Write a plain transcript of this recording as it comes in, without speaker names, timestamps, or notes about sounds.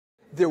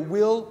there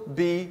will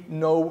be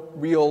no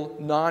real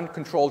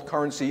non-controlled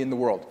currency in the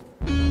world.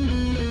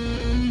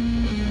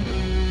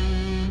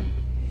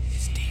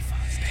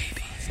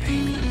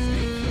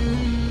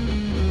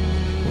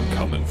 We're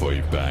coming for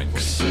you,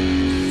 banks.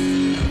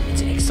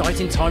 It's an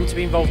exciting time to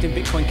be involved in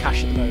Bitcoin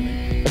Cash at the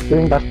moment.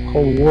 During that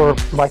whole war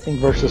of Lightning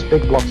versus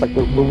big blocks, like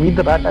were we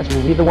the bad guys?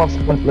 Were we the ones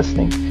that weren't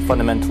listening?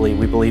 Fundamentally,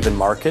 we believe in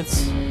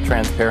markets,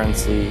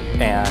 transparency,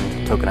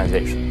 and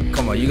tokenization.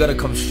 Come on, you gotta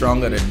come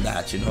stronger than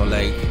that, you know,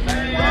 like...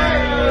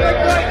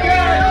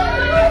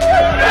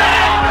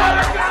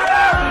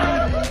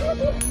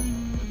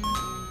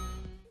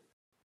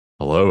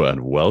 Hello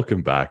and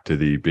welcome back to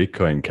the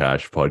Bitcoin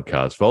Cash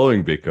podcast,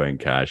 following Bitcoin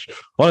Cash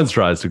on its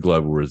rise to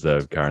global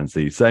reserve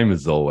currency. Same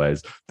as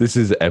always, this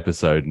is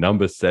episode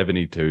number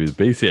 72,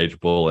 the BCH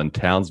Bull and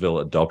Townsville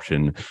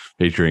adoption,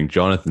 featuring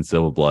Jonathan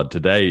Silverblood.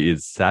 Today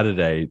is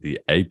Saturday, the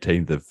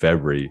 18th of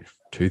February,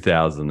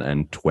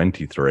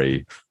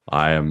 2023.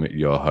 I am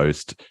your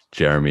host,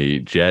 Jeremy.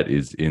 Jet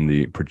is in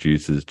the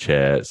producer's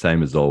chair,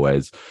 same as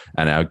always.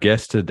 And our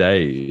guest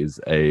today is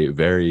a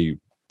very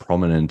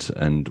prominent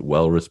and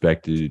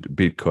well-respected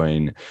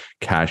Bitcoin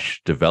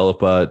Cash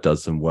developer,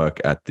 does some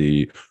work at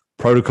the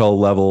protocol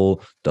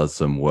level, does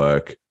some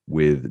work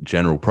with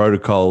general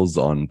protocols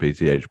on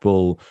BCH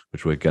Bull,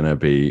 which we're going to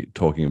be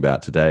talking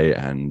about today.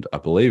 And I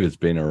believe it's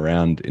been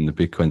around in the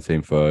Bitcoin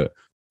scene for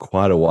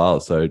quite a while.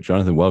 So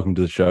Jonathan, welcome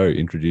to the show.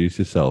 Introduce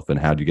yourself and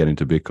how do you get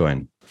into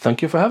Bitcoin?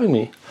 Thank you for having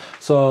me.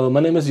 So my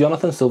name is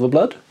Jonathan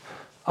Silverblood.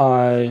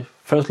 I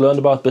first learned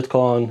about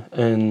Bitcoin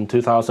in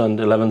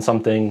 2011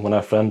 something when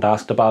a friend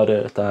asked about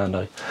it, and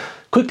I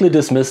quickly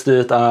dismissed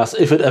it as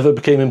if it ever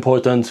became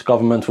important,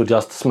 government would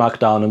just smack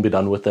down and be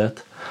done with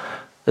it.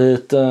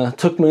 It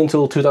took me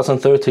until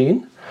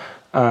 2013,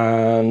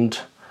 and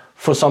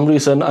for some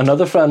reason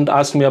another friend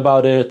asked me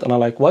about it, and I'm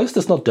like, why is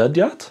this not dead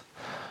yet?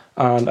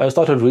 And I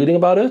started reading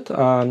about it,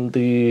 and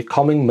the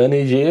coming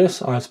many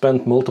years I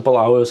spent multiple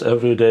hours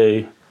every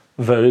day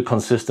very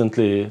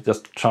consistently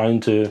just trying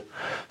to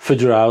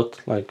figure out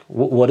like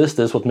what is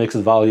this, what makes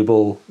it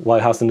valuable, why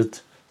hasn't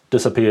it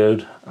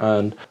disappeared,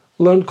 and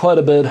learned quite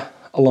a bit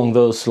along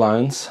those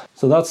lines.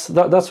 So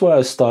that's where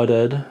I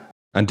started.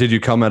 And did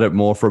you come at it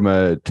more from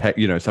a tech,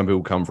 some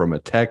people come from a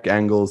tech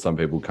angle, some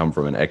people come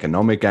from an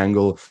economic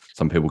angle,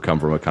 some people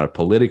come from a kind of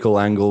political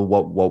angle?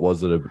 What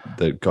was it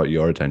that got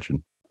your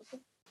attention?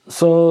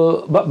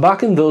 So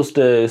back in those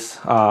days,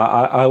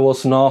 I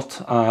was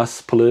not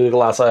as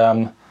political as I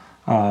am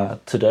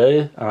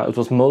today. It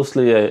was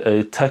mostly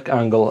a tech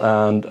angle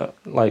and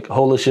like,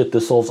 holy shit,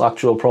 this solves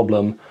actual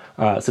problem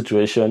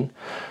situation.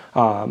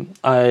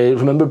 I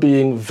remember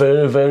being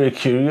very, very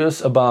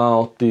curious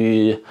about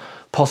the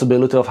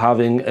possibility of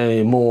having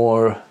a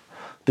more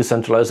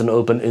decentralized and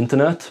open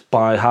internet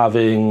by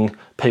having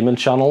payment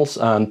channels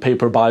and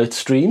pay-per-byte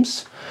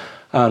streams,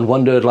 and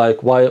wondered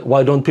like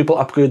why don't people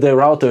upgrade their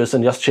routers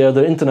and just share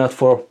their internet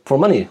for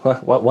money?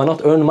 Why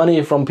not earn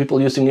money from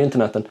people using the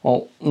internet? And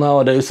well,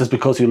 nowadays it's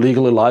because you're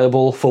legally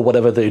liable for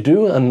whatever they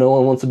do, and no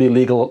one wants to be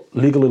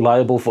legally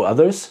liable for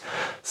others.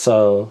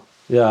 So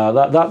yeah,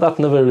 that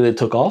never really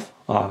took off.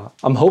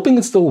 I'm hoping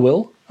it still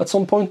will at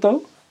some point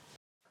though.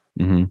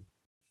 Mm-hmm.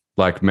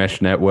 Like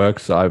mesh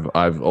networks,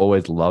 I've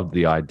always loved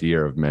the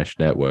idea of mesh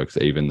networks,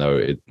 even though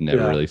it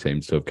never really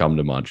seems to have come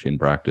to much in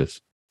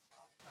practice.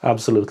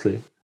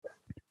 Absolutely.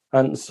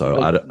 And so,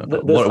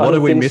 what are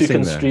we missing you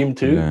can there? stream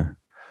too. Yeah.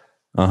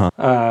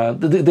 Uh-huh.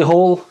 The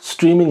whole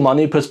streaming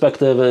money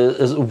perspective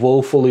is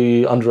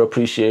woefully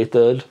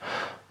underappreciated.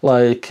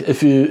 Like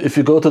if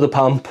you go to the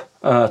pump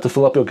to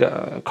fill up your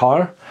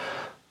car,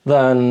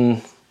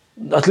 then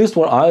at least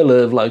where I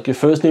live, like you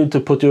first need to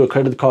put your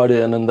credit card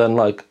in and then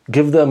like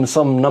give them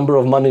some number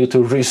of money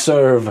to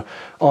reserve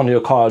on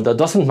your card that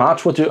doesn't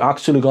match what you're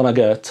actually gonna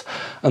get.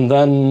 And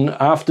then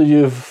after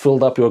you've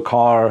filled up your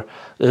car,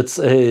 it's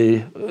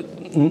a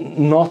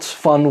not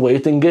fun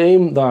waiting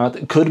game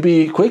that could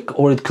be quick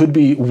or it could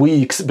be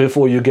weeks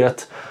before you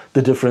get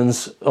the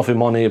difference of your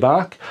money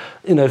back.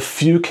 In a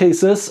few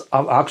cases,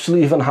 I've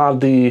actually even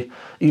had the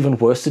even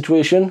worse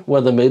situation where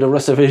they made a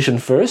reservation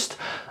first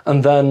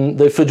and then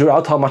they figure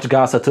out how much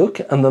gas I took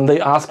and then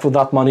they ask for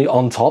that money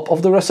on top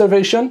of the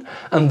reservation,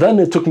 and then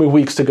it took me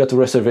weeks to get the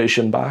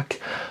reservation back.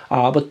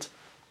 But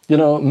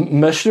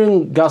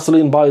measuring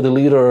gasoline by the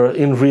liter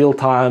in real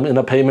time in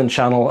a payment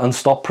channel and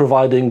stop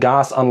providing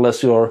gas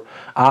unless your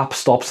app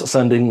stops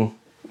sending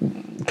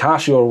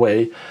cash your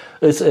way,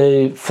 it's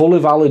a fully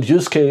valid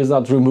use case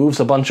that removes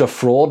a bunch of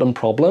fraud and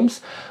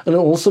problems. And it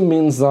also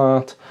means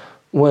that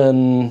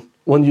when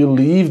you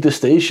leave the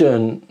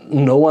station,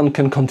 no one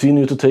can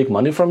continue to take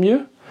money from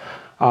you.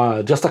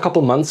 Just a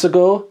couple months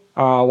ago,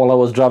 while I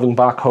was driving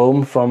back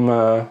home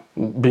from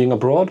being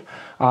abroad,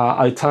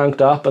 I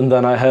tanked up and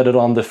then I headed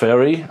on the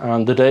ferry.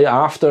 And the day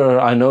after,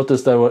 I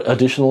noticed there were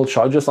additional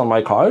charges on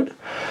my card.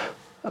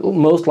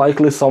 Most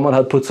likely someone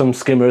had put some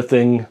skimmer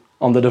thing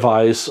on the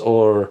device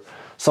or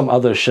some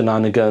other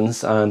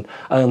shenanigans, and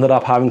I ended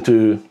up having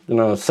to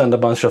send a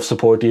bunch of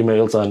support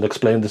emails and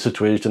explain the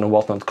situation and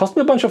whatnot. It cost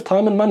me a bunch of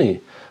time and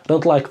money. I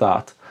don't like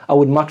that. I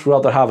would much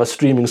rather have a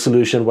streaming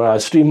solution where I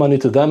stream money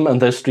to them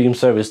and they stream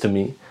service to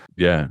me.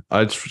 Yeah,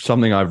 it's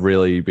something I've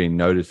really been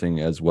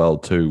noticing as well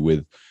too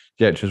with,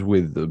 just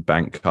with the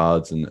bank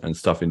cards and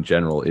stuff in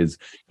general, is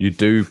you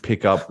do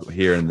pick up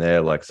here and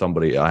there, like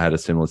I had a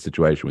similar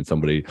situation when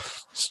somebody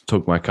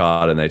took my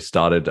card and they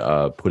started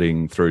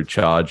putting through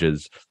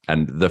charges.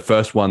 And the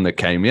first one that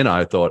came in,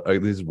 I thought, oh,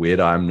 this is weird.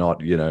 I'm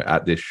not,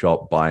 at this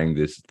shop buying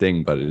this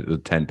thing, but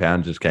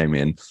 £10 just came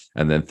in.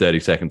 And then 30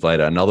 seconds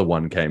later, another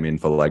one came in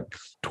for like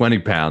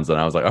 £20. And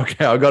I was like,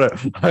 okay, I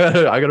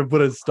gotta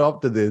put a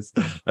stop to this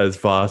as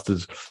fast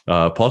as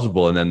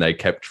possible. And then they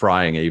kept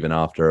trying even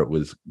after it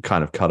was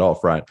kind of cut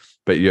off, right?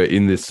 But you're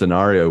in this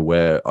scenario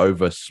where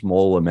over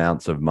small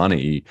amounts of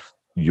money,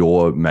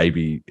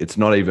 it's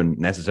not even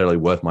necessarily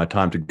worth my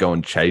time to go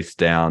and chase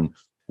down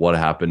what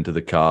happened to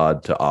the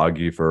card, to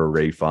argue for a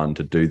refund,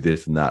 to do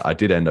this and that. I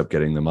did end up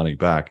getting the money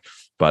back,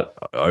 but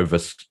over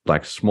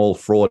like small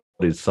fraud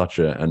is such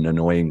an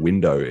annoying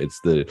window. It's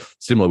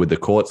similar with the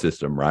court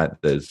system, right?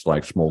 There's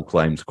like small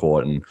claims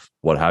court and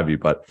what have you.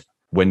 But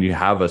when you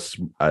have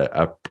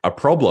a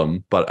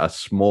problem, but a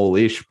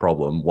smallish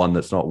problem, one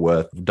that's not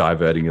worth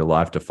diverting your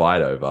life to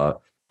fight over,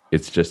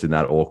 it's just in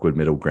that awkward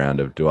middle ground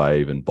of, do I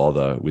even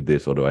bother with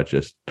this, or do I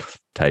just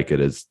take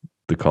it as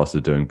the cost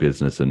of doing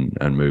business and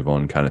move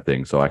on, kind of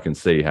thing? So I can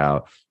see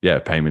how,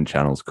 payment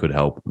channels could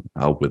help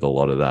with a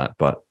lot of that.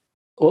 But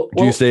do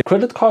you see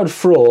credit card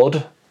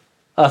fraud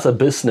as a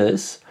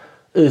business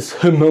is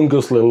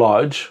humongously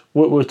large?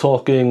 We're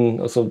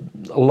talking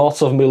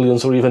lots of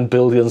millions or even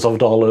billions of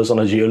dollars on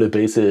a yearly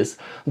basis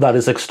that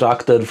is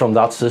extracted from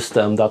that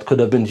system that could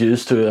have been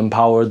used to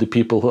empower the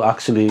people who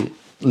actually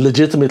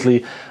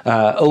legitimately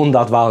own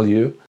that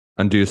value.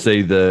 And do you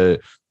see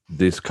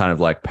this kind of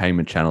like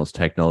payment channels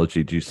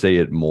technology, do you see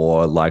it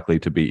more likely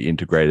to be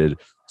integrated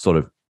sort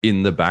of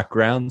in the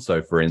background?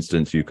 So for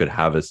instance, you could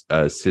have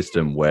a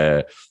system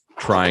where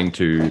trying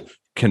to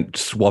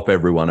swap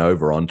everyone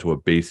over onto a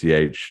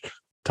BCH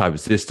type of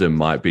system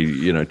might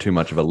be, too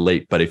much of a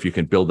leap. But if you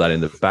can build that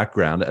in the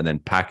background and then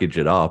package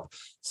it up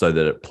so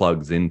that it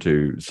plugs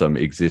into some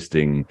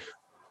existing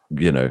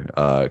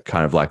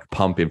kind of like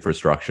pump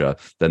infrastructure,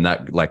 then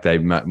that, like, they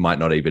might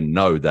not even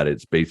know that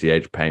it's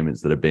BCH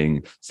payments that are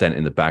being sent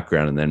in the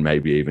background and then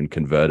maybe even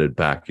converted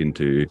back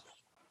into,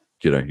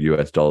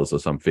 US dollars or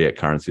some fiat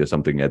currency or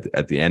something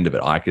at the end of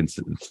it. I can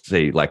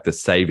see like the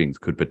savings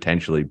could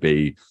potentially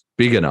be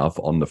big enough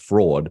on the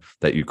fraud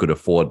that you could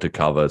afford to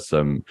cover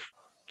some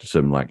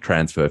like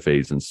transfer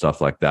fees and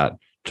stuff like that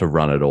to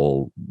run it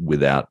all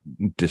without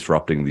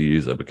disrupting the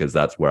user, because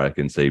that's where I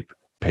can see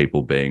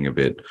people being a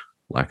bit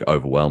like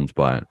overwhelmed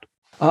by it.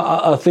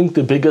 I think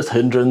the biggest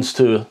hindrance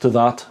to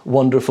that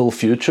wonderful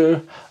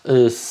future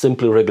is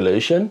simply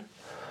regulation.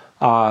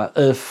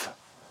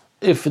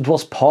 If it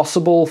was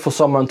possible for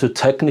someone to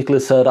technically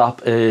set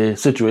up a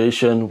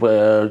situation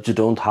where you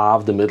don't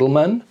have the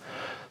middlemen,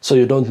 so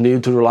you don't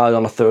need to rely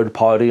on a third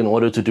party in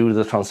order to do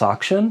the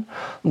transaction,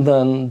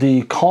 then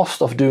the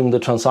cost of doing the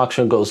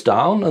transaction goes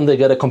down and they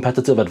get a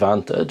competitive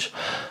advantage.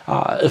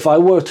 If I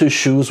were to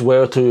choose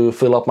where to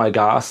fill up my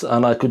gas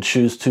and I could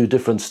choose two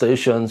different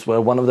stations where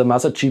one of them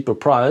has a cheaper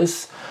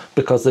price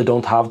because they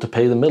don't have to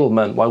pay the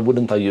middleman, why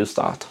wouldn't I use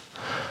that?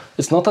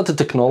 It's not that the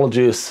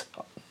technology is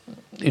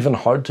even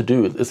hard to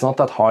do. It's not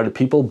that hard.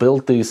 People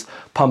built these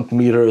pump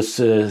meters,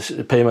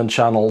 payment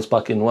channels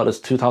back in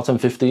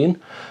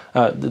 2015.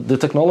 The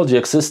technology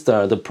exists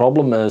there. The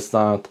problem is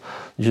that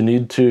you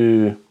need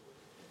to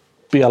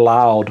be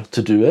allowed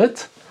to do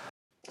it.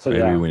 So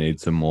maybe we need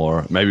some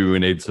more. Maybe we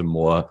need some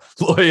more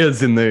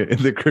lawyers in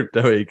the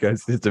crypto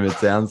ecosystem. It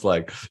sounds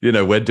like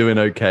we're doing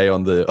okay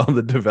on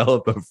the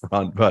developer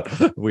front,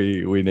 but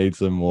we need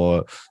some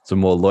more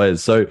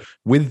lawyers. So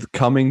with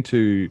coming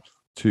to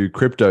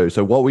crypto,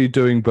 so what were you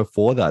doing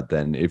before that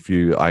then?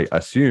 I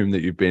assume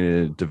that you've been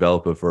a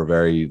developer for a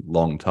very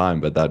long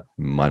time, but that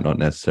might not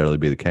necessarily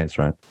be the case,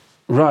 right?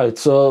 Right.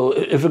 So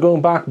if we're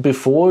going back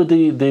before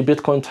the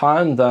Bitcoin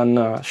time,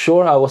 then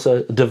sure, I was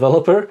a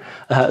developer,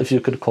 if you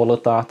could call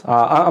it that.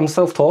 I'm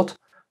self-taught,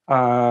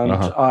 and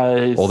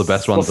all the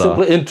best ones was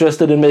simply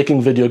interested in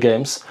making video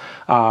games.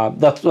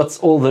 That's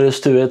all there is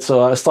to it.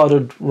 So I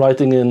started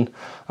writing in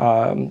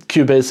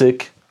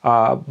QBasic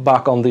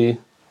back on the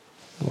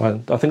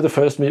I think the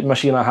first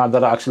machine I had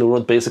that I actually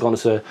wrote BASIC on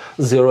is a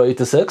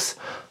 086,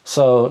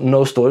 so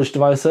no storage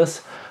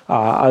devices.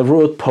 I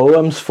wrote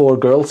poems for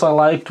girls I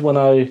liked when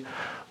I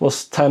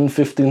was 10,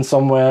 15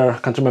 somewhere, I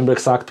can't remember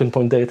exact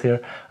pinpoint date here,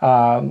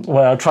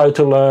 where I tried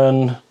to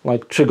learn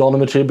like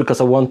trigonometry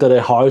because I wanted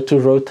a heart to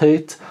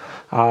rotate.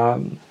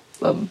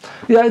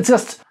 It's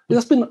just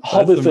been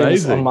hobby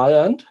things on my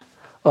end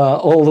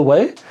all the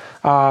way.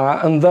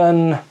 And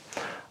then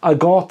I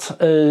got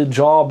a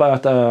job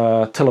at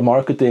a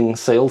telemarketing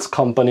sales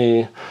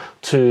company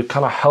to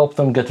kind of help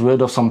them get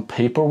rid of some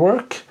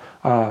paperwork,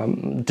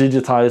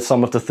 digitize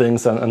some of the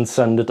things and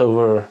send it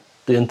over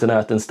the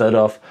internet instead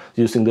of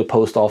using the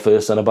post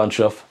office and a bunch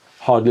of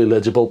hardly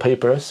legible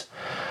papers.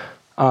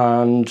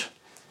 And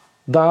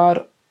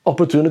that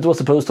opportunity was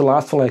supposed to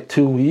last for like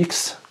 2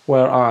 weeks,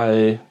 where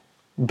I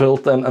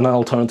built an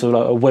alternative,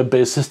 a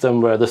web-based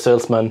system where the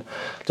salesman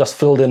just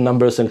filled in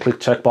numbers and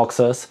clicked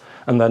checkboxes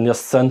and then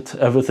just sent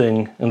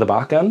everything in the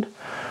back end.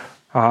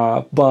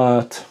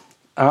 But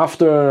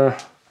after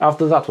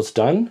that was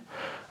done,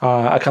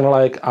 I kind of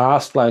like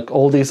asked like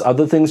all these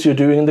other things you're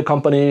doing in the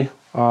company,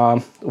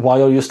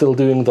 why are you still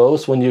doing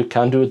those when you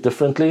can do it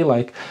differently?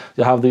 Like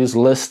you have these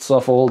lists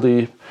of all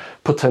the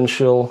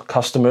potential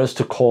customers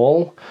to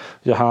call.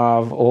 You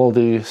have all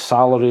the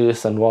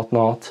salaries and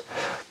whatnot.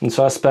 And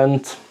so I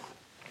spent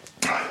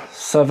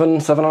seven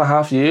and a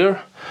half years,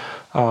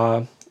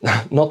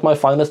 not my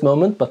finest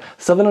moment, but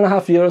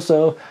 7.5 years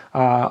or so,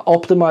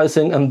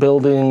 optimizing and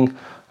building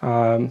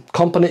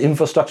company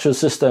infrastructure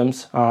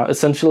systems.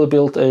 Essentially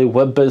built a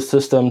web-based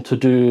system to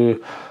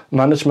do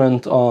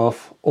management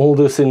of all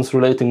the things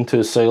relating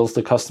to sales,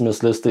 the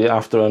customers list, the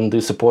after and the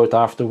support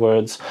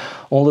afterwards,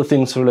 all the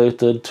things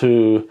related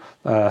to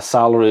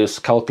salaries,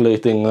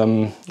 calculating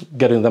them,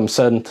 getting them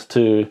sent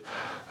to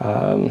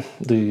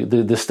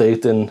the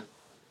state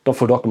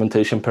for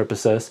documentation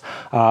purposes.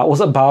 I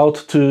was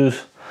about to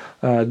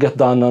get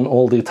done on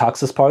all the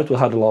taxes part. We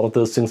had a lot of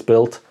those things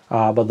built,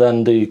 but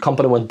then the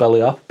company went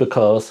belly up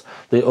because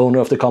the owner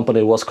of the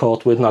company was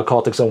caught with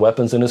narcotics and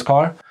weapons in his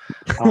car.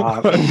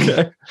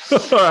 Okay. All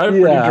right, pretty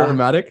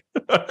dramatic.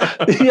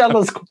 Yeah,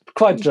 that's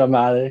quite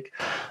dramatic.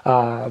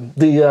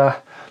 The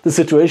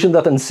situation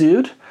that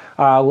ensued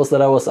was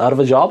that I was out of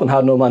a job and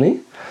had no money.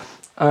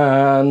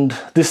 And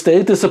the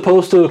state is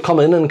supposed to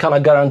come in and kind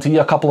of guarantee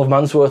a couple of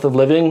months worth of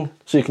living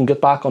so you can get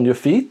back on your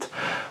feet.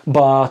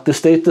 But the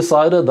state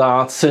decided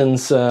that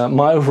since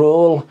my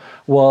role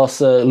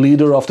was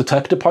leader of the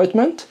tech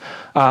department,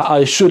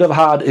 I should have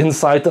had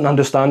insight and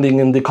understanding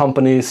in the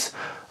company's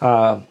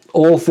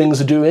all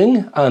things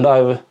doing. And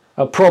I'm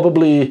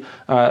probably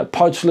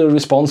partially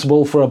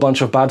responsible for a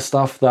bunch of bad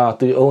stuff that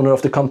the owner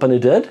of the company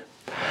did.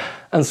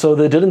 And so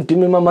they didn't give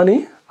me my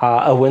money.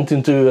 I went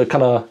into a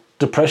kind of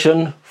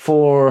depression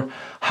for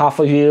half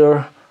a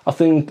year. I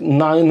think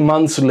 9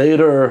 months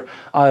later,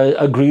 I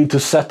agreed to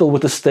settle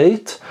with the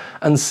state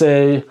and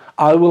say,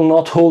 I will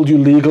not hold you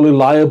legally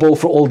liable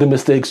for all the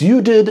mistakes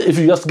you did if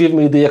you just give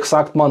me the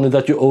exact money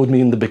that you owed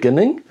me in the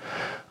beginning.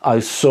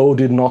 I so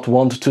did not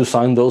want to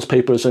sign those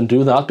papers and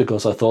do that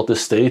because I thought the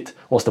state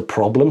was the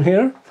problem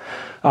here.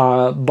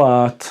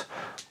 But,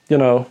 you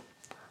know,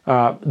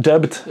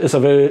 debt is a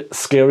very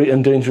scary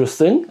and dangerous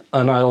thing,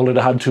 and I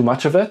already had too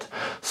much of it.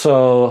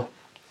 So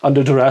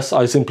under duress,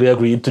 I simply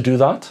agreed to do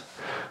that.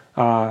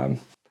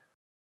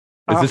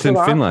 Is this in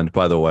Finland,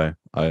 by the way?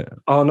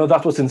 Oh, no,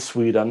 that was in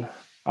Sweden.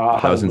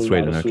 That was in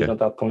Sweden, okay. At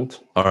that point.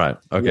 All right,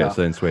 okay, Yeah.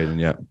 So in Sweden,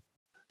 yeah.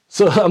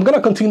 So I'm going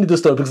to continue this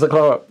story because I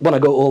want to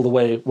go all the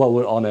way while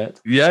we're on it.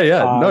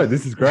 Yeah, no,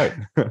 this is great.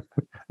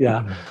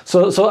 Yeah.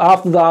 So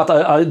after that,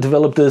 I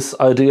developed this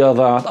idea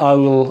that I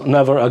will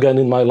never again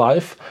in my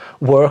life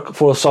work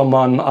for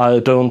someone I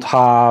don't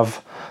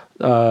have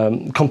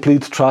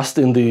complete trust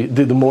in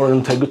the moral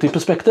integrity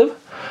perspective.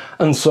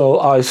 And so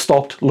I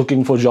stopped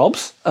looking for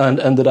jobs and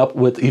ended up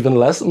with even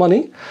less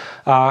money.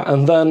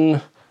 And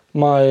then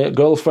my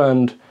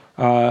girlfriend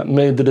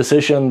made the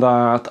decision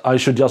that I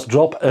should just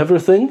drop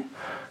everything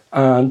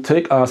and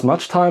take as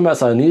much time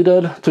as I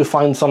needed to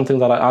find something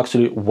that I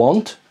actually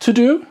want to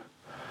do.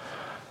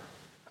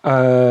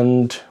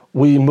 And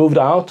we moved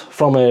out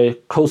from a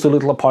cozy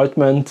little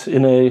apartment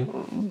in a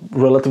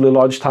relatively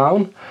large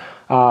town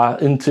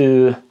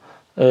into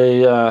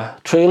a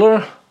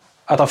trailer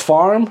at a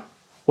farm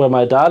where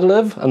my dad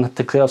lived and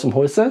took care of some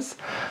horses,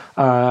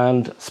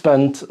 and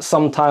spent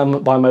some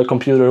time by my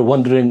computer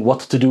wondering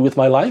what to do with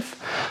my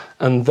life.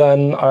 And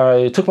then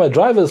I took my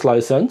driver's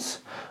license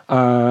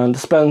and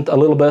spent a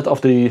little bit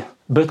of the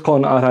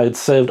Bitcoin I had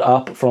saved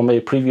up from a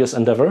previous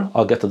endeavor.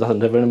 I'll get to that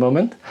endeavor in a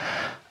moment.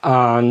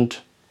 And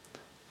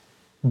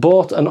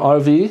bought an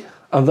RV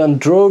and then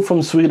drove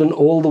from Sweden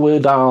all the way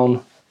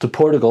down to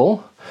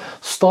Portugal,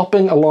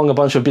 stopping along a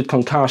bunch of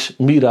Bitcoin Cash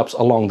meetups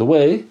along the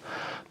way,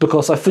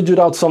 because I figured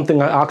out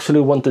something I actually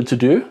wanted to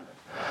do.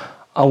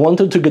 I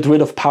wanted to get rid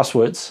of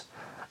passwords.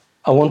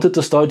 I wanted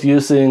to start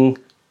using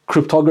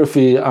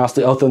cryptography as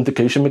the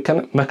authentication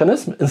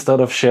mechanism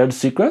instead of shared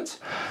secrets.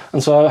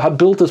 And so I had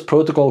built this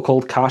protocol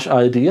called Cash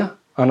ID,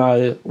 and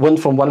I went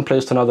from one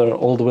place to another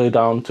all the way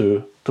down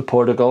to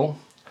Portugal.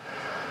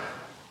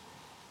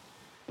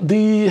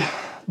 The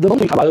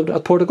moment I arrived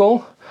at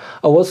Portugal,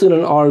 I was in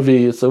an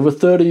RV. It's over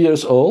 30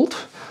 years old.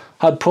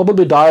 Had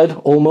probably died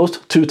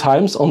almost 2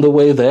 times on the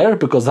way there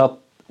because that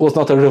was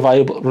not a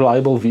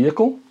reliable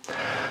vehicle.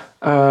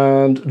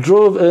 And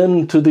drove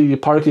into the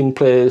parking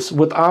place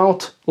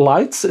without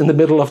lights in the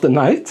middle of the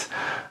night,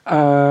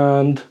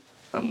 and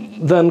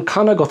then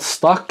kind of got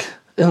stuck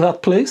in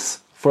that place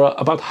for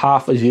about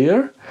half a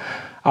year.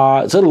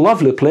 It's a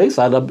lovely place.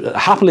 I'd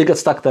happily get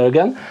stuck there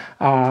again.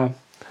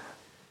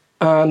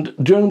 And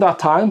during that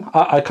time,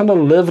 I kind of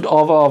lived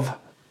off of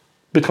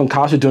Bitcoin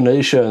Cash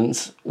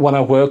donations when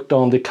I worked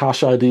on the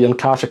Cash ID and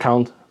Cash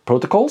Account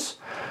protocols.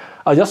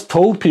 I just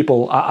told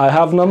people, I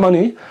have no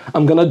money.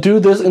 I'm going to do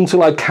this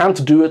until I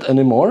can't do it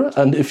anymore.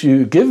 And if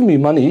you give me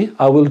money,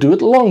 I will do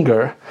it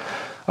longer.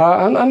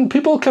 And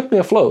people kept me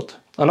afloat.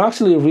 And I'm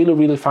actually really,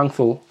 really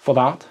thankful for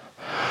that.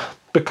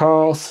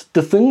 Because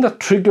the thing that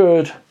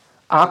triggered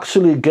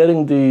actually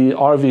getting the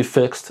RV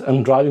fixed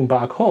and driving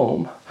back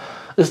home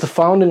is the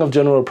founding of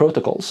General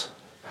Protocols.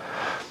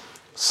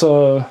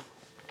 So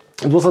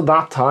it was at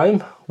that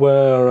time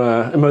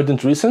where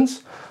Emergent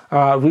Reasons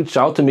reached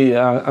out to me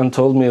and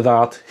told me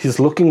that he's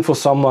looking for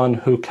someone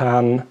who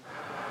can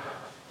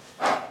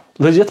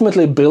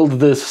legitimately build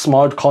this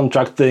smart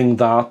contract thing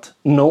that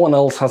no one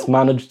else has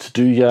managed to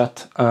do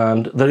yet,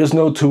 and there is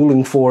no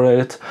tooling for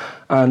it,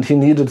 and he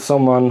needed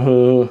someone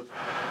who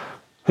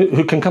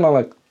can kind of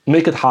like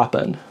make it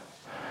happen.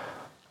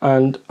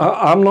 And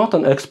I'm not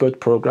an expert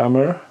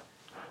programmer.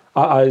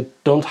 I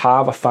don't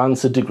have a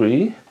fancy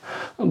degree,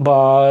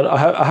 but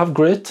I have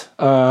grit,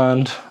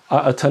 and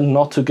I tend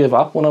not to give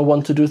up when I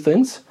want to do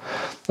things.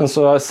 And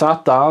so I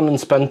sat down and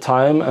spent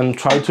time and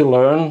tried to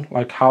learn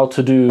like how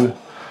to do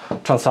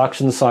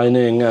transaction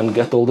signing and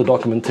get all the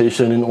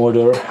documentation in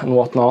order and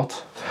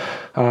whatnot.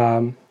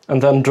 And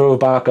then drove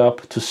back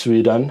up to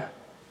Sweden.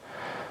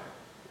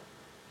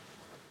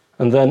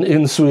 And then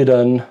in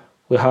Sweden,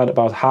 we had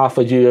about half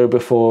a year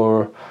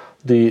before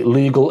the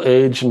legal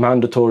age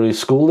mandatory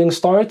schooling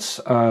starts,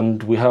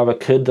 and we have a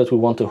kid that we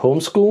want to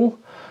homeschool,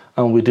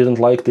 and we didn't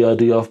like the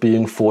idea of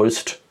being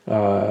forced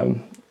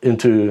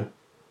into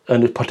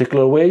any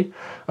particular way,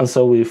 and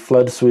so we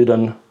fled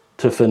Sweden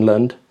to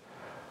Finland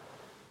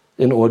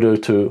in order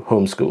to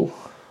homeschool.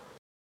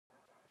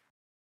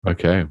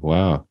 Okay,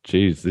 wow,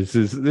 geez, this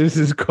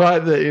is quite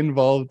the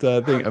involved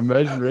thing.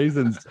 Emergent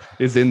Reasons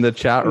is in the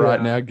chat right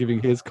now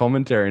giving his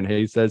commentary, and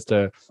he says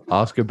to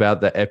ask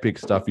about the epic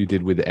stuff you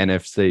did with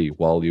NFC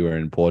while you were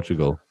in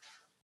Portugal.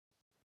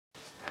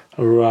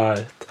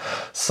 Right.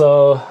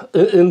 So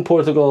in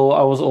Portugal,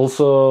 I was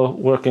also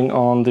working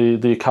on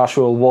the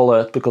casual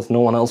wallet because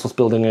no one else was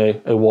building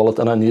a wallet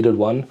and I needed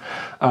one,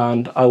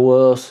 and I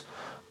was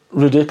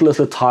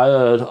ridiculously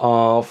tired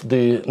of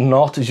the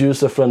not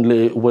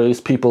user-friendly ways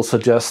people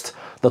suggest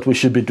that we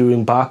should be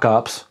doing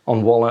backups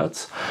on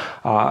wallets.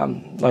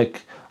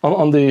 Like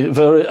on the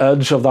very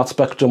edge of that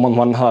spectrum, on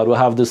one hand, we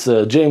have this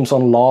James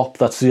on LOP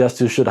that suggests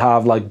you should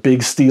have like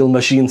big steel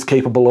machines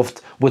capable of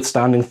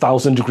withstanding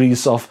 1,000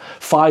 degrees of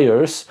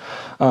fires.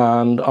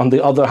 And on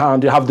the other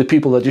hand, you have the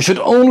people that you should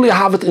only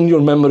have it in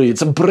your memory.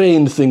 It's a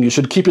brain thing. You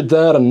should keep it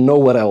there and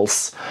nowhere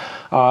else.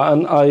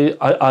 And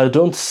I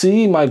don't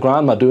see my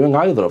grandma doing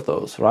either of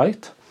those,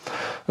 right?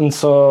 And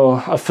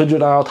so I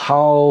figured out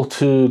how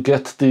to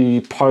get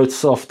the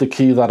parts of the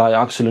key that I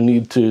actually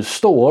need to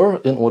store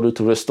in order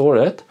to restore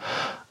it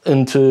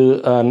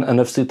into an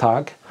NFC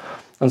tag.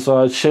 And so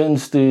I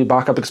changed the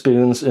backup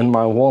experience in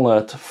my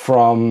wallet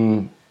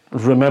from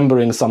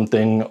remembering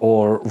something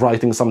or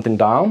writing something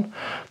down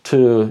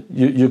to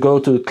you go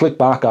to click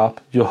backup,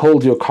 you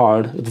hold your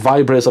card, it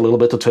vibrates a little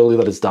bit to tell you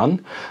that it's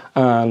done,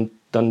 and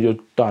then you're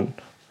done.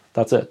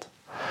 That's it.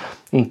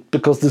 And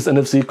because these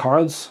NFC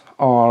cards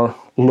are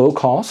low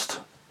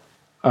cost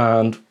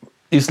and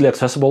easily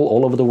accessible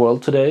all over the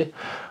world today,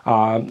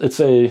 it's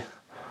a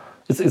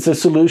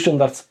solution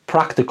that's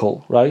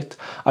practical, right?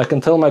 I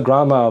can tell my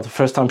grandma the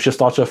first time she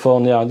starts her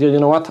phone, you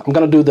know what? I'm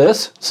going to do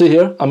this. See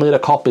here, I made a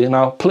copy.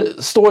 Now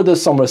store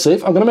this somewhere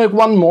safe. I'm going to make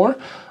one more,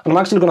 and I'm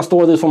actually going to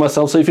store this for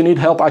myself. So if you need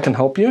help, I can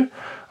help you.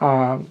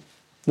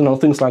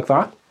 Things like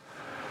that.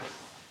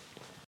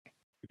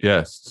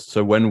 Yes.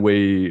 So when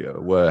we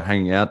were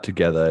hanging out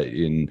together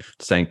in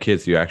St.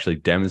 Kitts, you actually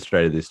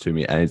demonstrated this to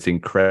me, and it's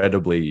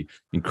incredibly,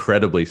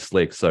 incredibly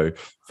slick. So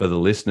for the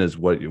listeners,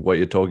 what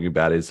you're talking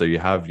about is, so you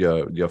have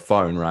your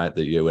phone, right,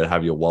 that you would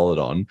have your wallet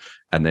on,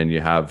 and then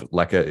you have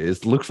like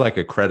it looks like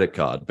a credit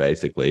card,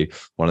 basically.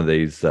 One of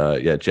these,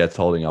 Jet's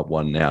holding up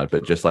one now,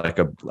 but just like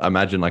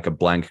imagine like a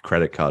blank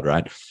credit card,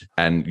 right?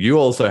 And you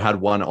also had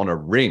one on a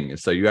ring.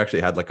 So you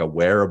actually had like a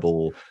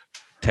wearable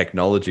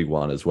technology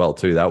one as well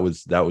too. That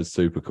was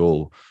super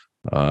cool.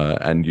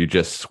 And you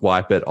just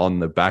swipe it on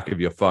the back of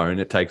your phone.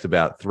 It takes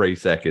about 3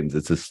 seconds.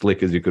 It's as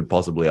slick as you could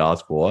possibly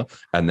ask for,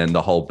 and then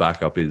the whole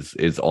backup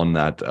is on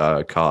that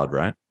card,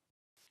 right?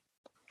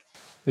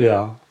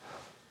 Yeah,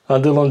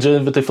 and the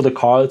longevity for the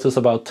cards is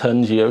about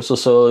 10 years or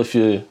so if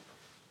you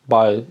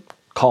buy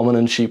common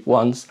and cheap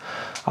ones.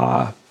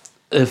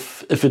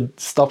 If it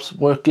stops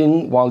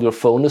working while your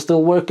phone is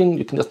still working,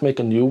 you can just make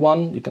a new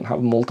one. You can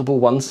have multiple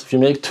ones. If you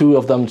make 2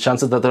 of them,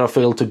 chances that they're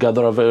failed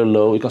together are very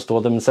low. You can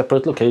store them in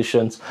separate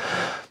locations.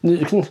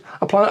 You can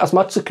apply as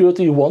much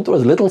security you want or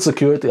as little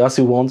security as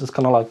you want. It's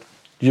kind of like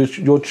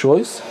your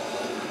choice.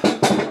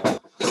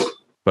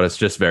 But it's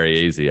just very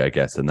easy, I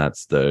guess, and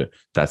that's the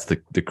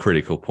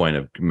critical point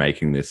of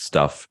making this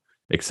stuff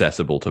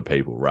accessible to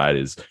people, right?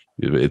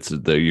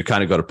 You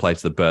kind of got to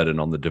place the burden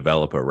on the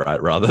developer, right,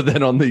 rather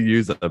than on the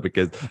user,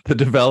 because the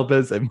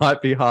developers, it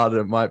might be hard,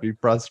 it might be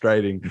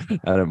frustrating,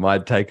 and it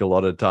might take a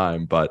lot of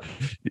time, but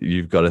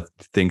you've got to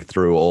think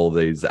through all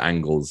these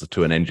angles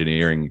to an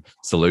engineering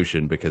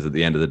solution, because at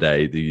the end of the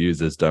day, the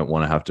users don't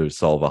want to have to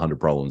solve 100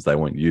 problems. They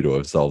want you to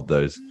have solved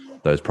those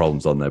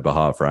problems on their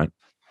behalf, right?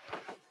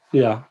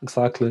 Yeah,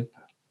 exactly.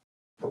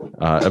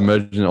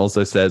 Emergent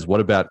also says, what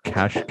about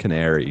Cash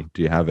Canary?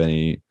 Do you have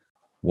any?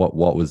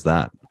 What was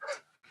that?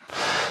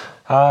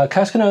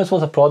 Cash Canaries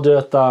was a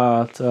project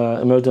that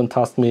Emergent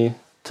tasked me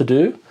to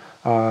do,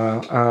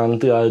 and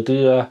the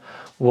idea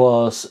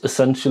was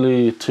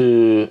essentially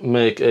to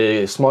make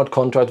a smart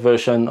contract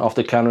version of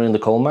the canary in the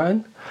coal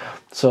mine,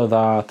 so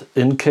that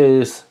in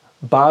case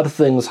bad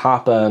things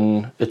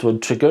happen, it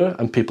would trigger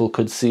and people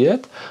could see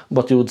it,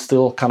 but you would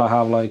still kind of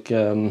have like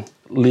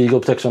legal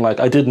protection. Like,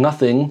 I did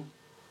nothing;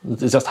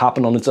 it just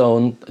happened on its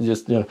own.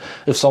 Just, you know,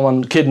 if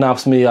someone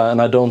kidnaps me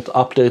and I don't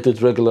update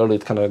it regularly,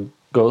 it kind of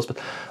goes. But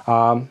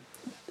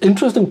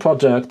interesting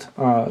project.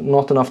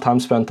 Not enough time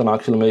spent on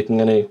actually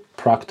making any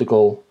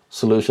practical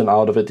solution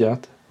out of it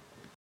yet.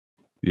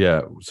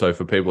 Yeah. So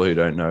for people who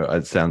don't know,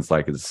 it sounds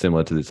like it's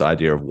similar to this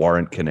idea of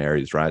warrant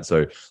canaries, right?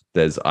 So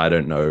I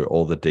don't know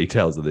all the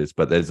details of this,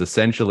 but there's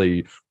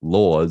essentially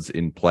laws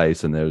in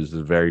place, and there was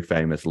a very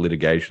famous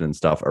litigation and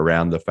stuff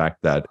around the fact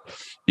that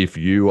if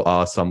you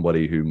are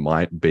somebody who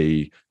might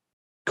be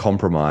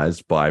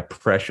compromised by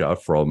pressure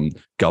from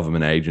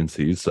government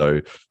agencies,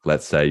 so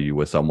let's say you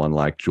were someone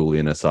like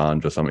Julian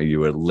Assange or something, you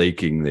were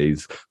leaking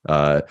these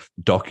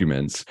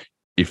documents,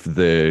 if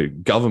the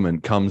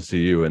government comes to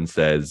you and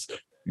says,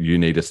 you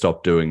need to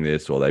stop doing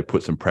this, or they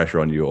put some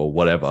pressure on you or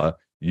whatever,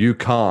 you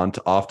can't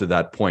after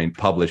that point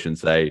publish and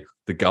say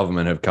the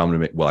government have come to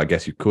me. Well, I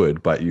guess you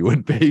could, but you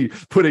would be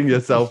putting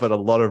yourself at a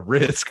lot of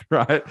risk,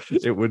 right?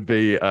 It would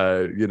be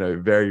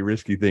very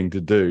risky thing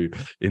to do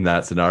in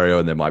that scenario,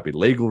 and there might be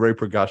legal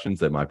repercussions,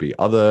 there might be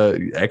other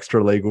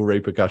extra legal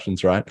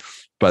repercussions, right?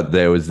 But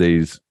there was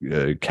these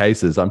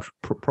cases, I'm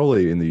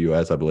probably in the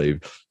US, I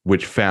believe,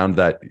 which found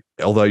that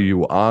although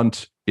you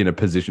aren't in a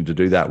position to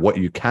do that, what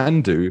you can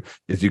do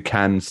is you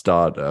can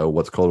start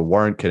what's called a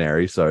warrant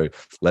canary. So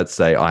let's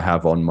say I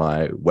have on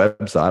my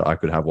website, I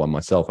could have one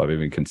myself, I've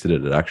even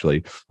considered it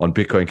actually, on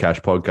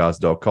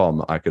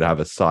bitcoincashpodcast.com, I could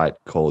have a site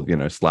called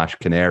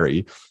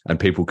 /canary, and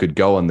people could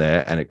go on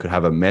there and it could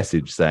have a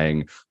message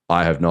saying,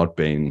 I have not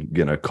been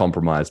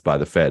compromised by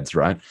the feds,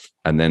 right?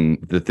 And then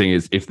the thing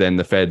is, if then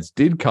the feds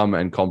did come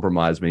and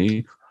compromise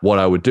me, what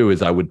I would do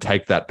is I would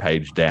take that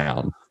page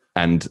down.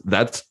 And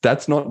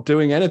that's not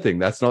doing anything.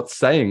 That's not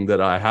saying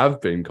that I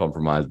have been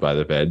compromised by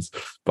the feds,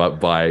 but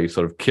by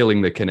sort of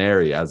killing the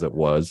canary, as it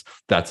was,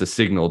 that's a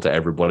signal to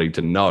everybody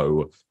to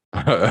know,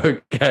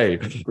 okay,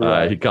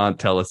 right. He can't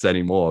tell us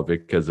anymore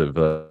because of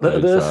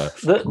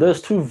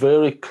there's two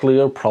very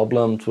clear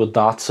problems with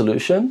that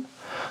solution.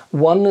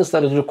 One is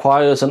that it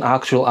requires an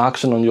actual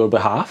action on your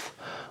behalf,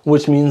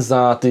 which means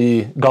that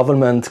the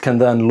government can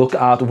then look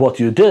at what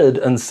you did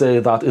and say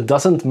that it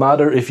doesn't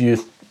matter if you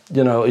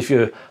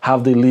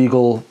have the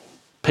legal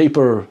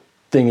paper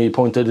thingy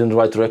pointed in the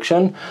right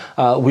direction.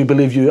 We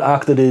believe you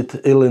acted it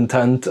ill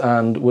intent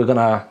and we're going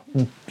to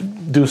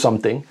do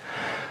something.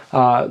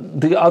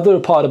 The other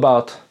part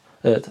about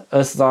it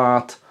is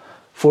that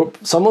for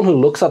someone who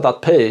looks at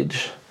that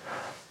page,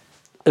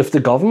 if the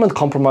government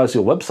compromises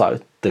your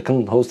website, they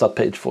can host that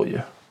page for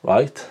you,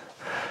 right?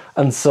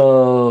 And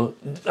so,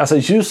 as a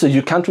user,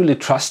 you can't really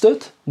trust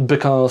it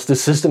because the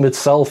system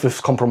itself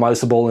is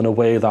compromisable in a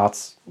way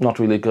that's not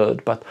really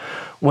good. But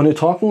when you're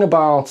talking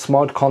about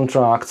smart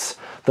contracts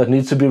that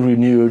need to be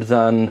renewed,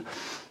 then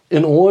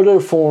in order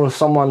for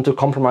someone to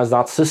compromise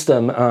that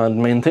system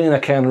and maintain a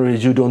canary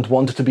you don't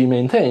want it to be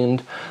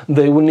maintained,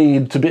 they will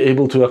need to be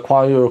able to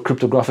acquire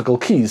cryptographical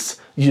keys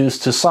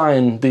used to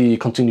sign the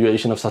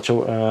continuation of such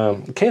a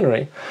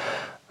canary.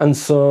 And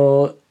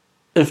so,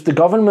 if the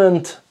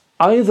government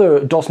either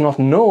does not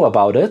know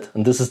about it,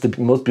 and this is the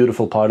most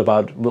beautiful part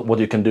about what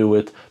you can do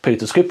with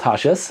pay-to-script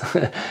hashes,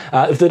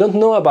 if they don't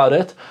know about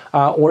it,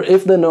 or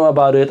if they know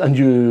about it and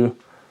you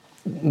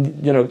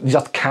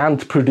just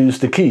can't produce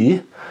the key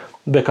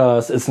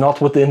because it's not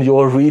within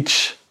your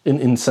reach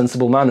in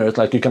sensible manner. It's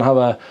like you can have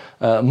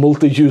a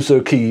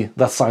multi-user key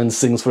that signs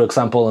things, for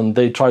example, and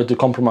they try to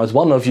compromise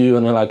one of you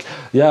and they're like,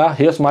 yeah,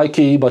 here's my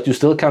key, but you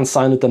still can't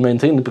sign it and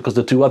maintain it because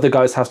the two other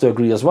guys have to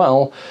agree as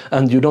well,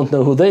 and you don't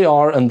know who they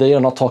are, and they are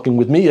not talking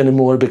with me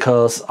anymore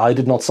because I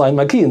did not sign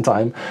my key in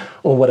time,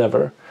 or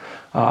whatever.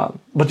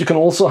 But you can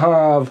also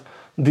have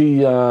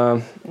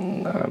the,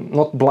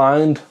 not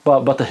blind,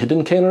 but the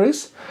hidden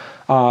canaries,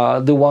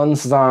 the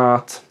ones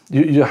that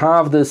you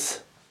have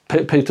this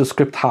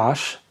pay-to-script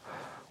hash,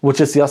 which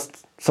is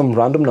just some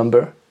random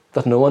number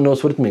that no one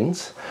knows what it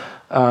means.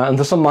 And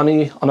there's some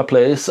money on a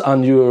place,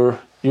 and you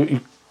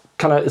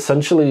kind of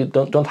essentially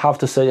don't have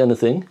to say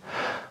anything.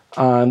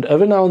 And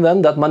every now and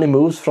then that money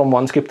moves from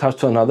one script hash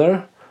to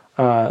another,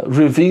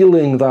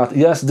 revealing that,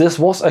 yes, this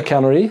was a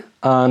canary,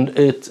 and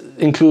it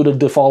included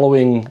the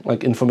following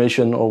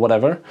information or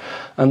whatever.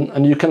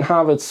 And you can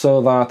have it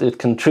so that it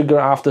can trigger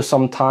after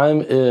some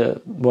time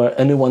where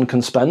anyone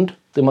can spend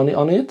the money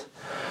on it.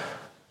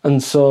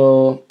 And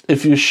so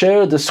if you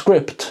share the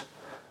script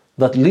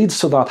that leads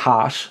to that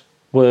hash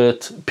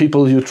with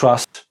people you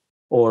trust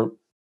or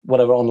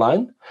whatever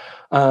online,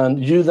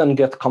 and you then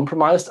get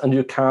compromised and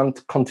you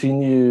can't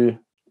continue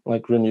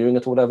like renewing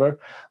it or whatever,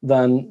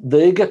 then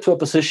they get to a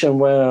position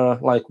where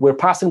like we're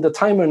passing the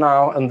timer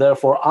now, and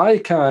therefore I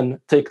can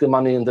take the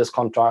money in this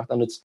contract,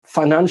 and it's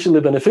financially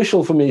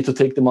beneficial for me to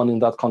take the money in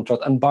that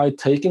contract. And by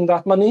taking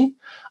that money,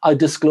 I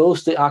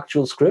disclose the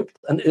actual script,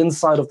 and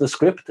inside of the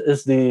script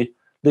is the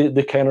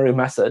canary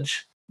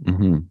message.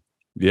 Mm-hmm.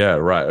 Yeah,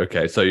 right.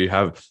 Okay. So you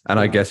have, and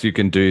I guess you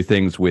can do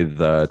things with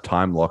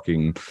time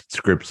locking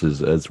scripts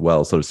as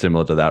well, sort of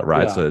similar to that,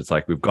 right? Yeah. So it's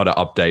like we've got to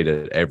update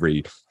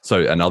it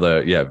so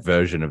another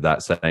version of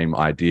that same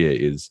idea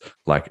is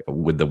like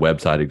with the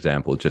website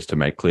example, just to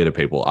make clear to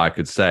people, I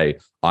could say,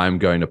 I'm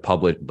going to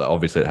publish,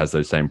 obviously it has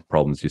those same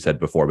problems you said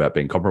before about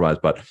being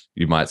compromised, but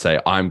you might say,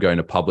 I'm going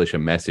to publish a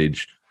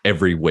message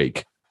every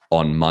week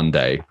on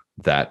Monday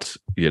that,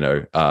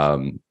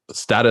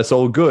 status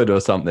all good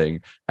or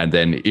something. And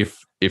then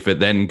if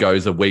it then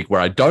goes a week where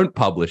I don't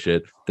publish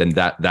it, then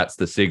that's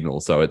the signal.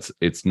 So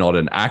it's not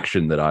an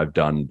action that I've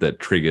done that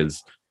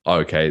triggers,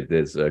 okay,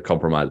 there's a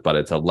compromise, but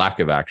it's a lack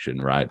of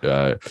action, right?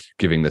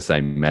 Giving the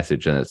same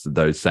message, and it's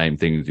those same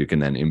things you can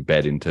then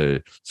embed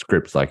into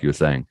scripts, like you were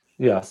saying.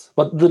 Yes,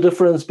 but the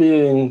difference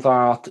being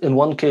that in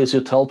one case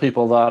you tell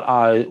people that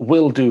I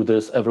will do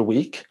this every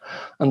week,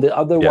 and the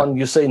other one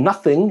you say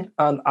nothing,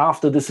 and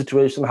after the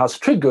situation has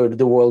triggered,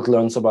 the world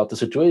learns about the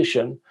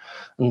situation.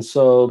 And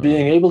so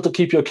being able to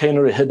keep your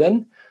canary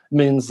hidden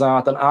means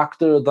that an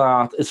actor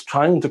that is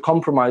trying to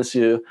compromise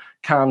you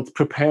can't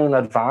prepare in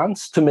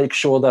advance to make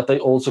sure that they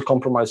also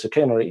compromise your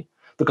canary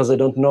because they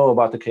don't know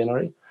about the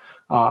canary.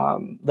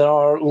 There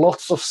are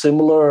lots of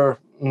similar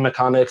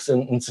mechanics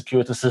in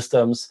security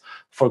systems.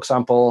 For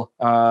example,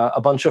 a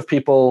bunch of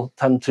people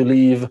tend to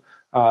leave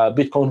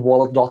Bitcoin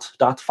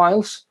wallet.dat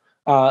files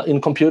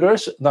in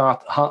computers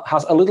that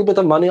has a little bit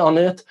of money on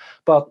it,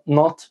 but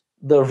not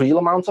the real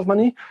amounts of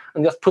money,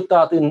 and just put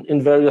that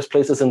in various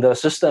places in their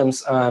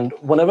systems. And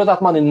whenever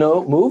that money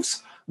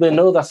moves, they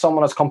know that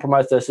someone has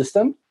compromised their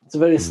system. It's a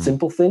very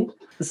simple thing.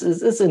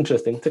 It's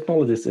interesting.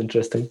 Technology is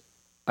interesting.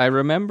 I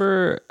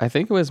remember, I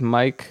think it was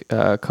Mike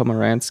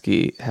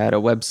Komaransky had a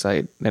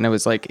website, and it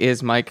was like,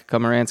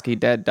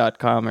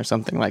 ismikekomaranskydead.com or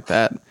something like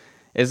that.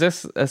 Is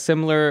this a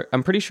similar,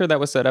 I'm pretty sure that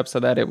was set up so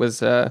that it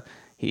was,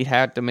 he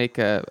had to make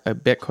a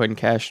Bitcoin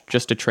Cash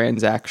just a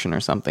transaction or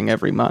something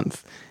every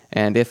month.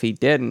 And if he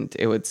didn't,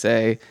 it would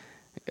say,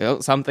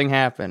 something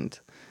happened.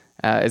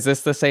 Is this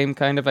the same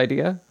kind of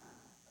idea?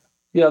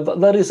 Yeah,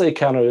 that is a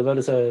canary. That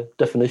is a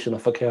definition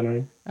of a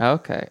canary.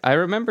 Okay. I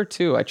remember,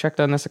 too. I checked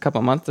on this a couple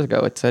months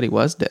ago. It said he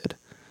was dead.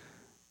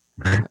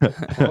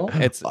 Well,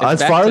 it's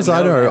as far as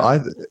I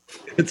know,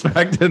 it's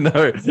back to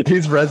no.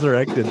 He's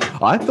resurrected.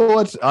 I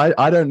thought,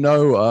 I don't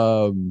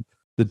know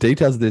the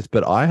details of this,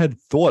 but I had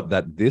thought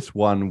that this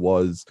one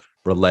was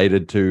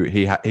related to,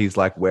 he's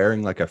like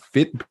wearing like a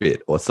Fitbit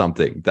or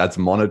something that's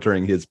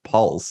monitoring his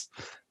pulse.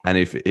 And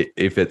if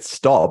it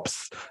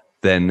stops,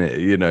 then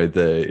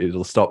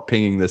it'll stop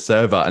pinging the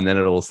server, and then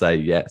it'll say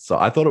yes. So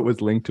I thought it was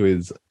linked to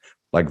his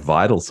like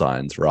vital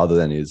signs rather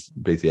than his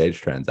BCH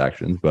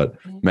transactions, but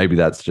maybe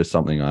that's just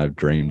something I've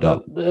dreamed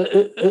up.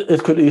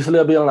 It could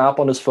easily be an app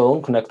on his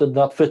phone connected to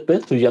that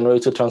Fitbit to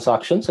generate the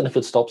transactions, and if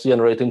it stops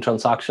generating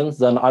transactions,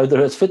 then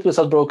either his Fitbit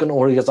has broken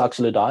or he has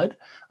actually died,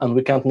 and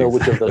we can't know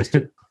which of those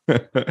two.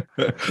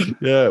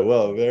 Yeah,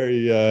 well,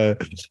 very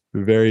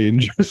very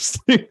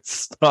interesting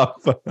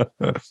stuff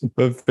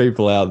for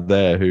people out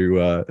there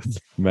who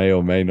may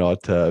or may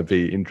not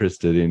be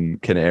interested in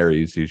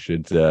canaries. You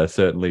should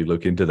certainly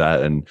look into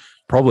that, and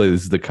probably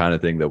this is the kind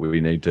of thing that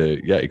we need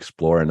to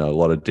explore in a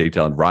lot of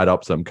detail and write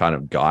up some kind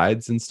of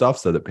guides and stuff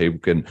so that people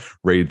can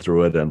read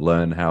through it and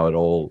learn how it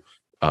all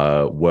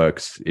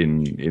works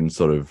in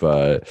sort of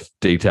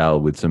detail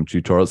with some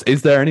tutorials.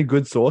 Is there any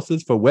good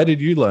sources for where did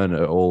you learn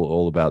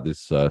all about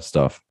this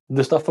stuff?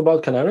 The stuff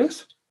about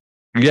canaries?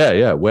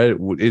 Yeah. Where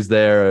is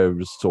there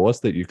a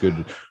source that you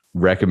could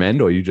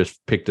recommend, or you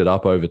just picked it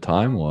up over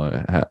time,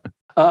 or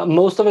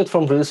most of it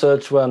from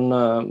research when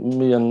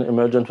me and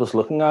Emergent was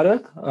looking at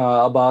it.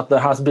 But there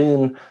has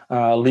been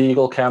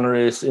legal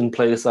canaries in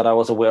place that I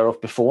was aware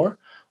of before.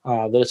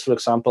 There's, for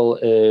example,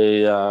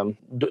 a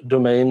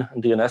domain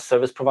DNS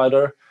service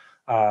provider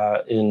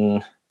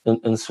in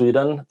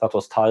Sweden that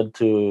was tied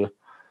to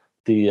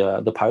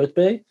the Pirate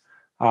Bay,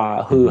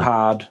 who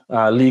had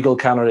legal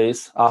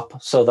canaries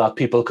up so that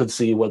people could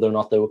see whether or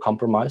not they were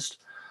compromised.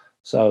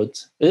 So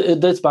it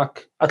dates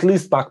back, at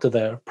least back to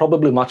there,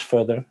 probably much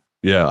further.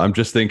 Yeah, I'm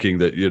just thinking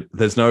that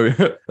there's no,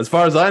 as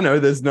far as I know,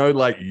 there's no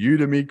like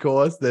Udemy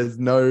course. There's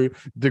no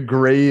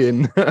degree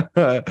in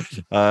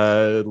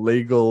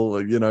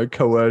legal,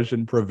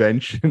 coercion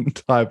prevention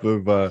type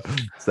of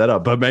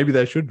setup. But maybe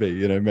there should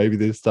be. Maybe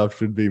this stuff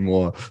should be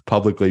more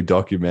publicly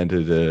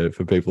documented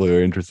for people who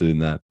are interested in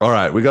that. All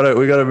right, we got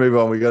to move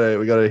on. We got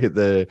to hit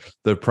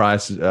the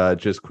price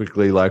just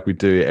quickly, like we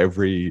do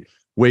every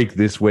week.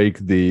 This week,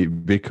 the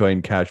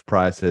Bitcoin Cash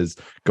price has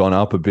gone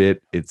up a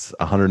bit. It's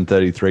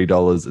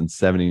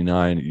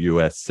 $133.79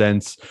 US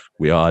cents.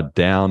 We are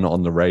down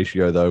on the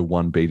ratio though.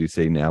 One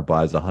BTC now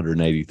buys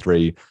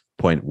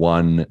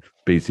 183.1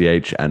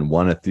 BCH, and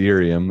 1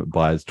 Ethereum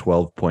buys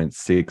 12.6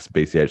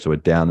 BCH. So we're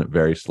down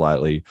very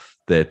slightly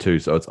there too.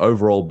 So it's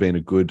overall been a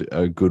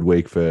good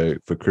week for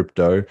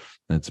crypto.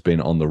 It's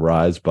been on the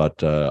rise,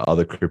 but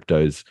other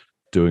cryptos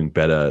doing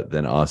better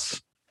than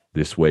us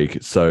this week.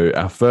 So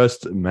our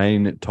first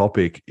main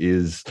topic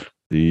is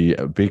the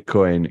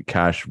Bitcoin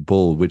Cash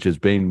bull, which has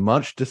been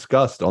much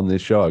discussed on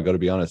this show, I've got to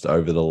be honest,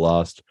 over the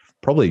last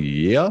probably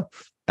year.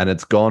 And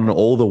it's gone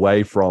all the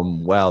way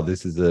from, wow,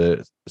 this is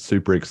a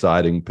super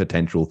exciting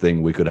potential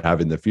thing we could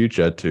have in the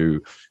future,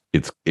 to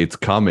it's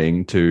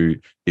coming, to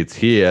it's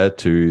here,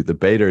 to the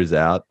beta is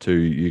out, to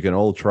you can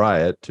all try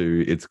it,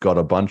 to it's got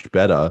a bunch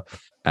better.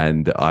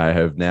 And I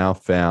have now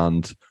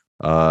found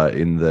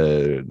in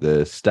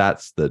the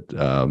stats that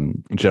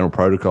General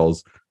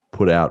Protocols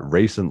put out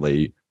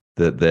recently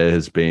that there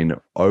has been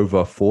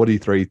over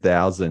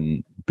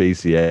 43,000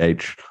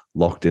 BCH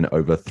locked in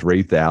over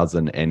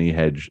 3,000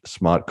 AnyHedge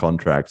smart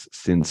contracts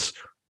since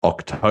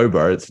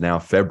October. It's now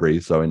February,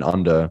 so in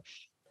under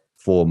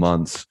 4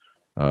 months,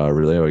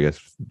 really, I guess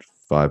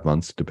 5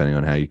 months, depending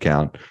on how you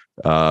count.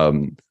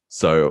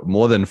 So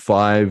more than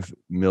 $5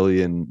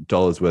 million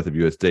worth of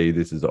USD.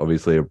 This is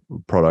obviously a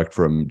product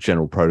from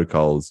General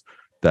Protocols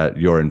that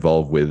you're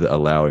involved with,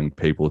 allowing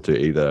people to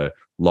either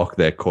lock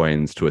their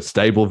coins to a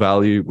stable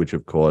value, which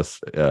of course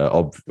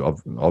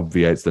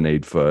obviates the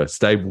need for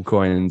stable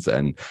coins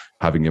and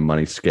having your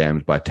money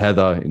scammed by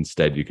Tether.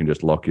 Instead, you can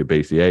just lock your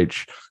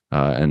BCH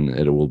and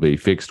it will be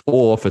fixed.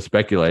 Or for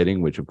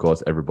speculating, which of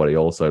course everybody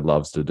also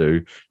loves to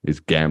do, is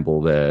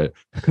gamble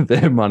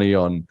their money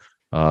on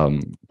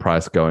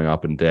price going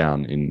up and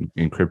down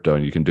in crypto.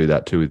 And you can do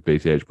that too with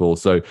BCH Bull.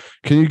 So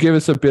can you give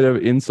us a bit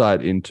of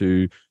insight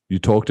into, you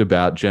talked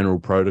about General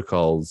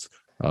Protocols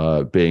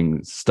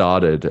being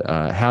started.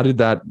 How did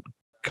that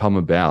come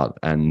about,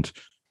 and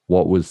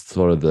what was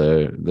sort of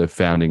the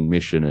founding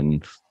mission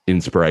and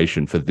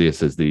inspiration for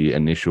this as the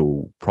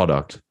initial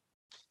product?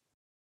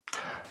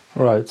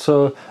 Right.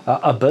 So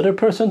a better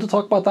person to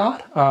talk about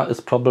that is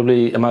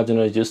probably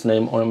Imaginary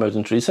Username or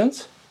Emergent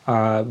Reasons.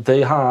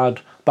 They had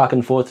back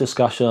and forth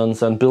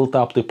discussions and built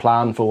up the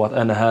plan for what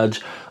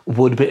AnyHedge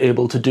would be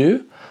able to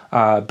do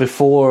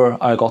before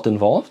I got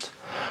involved.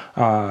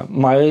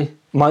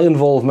 My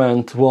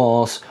involvement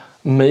was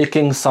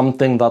making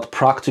something that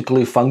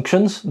practically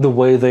functions the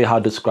way they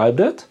had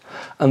described it,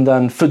 and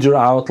then figure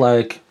out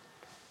like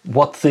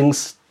what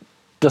things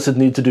does it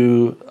need to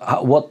do,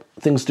 what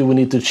things do we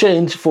need to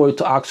change for it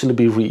to actually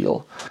be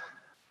real.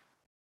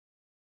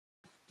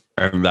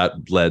 And that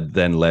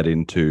led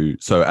into,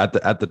 so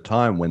at the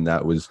time when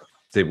that was,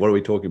 see, what are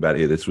we talking about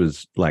here? This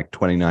was like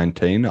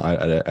 2019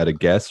 at a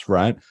guess,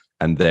 right?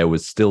 And there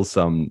was still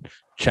some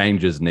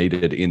changes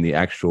needed in the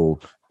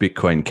actual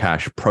Bitcoin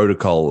Cash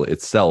protocol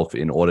itself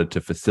in order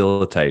to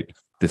facilitate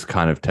this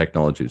kind of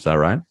technology. Is that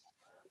right?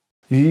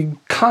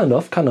 Kind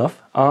of.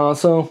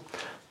 So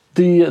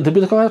the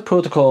Bitcoin Cash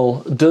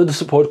protocol did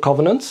support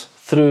covenants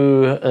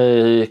through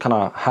a kind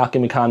of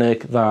hacking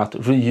mechanic that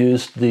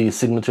reused the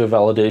signature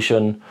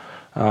validation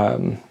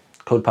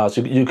code paths.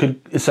 You could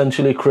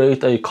essentially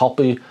create a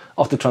copy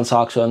of the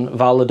transaction,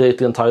 validate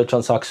the entire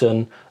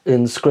transaction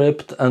in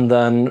script, and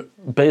then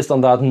based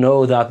on that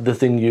know that the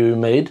thing you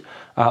made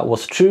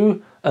was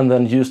true, and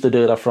then use the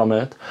data from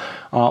it.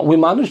 We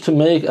managed to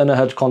make an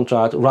AnyHedge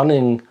contract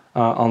running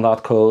on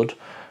that code,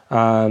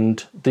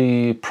 and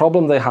the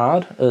problem they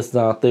had is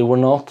that they were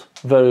not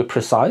very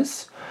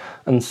precise,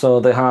 and so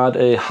they had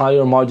a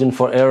higher margin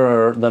for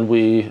error than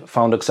we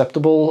found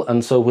acceptable,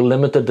 and so we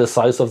limited the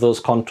size of those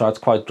contracts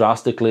quite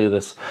drastically.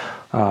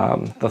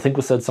 I think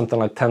we said something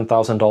like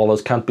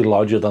 $10,000 can't be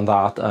larger than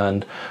that,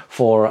 and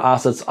for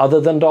assets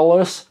other than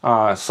dollars,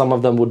 some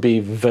of them would be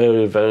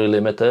very, very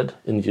limited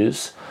in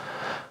use.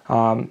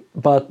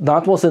 But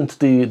that wasn't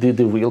the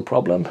real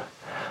problem.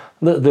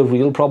 The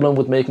real problem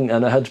with making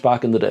AnyHedge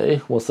back in the day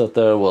was that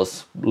there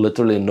was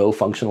literally no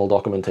functional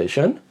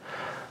documentation,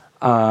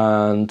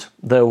 and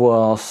there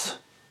was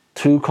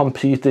two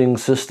competing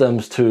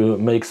systems to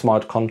make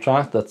smart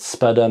contract, that's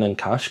SPEDN and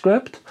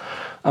CashScript,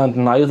 and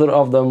neither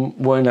of them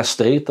were in a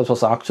state that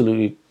was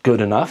actually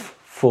good enough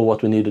for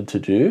what we needed to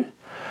do.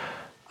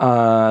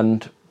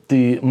 And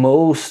the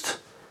most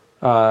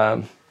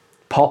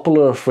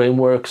popular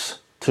frameworks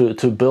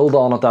to build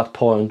on at that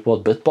point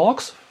was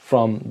Bitbox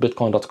from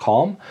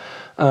bitcoin.com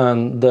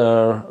and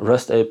their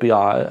REST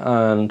API.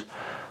 And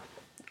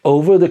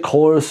over the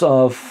course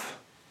of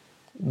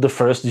the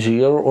first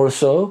year or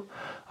so,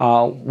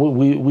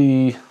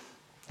 we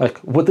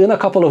like within a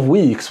couple of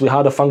weeks, we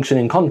had a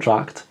functioning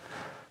contract,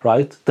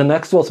 right? The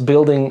next was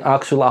building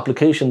actual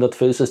application that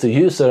faces the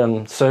user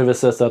and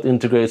services that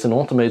integrates and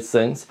automates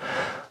things.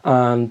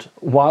 And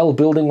while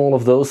building all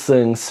of those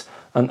things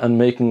and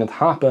making it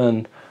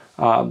happen,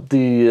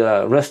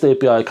 the REST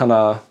API kind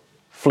of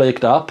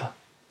flaked up.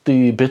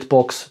 The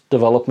Bitbox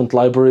development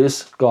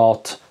libraries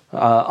got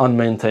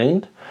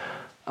unmaintained,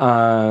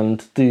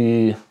 and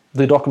the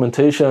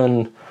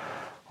documentation,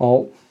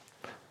 well,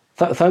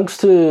 thanks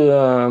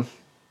to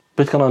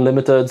Bitcoin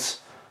Unlimited's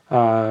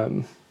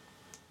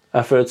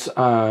efforts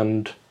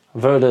and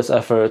Verde's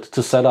effort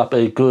to set up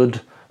a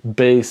good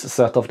base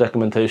set of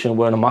documentation.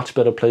 We're in a much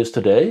better place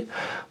today.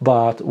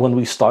 But when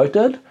we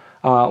started,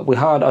 we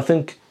had, I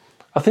think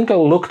I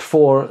looked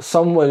for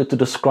some way to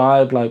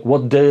describe like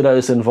what data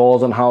is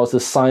involved and how is the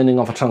signing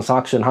of a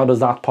transaction, how does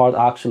that part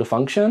actually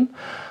function?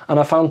 And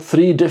I found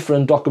 3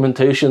 different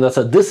documentation that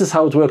said this is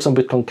how it works on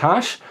Bitcoin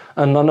Cash,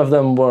 and none of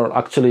them were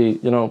actually,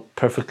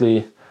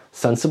 perfectly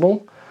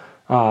sensible.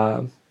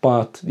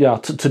 But yeah,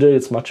 today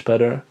it's much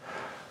better.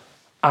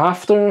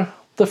 After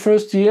the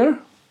first year,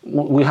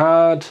 we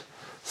had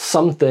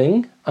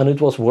something and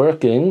it was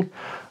working,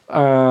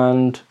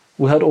 and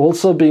we had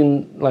also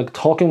been like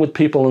talking with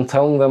people and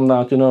telling them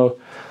that,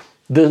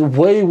 the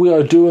way we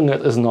are doing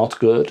it is not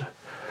good.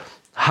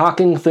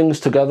 Hacking things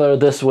together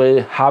this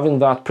way, having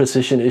that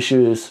precision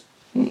issues,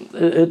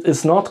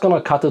 it's not going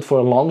to cut it for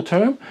a long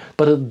term,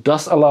 but it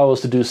does allow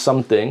us to do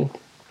something.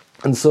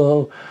 And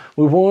so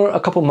we were a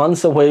couple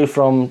months away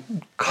from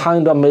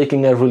kind of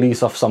making a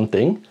release of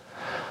something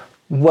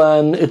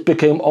when it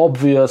became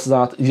obvious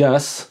that,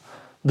 yes,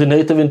 the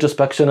native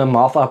introspection and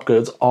math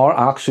upgrades are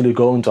actually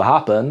going to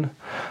happen,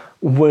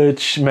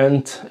 which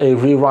meant a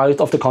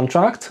rewrite of the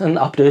contract and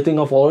updating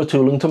of all our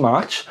tooling to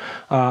match.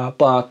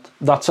 But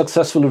that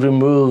successfully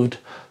removed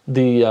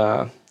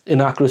the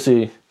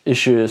inaccuracy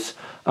issues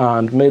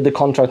and made the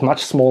contract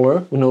much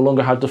smaller. We no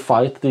longer had to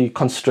fight the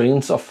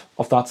constraints of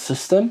that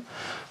system.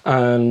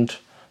 And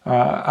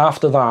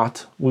after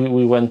that,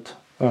 we went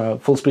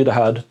full speed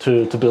ahead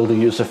to build the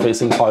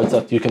user-facing parts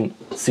that you can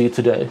see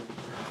today.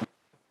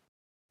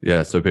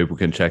 Yeah, so people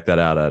can check that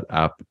out at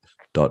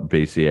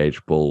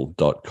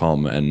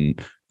app.bchbull.com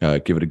and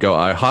give it a go.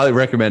 I highly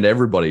recommend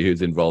everybody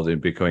who's involved in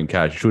Bitcoin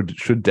Cash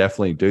should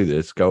definitely do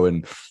this. Go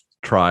and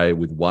try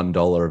with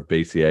 $1 of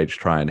BCH,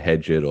 try and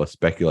hedge it or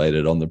speculate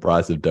it on the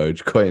price of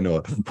Dogecoin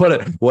or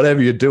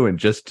whatever you're doing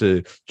just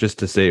to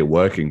see it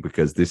working,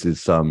 because this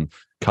is some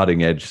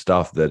cutting edge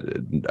stuff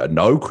that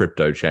no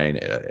crypto chain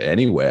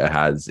anywhere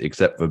has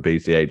except for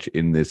BCH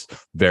in this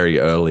very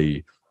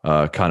early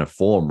kind of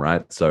form,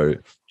 right? So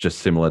just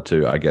similar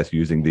to, I guess,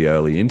 using the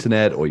early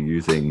internet or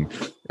using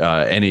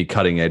any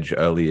cutting edge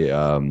early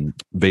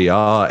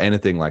VR,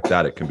 anything like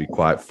that, it can be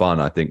quite fun,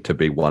 I think, to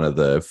be one of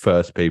the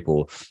first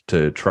people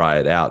to try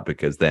it out,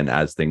 because then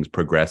as things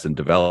progress and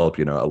develop,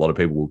 a lot of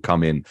people will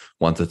come in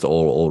once it's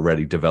all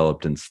already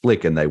developed and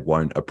slick, and they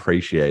won't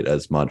appreciate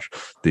as much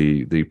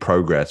the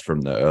progress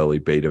from the early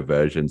beta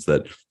versions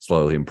that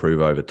slowly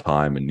improve over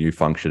time and new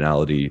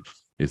functionality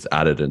is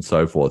added and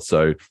so forth.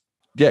 So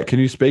yeah, can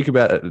you speak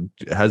about it?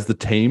 Has the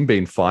team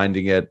been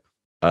finding it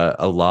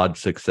a large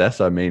success?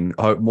 I mean,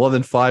 more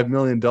than $5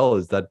 million.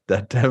 That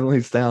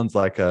definitely sounds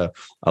like a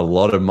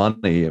lot of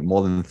money.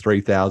 More than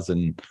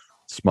 3,000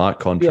 smart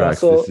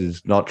contracts. Yeah, so, this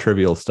is not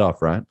trivial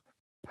stuff, right?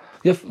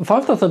 Yeah,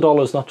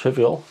 $5,000 is not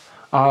trivial.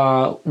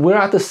 We're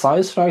at the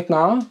size right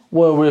now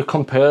where we're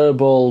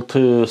comparable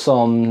to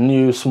some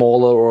new,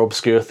 smaller or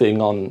obscure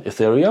thing on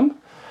Ethereum,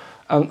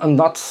 and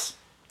that's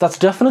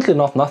definitely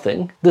not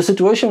nothing. The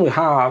situation we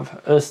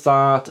have is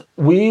that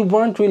we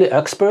weren't really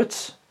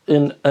experts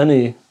in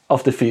any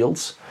of the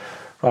fields,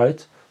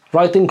 right?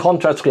 Writing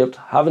contract script,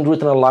 haven't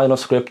written a line of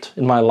script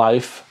in my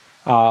life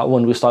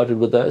when we started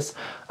with this.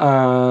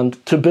 And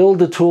to build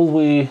the tool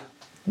we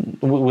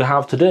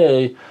have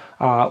today,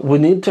 we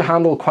need to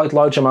handle quite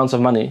large amounts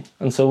of money.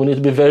 And so we need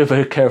to be very,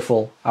 very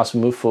careful as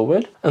we move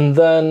forward. And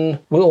then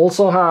we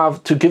also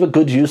have to give a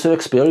good user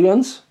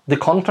experience. The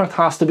contract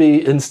has to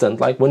be instant.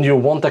 Like when you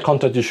want a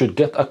contract, you should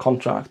get a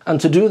contract. And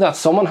to do that,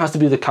 someone has to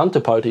be the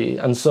counterparty.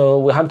 And so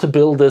we had to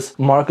build this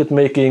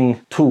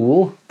market-making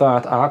tool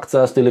that acts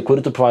as the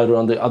liquidity provider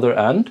on the other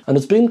end. And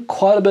it's been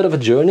quite a bit of a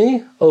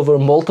journey over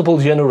multiple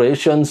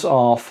generations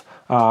of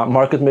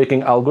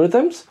market-making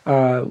algorithms,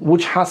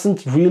 which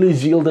hasn't really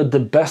yielded the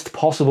best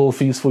possible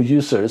fees for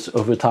users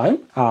over time.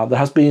 There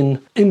has been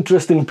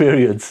interesting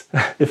periods,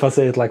 if I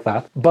say it like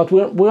that. But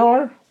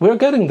we're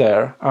getting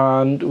there,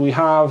 and we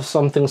have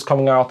some things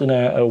coming out in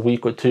a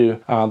week or two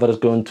that is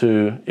going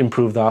to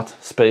improve that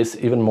space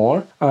even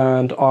more.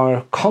 And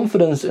our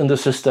confidence in the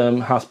system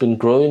has been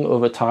growing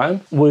over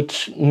time,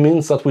 which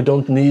means that we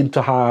don't need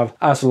to have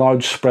as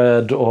large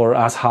spread or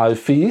as high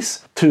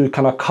fees to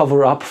kind of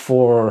cover up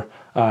for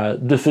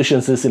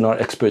deficiencies in our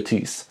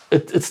expertise.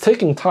 It's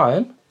taking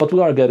time, but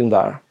we are getting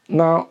there.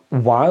 Now,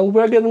 while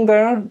we're getting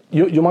there,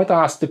 you might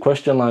ask the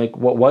question like,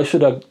 why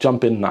should I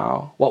jump in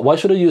now? Why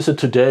should I use it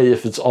today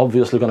if it's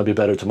obviously going to be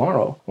better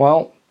tomorrow?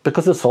 Well,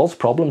 because it solves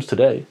problems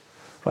today,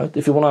 right?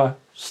 If you want to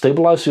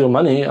stabilize your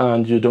money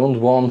and you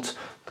don't want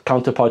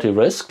counterparty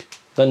risk,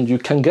 then you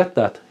can get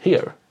that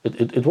here.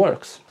 It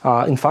works.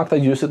 In fact, I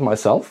use it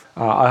myself.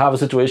 I have a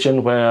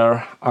situation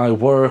where I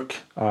work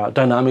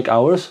dynamic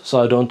hours,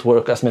 so I don't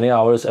work as many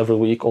hours every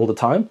week all the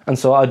time. And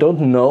so I don't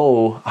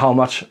know how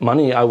much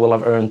money I will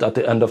have earned at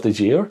the end of the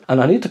year.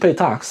 And I need to pay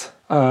tax.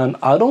 And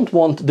I don't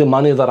want the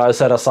money that I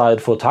set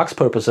aside for tax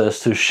purposes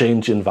to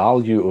change in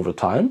value over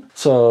time.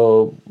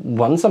 So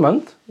once a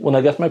month, when I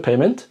get my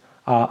payment,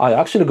 I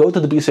actually go to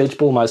the BCH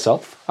pool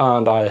myself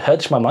and I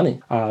hedge my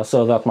money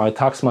so that my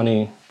tax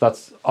money that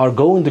are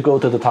going to go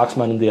to the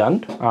taxman in the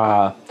end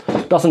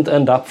doesn't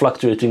end up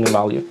fluctuating in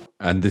value.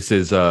 And this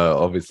is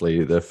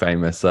obviously the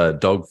famous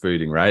dog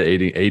fooding, right?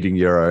 Eating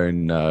your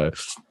own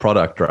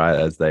product, right?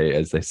 As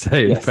they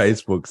say in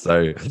Facebook.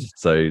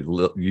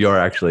 So you're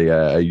actually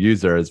a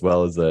user as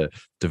well as a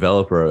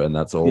developer, and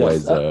that's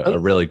always a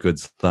really good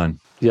sign.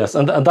 Yes,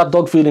 and that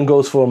dog feeding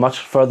goes for much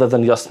further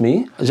than just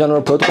me.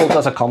 General Protocols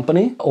as a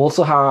company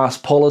also has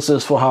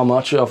policies for how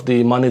much of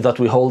the money that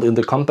we hold in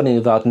the company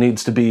that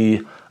needs to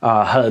be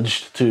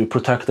hedged to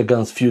protect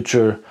against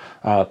future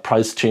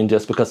price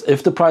changes. Because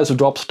if the price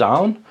drops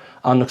down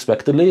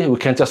unexpectedly, we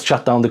can't just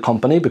shut down the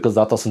company because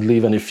that doesn't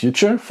leave any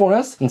future for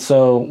us. And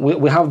so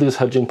we have these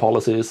hedging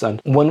policies. And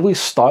when we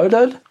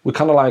started, we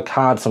kind of like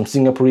had some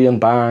Singaporean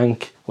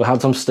bank, we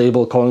had some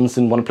stable coins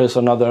in one place or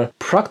another.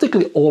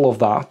 Practically all of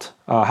that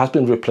has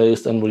been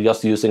replaced, and we're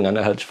just using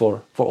AnyHedge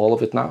for all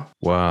of it now.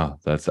 Wow,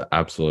 that's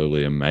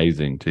absolutely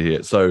amazing to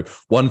hear. So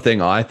one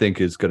thing I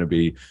think is going to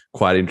be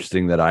quite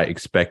interesting that I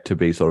expect to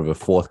be sort of a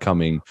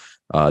forthcoming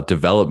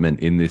development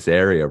in this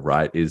area,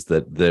 right, is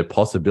that the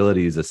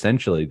possibility is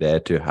essentially there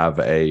to have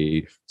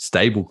a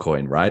stable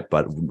coin, right,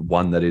 but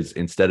one that is,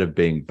 instead of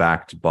being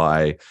backed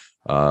by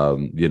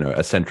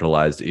a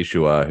centralized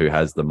issuer who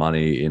has the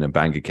money in a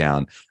bank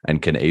account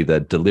and can either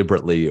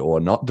deliberately or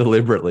not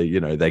deliberately,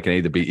 they can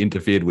either be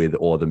interfered with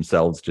or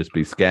themselves just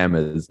be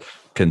scammers,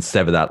 can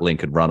sever that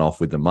link and run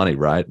off with the money,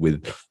 right?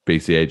 With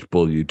BCH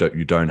Bull, you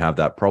don't have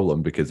that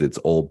problem because it's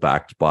all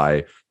backed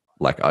by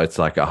it's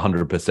like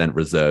 100%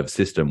 reserve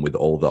system with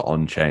all the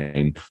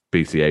on-chain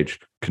BCH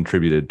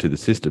contributed to the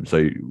system.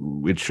 So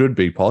it should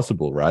be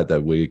possible, right,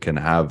 that we can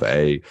have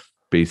a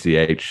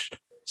BCH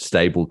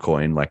stable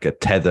coin, like a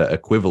Tether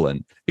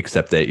equivalent,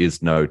 except there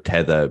is no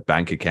Tether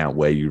bank account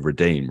where you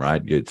redeem,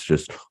 right? It's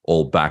just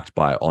all backed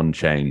by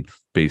on-chain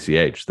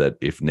BCH that,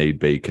 if need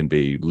be, can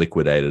be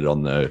liquidated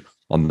on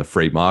the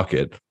free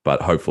market.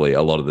 But hopefully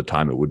a lot of the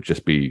time it would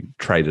just be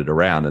traded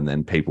around, and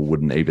then people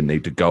wouldn't even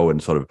need to go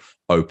and sort of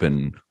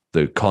open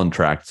the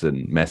contracts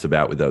and mess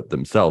about with it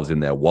themselves in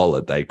their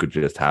wallet. They could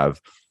just have,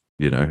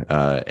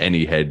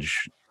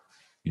 AnyHedge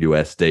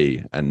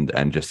USD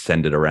and just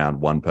send it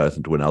around one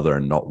person to another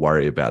and not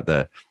worry about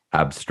the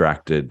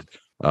abstracted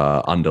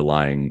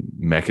underlying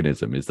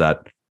mechanism. Is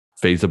that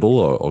feasible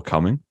or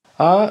coming?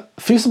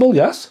 Feasible,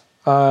 yes.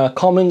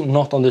 Coming,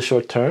 not on the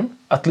short term,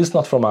 at least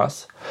not from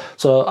us.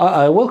 So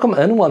I welcome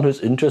anyone who's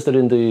interested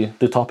in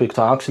the topic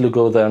to actually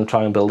go there and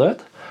try and build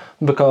it,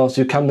 because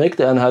you can make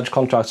the AnyHedge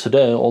contracts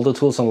today. All the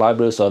tools and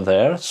libraries are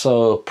there.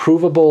 So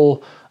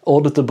provable,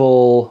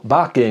 auditable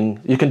backing,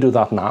 you can do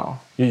that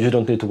now. You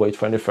don't need to wait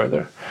for any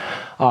further.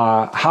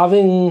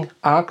 Having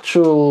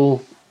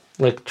actual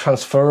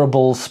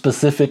transferable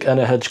specific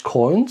AnyHedge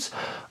coins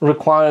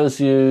requires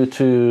you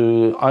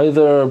to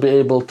either be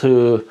able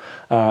to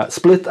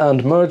split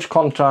and merge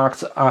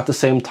contracts at the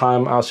same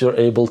time as you're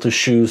able to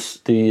choose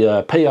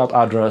the payout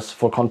address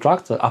for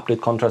contracts,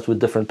 update contracts with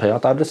different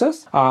payout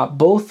addresses.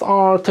 Both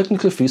are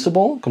technically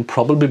feasible, can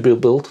probably be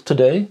built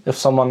today if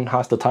someone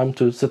has the time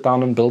to sit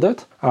down and build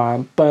it.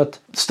 But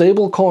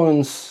stable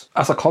coins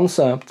as a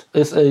concept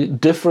is a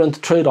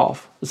different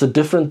trade-off. It's a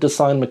different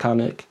design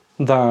mechanic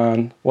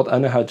than what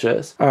AnyHedge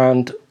is.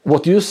 And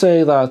what you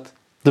say that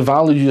the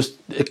value you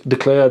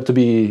declared to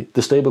be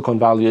the stablecoin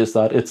value is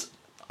that it's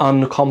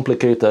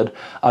uncomplicated.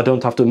 I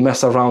don't have to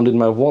mess around in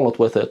my wallet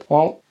with it.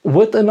 Well,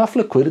 with enough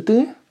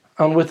liquidity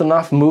and with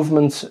enough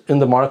movements in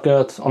the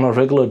market on a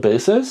regular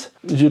basis,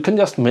 you can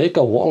just make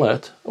a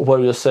wallet where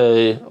you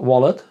say,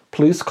 wallet,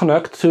 please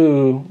connect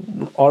to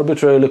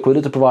arbitrary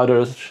liquidity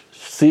providers,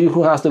 see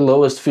who has the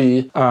lowest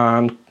fee,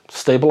 and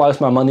stabilize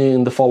my money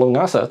in the following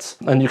assets.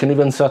 And you can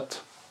even set,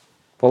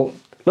 well,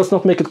 let's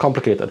not make it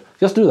complicated.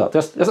 Just do that.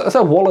 Just as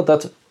a wallet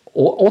that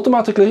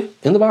automatically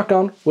in the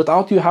background,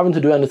 without you having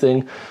to do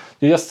anything,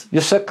 you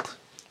set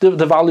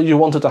the value you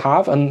wanted to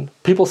have, and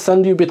people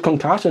send you Bitcoin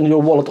Cash, and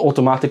your wallet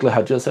automatically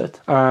hedges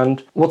it.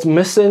 And what's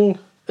missing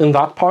in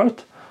that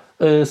part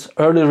is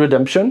early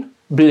redemption,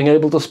 being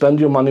able to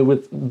spend your money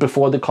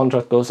before the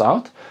contract goes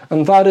out.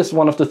 And that is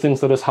one of the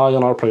things that is high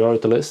on our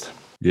priority list.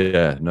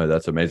 Yeah, no,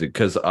 that's amazing.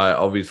 Because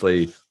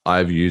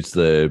I've used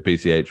the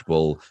BCH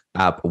Bull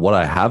app. What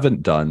I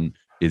haven't done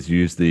is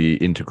use the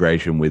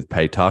integration with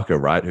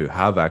Paytaka, right? Who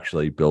have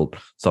actually built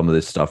some of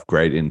this stuff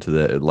great into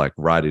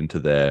right into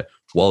their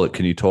wallet.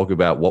 Can you talk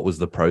about what was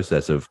the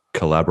process of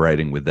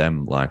collaborating with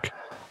them like?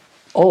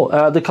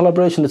 The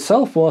collaboration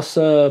itself was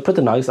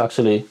pretty nice,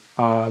 actually.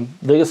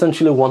 They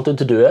essentially wanted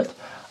to do it,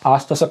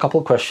 asked us a couple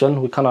questions.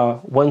 We kind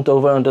of went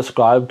over and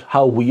described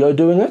how we are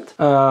doing it.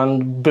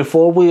 And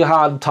before we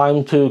had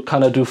time to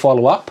kind of do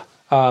follow-up,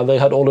 they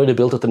had already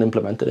built it and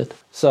implemented it.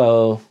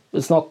 So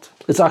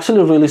It's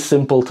actually really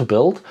simple to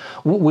build.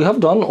 We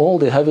have done all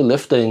the heavy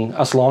lifting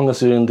as long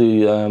as you're in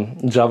the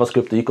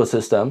JavaScript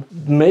ecosystem.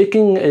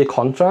 Making a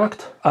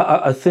contract,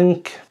 I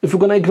think if you're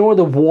going to ignore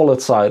the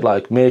wallet side,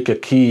 like make a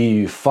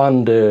key,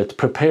 fund it,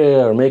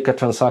 prepare, make a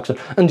transaction,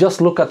 and just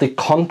look at the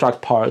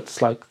contract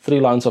parts, like 3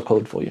 lines of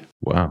code for you.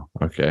 Wow.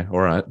 Okay. All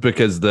right.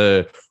 Because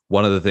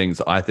one of the things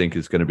I think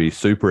is going to be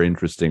super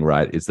interesting,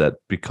 right, is that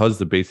because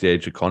the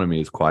BCH economy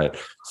is quite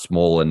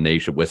small and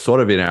niche, we're sort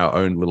of in our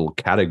own little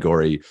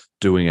category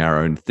doing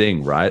our own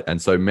thing, right?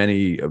 And so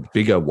many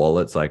bigger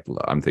wallets, like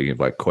I'm thinking of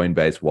like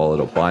Coinbase wallet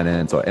or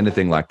Binance or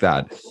anything like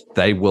that,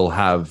 they will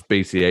have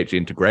BCH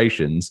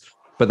integrations,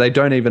 but they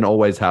don't even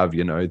always have,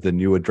 the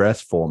new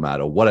address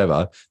format or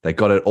whatever. They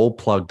got it all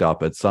plugged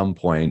up at some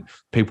point.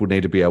 People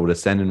need to be able to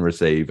send and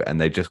receive, and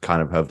they just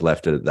kind of have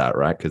left it at that,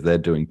 right? Because they're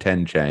doing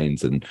 10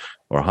 chains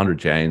or 100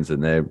 chains,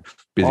 and they're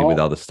busy with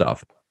other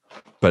stuff.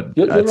 But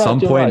at some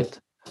point...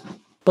 Right.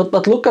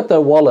 But look at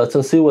their wallets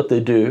and see what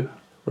they do,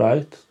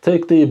 right?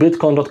 Take the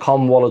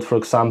Bitcoin.com wallet, for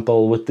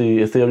example, with the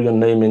Ethereum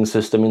naming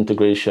system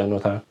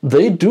integration.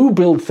 They do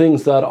build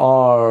things that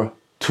are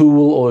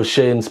tool or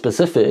chain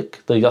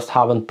specific. They just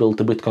haven't built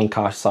the Bitcoin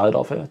Cash side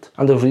of it.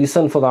 And the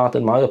reason for that,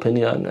 in my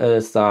opinion,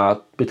 is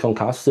that Bitcoin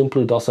Cash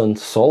simply doesn't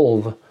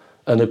solve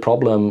any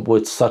problem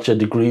with such a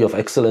degree of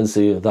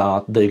excellency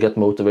that they get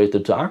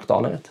motivated to act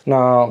on it.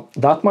 Now,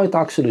 that might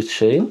actually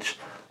change.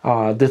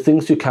 The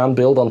things you can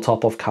build on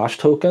top of cash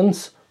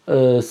tokens,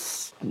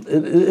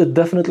 it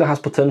definitely has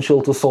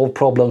potential to solve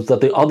problems that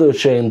the other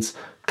chains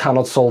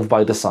cannot solve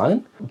by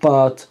design.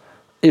 But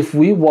if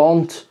we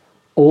want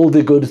all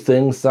the good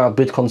things that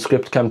Bitcoin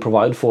Script can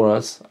provide for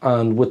us,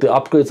 and with the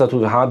upgrades that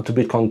we've had to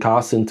Bitcoin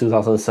Cash in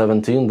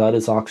 2017, that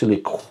is actually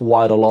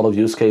quite a lot of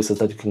use cases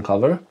that you can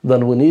cover,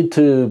 then we need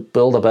to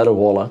build a better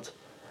wallet.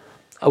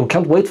 We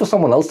can't wait for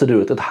someone else to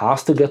do it. It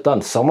has to get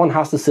done. Someone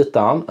has to sit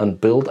down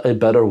and build a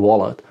better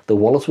wallet. The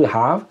wallets we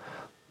have,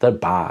 they're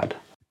bad.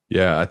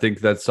 Yeah, I think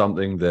that's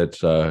something that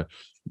the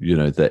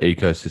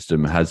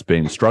ecosystem has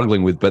been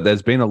struggling with, but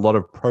there's been a lot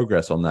of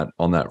progress on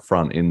that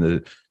front, in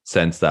the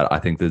sense that I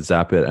think the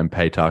Zapit and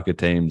Paytaka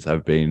teams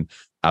have been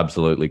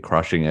absolutely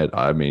crushing it.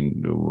 I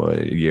mean,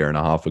 a year and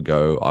a half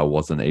ago, I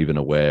wasn't even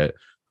aware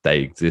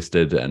they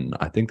existed, and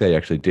I think they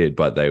actually did,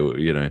 but they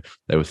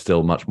were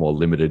still much more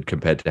limited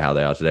compared to how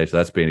they are today. So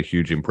that's been a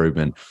huge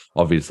improvement.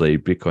 Obviously,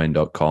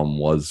 Bitcoin.com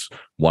was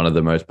one of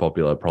the most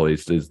popular, probably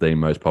is the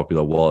most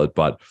popular wallet,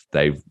 but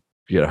they've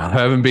I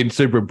haven't been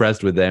super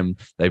impressed with them.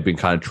 They've been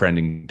kind of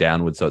trending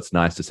downwards. So it's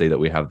nice to see that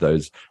we have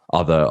those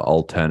other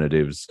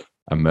alternatives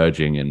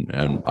emerging,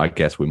 and I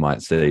guess we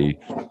might see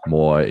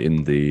more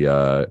in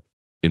the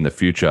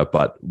future.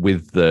 But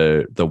with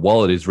the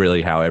wallet is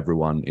really how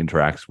everyone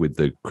interacts with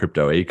the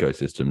crypto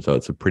ecosystem. So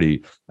it's a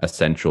pretty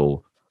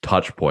essential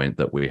touch point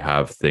that we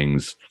have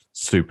things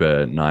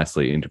super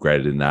nicely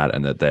integrated in that,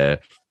 and that they're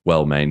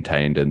well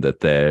maintained, and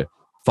that they're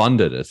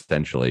funded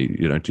essentially.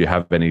 Do you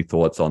have any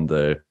thoughts on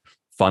the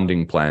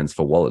funding plans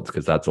for wallets?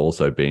 Because that's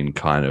also been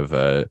kind of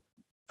a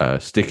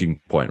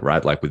sticking point,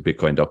 right? Like with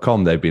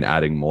Bitcoin.com, they've been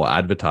adding more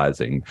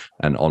advertising,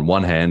 and on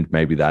one hand,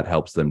 maybe that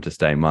helps them to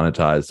stay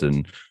monetized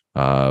and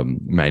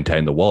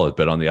maintain the wallet,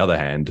 but on the other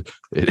hand,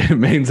 it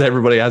means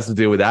everybody has to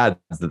deal with ads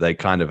that they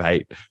kind of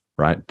hate,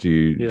 right? Do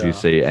you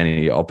see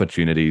any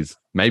opportunities?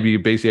 Maybe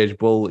BCH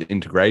Bull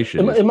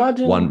integration.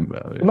 Imagine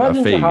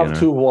you have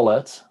 2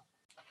 wallets,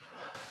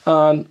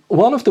 and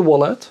one of the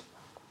wallet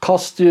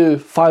costs you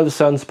 5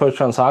 cents per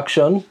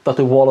transaction that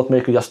the wallet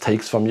maker just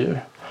takes from you,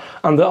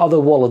 and the other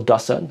wallet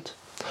doesn't.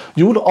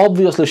 You would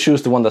obviously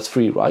choose the one that's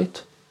free,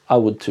 right? I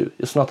would too.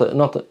 It's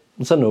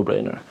it's a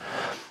no-brainer.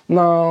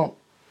 Now,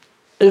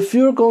 if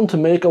you're going to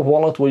make a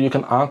wallet where you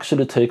can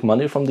actually take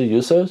money from the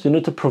users, you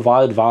need to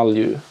provide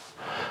value.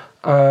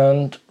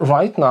 And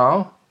right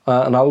now,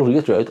 and I'll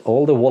reiterate,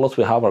 all the wallets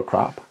we have are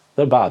crap.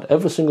 They're bad,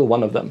 every single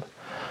one of them.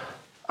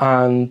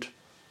 And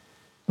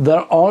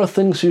there are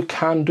things you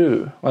can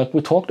do, like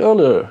we talked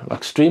earlier,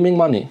 like streaming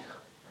money,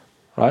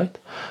 right?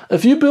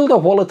 If you build a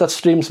wallet that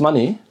streams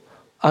money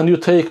and you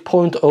take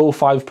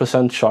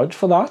 0.05% charge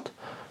for that,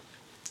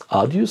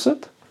 I'd use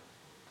it.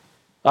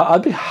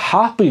 I'd be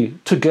happy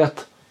to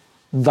get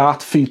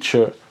that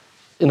feature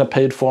in a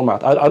paid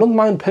format. I don't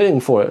mind paying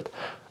for it.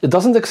 It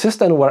doesn't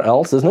exist anywhere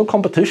else. There's no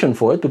competition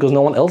for it because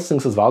no one else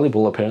thinks it's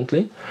valuable,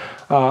 apparently.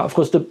 Of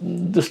course,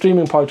 the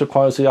streaming part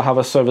requires you to have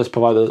a service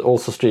provider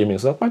also streaming,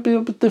 so that might be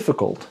a bit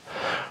difficult.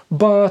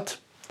 But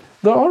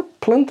there are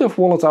plenty of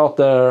wallets out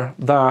there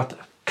that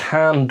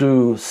can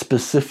do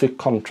specific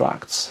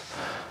contracts.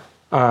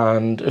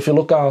 And if you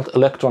look at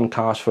Electron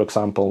Cash, for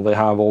example, they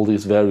have all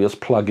these various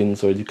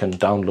plugins where you can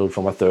download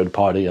from a third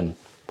party and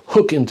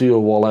hook into your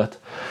wallet,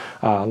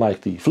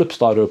 like the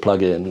Flipstarter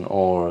plugin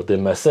or the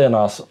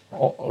Mecenas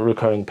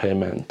recurring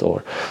payment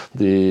or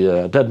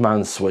the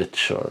Deadman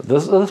Switch. Or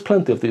there's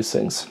plenty of these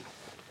things.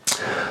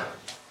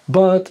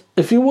 But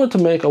if you were to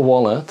make a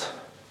wallet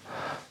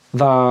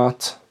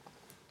that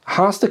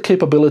has the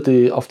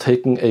capability of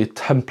taking a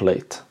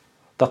template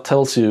that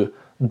tells you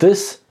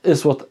this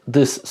is what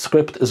this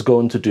script is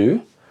going to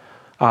do,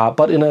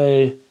 but in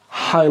a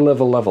high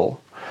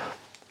level.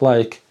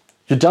 Like,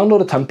 you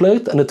download a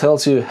template and it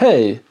tells you,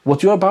 hey,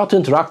 what you're about to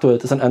interact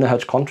with is an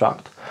AnyHedge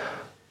contract.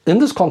 In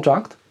this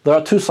contract, there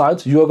are two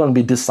sides. You are going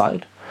to be this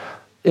side.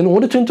 In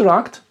order to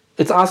interact,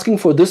 it's asking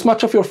for this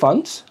much of your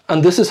funds,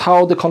 and this is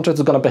how the contract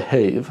is going to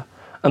behave.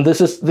 And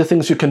this is the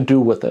things you can do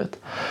with it.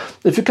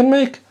 If you can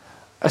make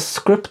a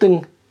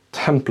scripting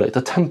template,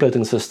 a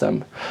templating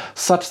system,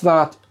 such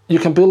that you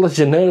can build a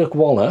generic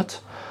wallet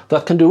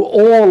that can do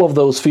all of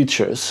those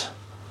features,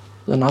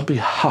 then I'd be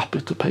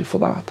happy to pay for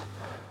that.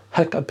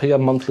 Heck, I'd pay a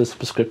monthly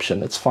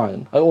subscription, it's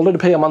fine. I already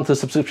pay a monthly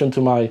subscription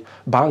to my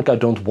bank I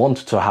don't want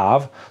to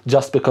have,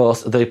 just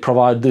because they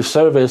provide the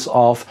service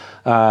of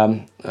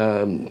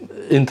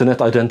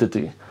internet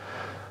identity,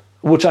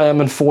 which I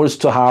am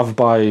enforced to have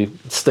by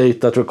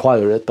state that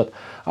require it. But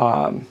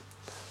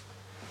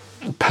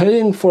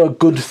paying for a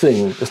good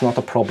thing is not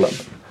a problem.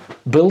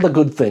 Build a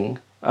good thing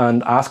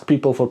and ask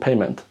people for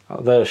payment.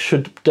 There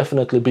should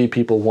definitely be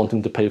people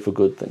wanting to pay for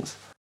good things.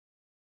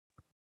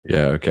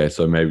 Yeah, okay.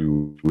 So maybe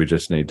we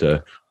just need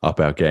to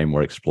up our game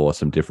or explore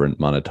some different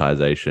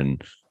monetization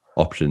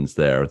options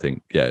there. I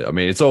think, yeah, I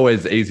mean, it's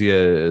always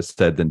easier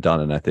said than done.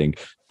 And I think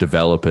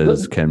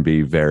developers can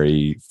be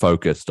very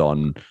focused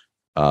on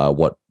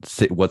what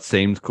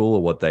seems cool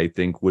or what they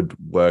think would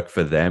work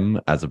for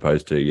them, as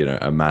opposed to, you know,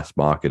 a mass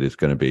market is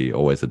going to be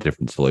always a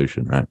different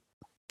solution, right?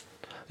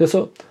 Yeah,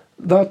 so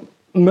that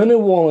many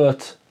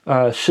wallet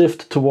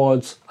shift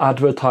towards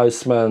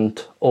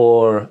advertisement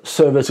or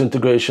service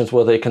integrations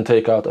where they can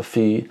take out a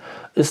fee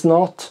is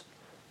not,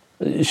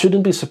 you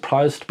shouldn't be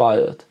surprised by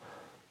it.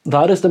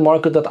 That is the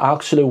market that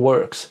actually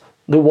works.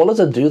 The wallets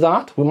that do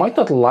that, we might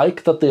not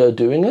like that they are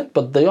doing it,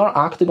 but they are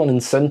acting on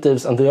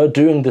incentives and they are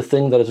doing the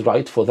thing that is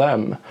right for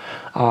them.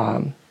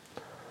 I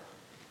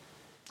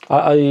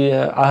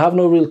have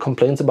no real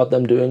complaints about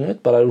them doing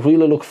it, but I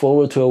really look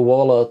forward to a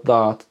wallet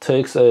that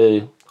takes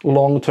a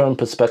long-term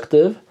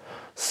perspective,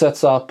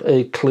 sets up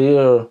a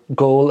clear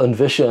goal and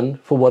vision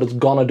for what it's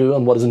gonna do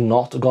and what it's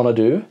not gonna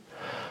do,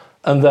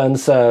 and then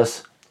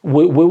says,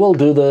 we will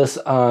do this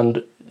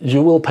and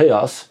you will pay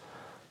us.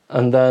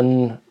 And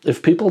then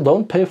if people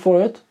don't pay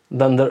for it,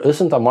 then there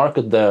isn't a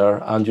market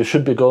there and you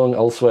should be going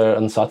elsewhere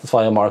and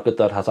satisfy a market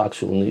that has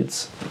actual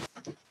needs.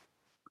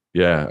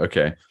 Yeah,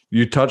 okay.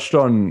 You touched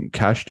on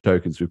cash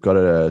tokens. We've got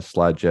a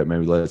slide, Jet.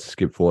 Maybe let's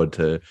skip forward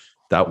to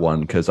that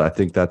one, because I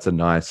think that's a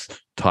nice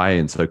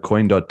tie-in. So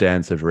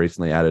Coin.dance have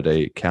recently added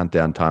a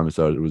countdown timer.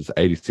 So it was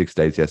 86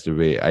 days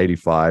yesterday,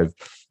 85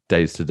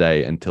 days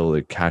today until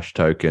the cash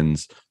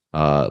tokens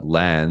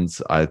lands.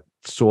 I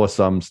saw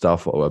some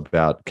stuff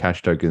about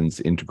cash tokens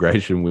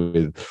integration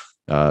with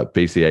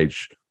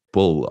BCH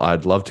Bull.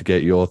 I'd love to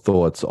get your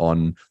thoughts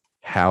on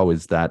how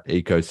is that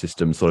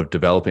ecosystem sort of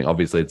developing.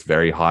 Obviously, it's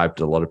very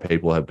hyped. A lot of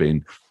people have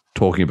been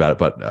talking about it,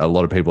 but a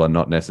lot of people are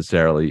not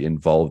necessarily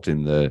involved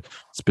in the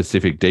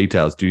specific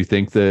details. Do you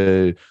think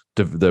the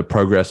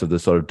progress of the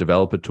sort of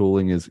developer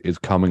tooling is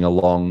coming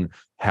along?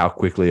 How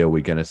quickly are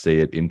we going to see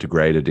it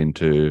integrated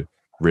into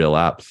real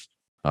apps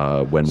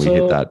when we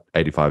hit that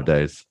 85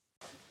 days?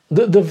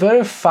 The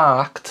very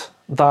fact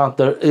that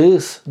there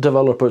is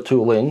developer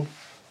tooling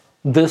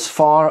this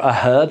far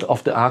ahead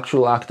of the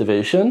actual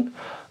activation,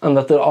 and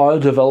that there are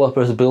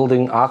developers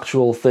building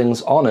actual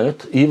things on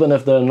it, even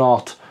if they're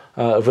not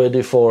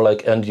ready for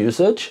like end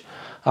usage,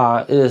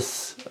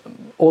 is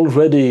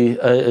already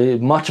a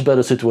much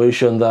better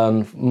situation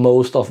than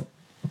most of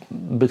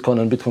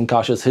Bitcoin and Bitcoin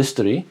Cash's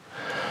history.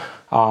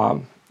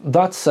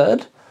 That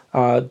said,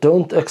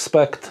 don't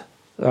expect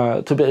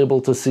to be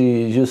able to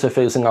see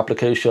user-facing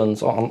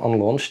applications on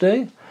launch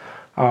day.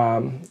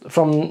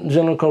 From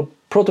general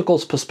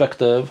protocol's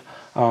perspective,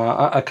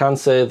 I can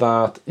say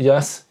that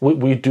yes,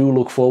 we do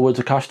look forward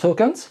to cash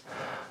tokens,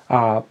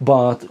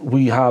 but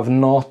we have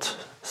not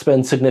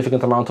spent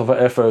significant amount of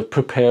effort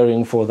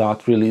preparing for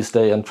that release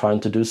day and trying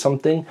to do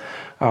something.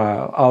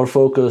 Our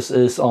focus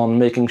is on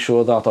making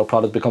sure that our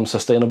product becomes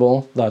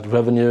sustainable, that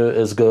revenue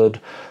is good,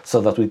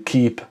 so that we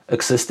keep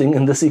existing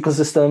in this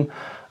ecosystem,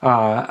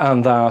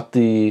 and that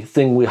the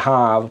thing we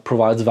have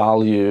provides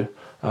value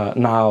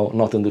now,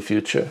 not in the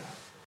future.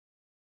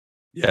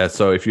 Yeah,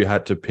 so if you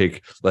had to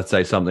pick, let's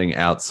say, something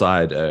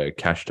outside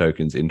cash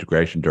tokens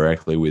integration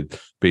directly with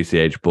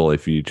BCH Bull,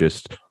 if you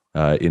just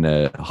in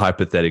a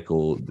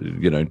hypothetical,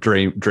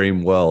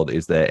 dream world,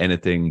 is there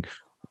anything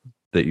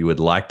that you would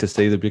like to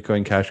see the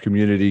Bitcoin Cash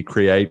community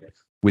create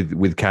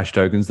with cash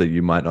tokens that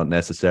you might not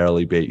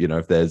necessarily be,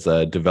 if there's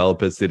a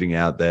developer sitting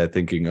out there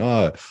thinking,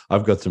 oh,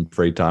 I've got some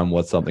free time,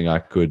 what's something I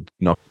could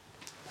knock?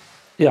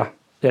 Yeah.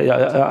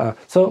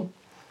 So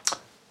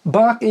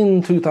back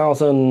in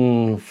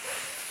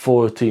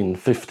 2014,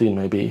 15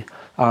 maybe,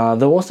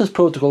 there was this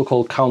protocol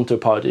called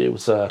Counterparty. It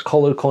was a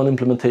colored coin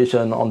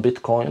implementation on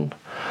Bitcoin.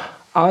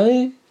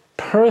 I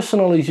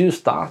personally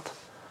used that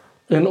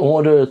in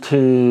order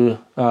to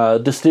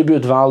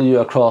distribute value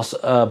across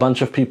a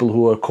bunch of people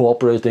who were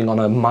cooperating on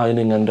a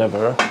mining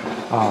endeavor.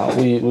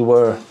 We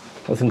were,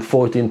 I think,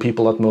 14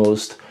 people at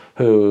most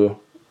who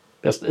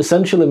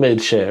essentially made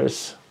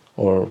shares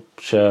or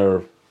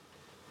share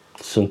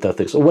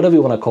synthetics or whatever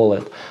you want to call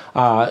it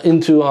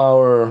into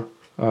our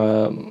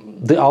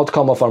the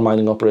outcome of our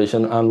mining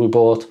operation, and we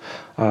bought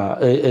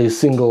a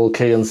single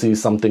KNC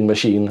something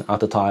machine at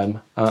the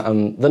time,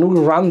 and then we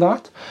ran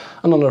that,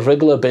 and on a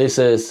regular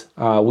basis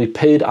we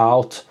paid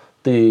out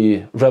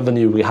the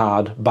revenue we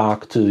had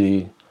back to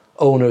the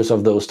owners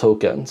of those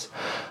tokens,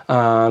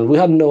 and we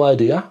had no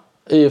idea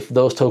if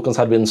those tokens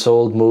had been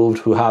sold, moved,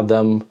 who had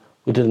them.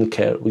 We didn't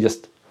care. We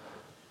just,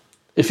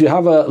 if you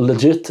have a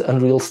legit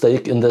and real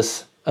stake in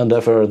this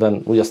endeavor,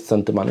 then we just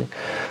sent the money.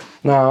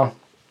 Now,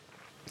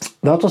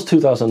 that was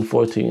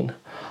 2014.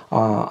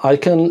 I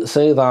can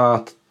say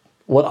that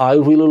what I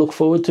really look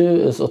forward to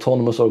is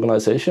autonomous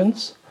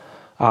organizations,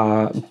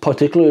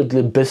 particularly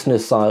the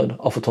business side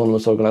of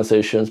autonomous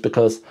organizations,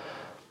 because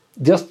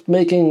just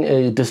making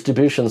a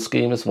distribution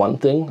scheme is one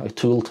thing, a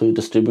tool to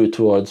distribute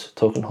towards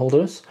token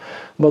holders.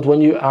 But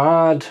when you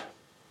add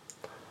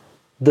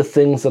the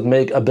things that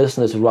make a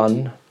business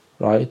run,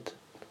 right?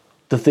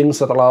 The things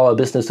that allow a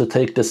business to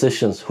take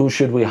decisions. Who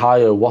should we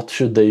hire? What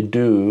should they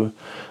do?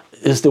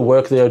 Is the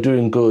work they are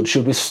doing good?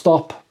 Should we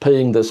stop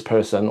paying this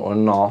person or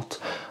not?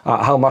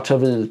 How much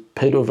have we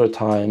paid over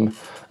time?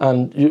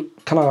 And you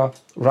kind of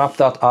wrap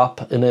that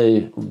up in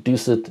a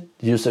decent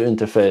user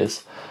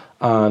interface,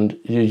 and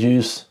you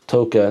use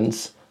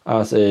tokens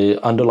as a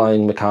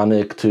underlying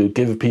mechanic to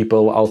give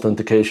people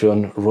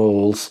authentication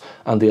roles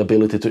and the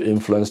ability to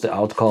influence the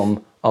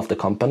outcome of the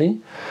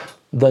company.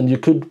 Then you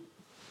could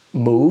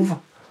move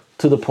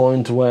to the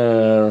point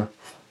where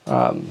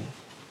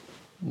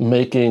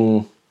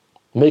making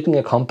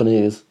a company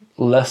is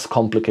less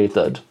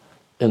complicated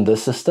in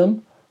this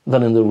system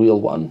than in the real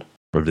one.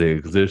 Or the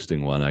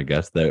existing one, I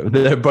guess.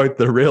 They're both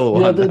the real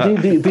one. Yeah,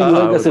 the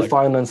legacy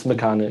finance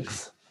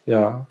mechanics.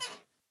 Yeah.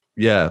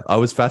 Yeah, I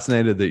was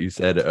fascinated that you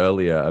said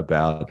earlier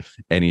about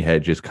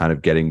AnyHedge is kind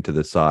of getting to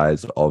the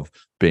size of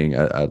being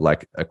a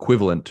like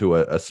equivalent to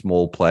a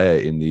small player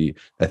in the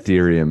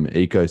Ethereum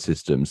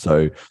ecosystem.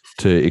 So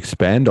to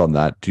expand on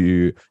that,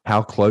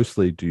 how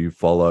closely do you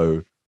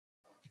follow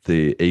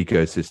the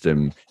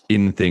ecosystem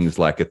in things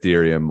like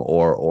Ethereum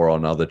or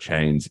on other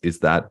chains? Is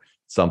that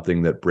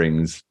something that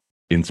brings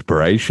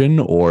inspiration,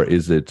 or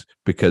is it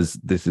because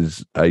this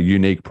is a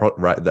unique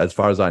right? As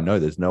far as I know,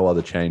 there's no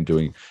other chain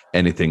doing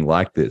anything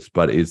like this,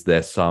 but is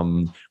there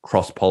some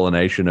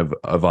cross-pollination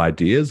of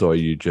ideas, or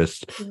you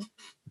just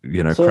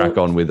crack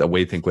on with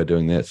we think we're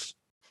doing this?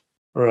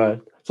 Right.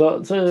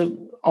 So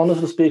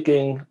honestly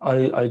speaking,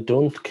 I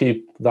don't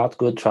keep that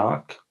good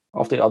track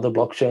of the other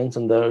blockchains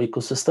and their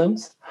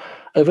ecosystems.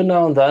 Every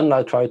now and then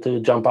I try to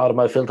jump out of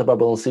my filter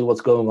bubble and see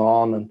what's going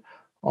on, and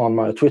on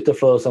my Twitter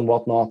flows and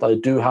whatnot, I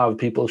do have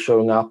people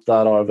showing up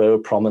that are very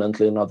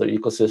prominently in other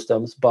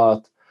ecosystems,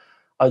 but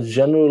I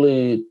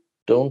generally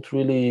don't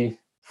really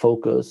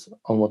focus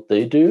on what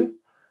they do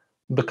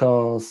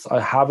because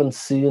I haven't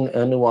seen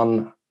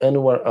anyone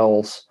anywhere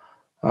else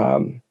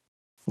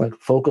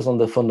focus on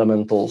the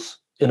fundamentals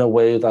in a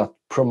way that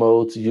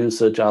promotes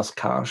usage as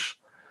cash.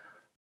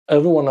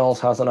 Everyone else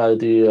has an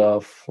idea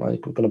of we're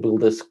going to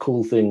build this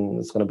cool thing.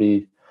 It's going to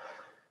be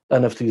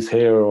NFTs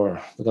here, or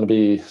there's going to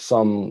be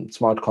some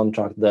smart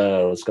contract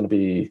there, or it's going to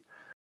be...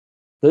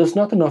 There's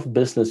not enough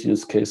business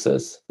use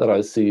cases that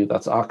I see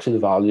that's actually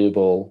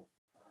valuable.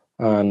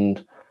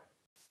 And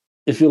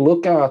if you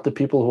look at the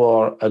people who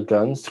are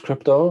against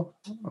crypto,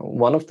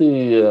 one of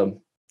the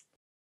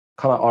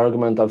kind of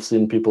argument I've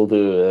seen people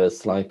do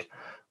is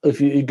if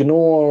you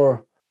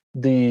ignore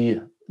the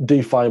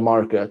DeFi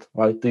market,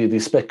 right, the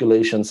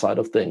speculation side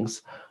of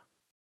things,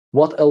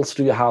 what else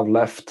do you have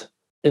left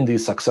in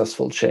these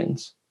successful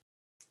chains?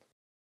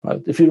 Right.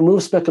 If you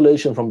remove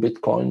speculation from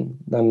Bitcoin,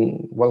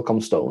 then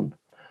welcome Stone.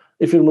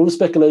 If you remove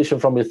speculation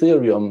from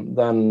Ethereum,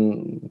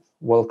 then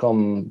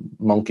welcome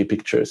Monkey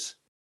Pictures.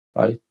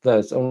 Right?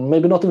 Or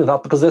maybe not even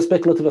that, because they're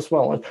speculative as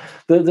well.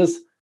 Right?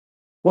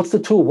 What's the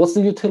tool? What's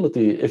the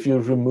utility if you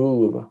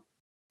remove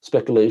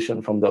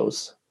speculation from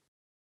those?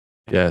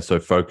 Yeah, so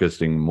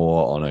focusing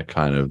more on a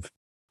kind of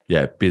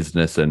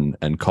business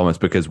and commerce,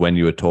 because when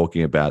you were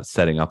talking about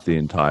setting up the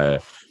entire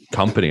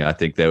company, I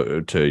think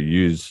to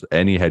use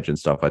AnyHedge and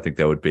stuff, I think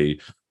there would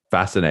be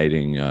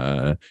fascinating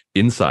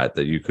insight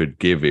that you could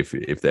give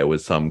if there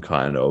was some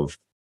kind of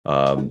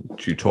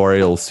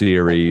tutorial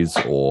series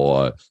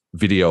or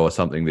video or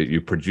something that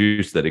you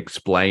produced that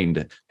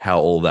explained how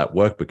all that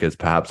worked, because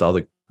perhaps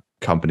other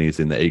companies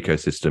in the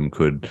ecosystem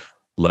could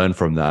learn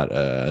from that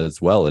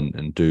as well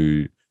and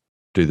do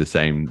the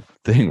same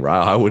thing,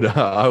 right? I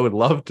would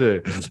love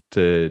to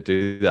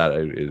do that.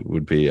 It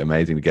would be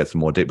amazing to get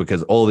some more deep,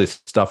 because all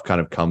this stuff kind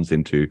of comes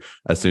into,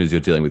 as soon as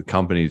you're dealing with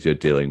companies, you're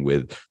dealing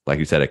with, like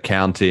you said,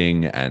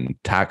 accounting and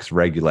tax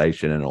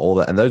regulation and all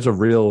that. And those are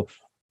real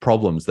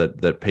problems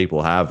that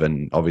people have.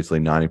 And obviously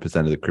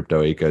 90% of the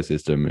crypto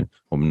ecosystem,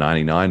 or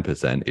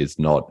 99%, is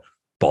not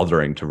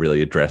bothering to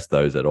really address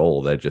those at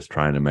all. They're just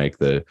trying to make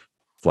the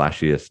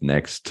flashiest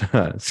next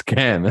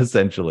scam,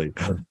 essentially.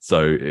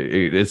 So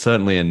it's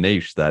certainly a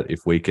niche that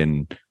if we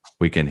can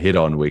hit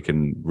on, we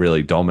can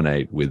really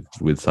dominate with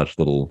such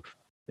little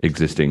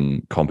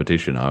existing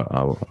competition.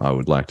 I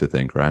would like to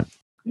think, right?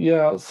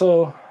 Yeah,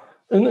 so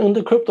in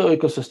the crypto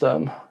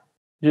ecosystem,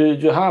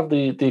 you have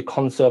the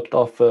concept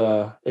of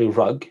a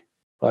rug,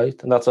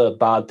 right? And that's a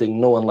bad thing.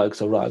 No one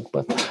likes a rug.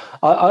 But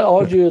I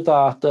argue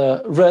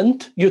that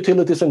rent,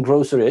 utilities, and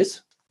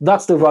groceries,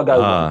 that's the rug I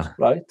want,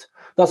 right?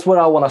 That's where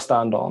I want to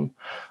stand on.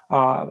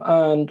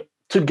 And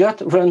to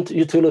get rent,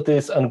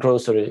 utilities, and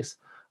groceries,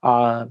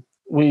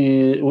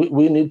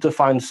 we need to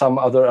find some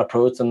other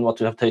approach than what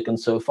we have taken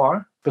so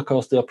far,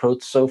 because the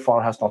approach so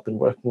far has not been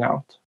working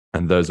out.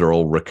 And those are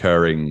all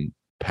recurring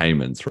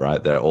payments,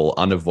 right? They're all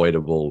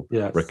unavoidable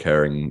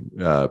recurring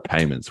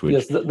payments. Which,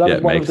 yes,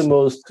 that's one of the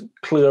most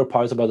clear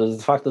parts about it, is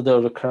the fact that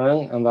they're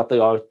recurring and that they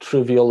are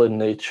trivial in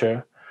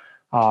nature.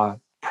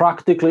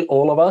 Practically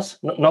all of us,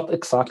 not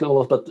exactly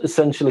all of us, but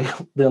essentially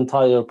the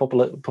entire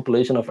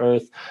population of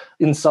Earth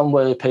in some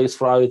way pays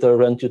for either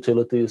rent,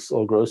 utilities,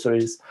 or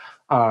groceries.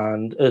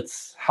 And it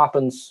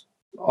happens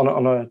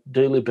on a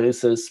daily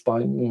basis by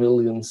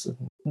millions,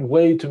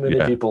 way too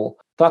many people.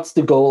 That's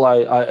the goal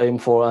I aim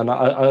for. And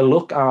I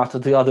look at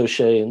the other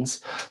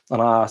chains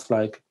and I ask,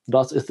 like,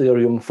 does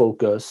Ethereum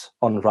focus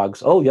on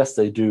rugs? Oh, yes,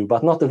 they do,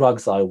 but not the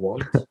rugs I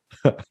want.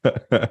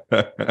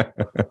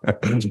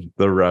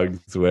 The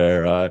rugs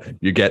where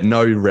you get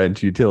no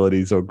rent,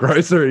 utilities, or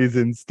groceries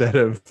instead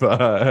of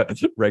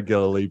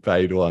regularly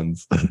paid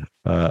ones.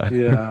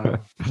 Yeah,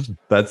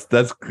 that's.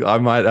 I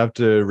might have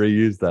to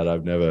reuse that.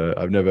 I've never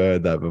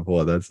heard that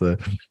before. That's a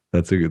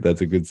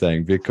good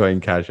saying.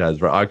 Bitcoin Cash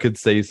has. I could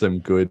see some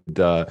good.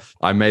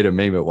 I made a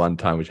meme at one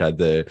time which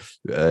had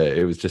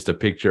it was just a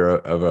picture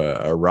of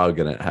a rug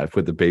and it had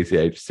put the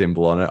BCH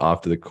symbol on it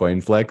after the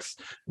coin flex,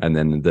 and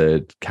then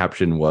the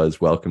caption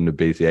was "Welcome to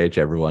BCH,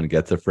 everyone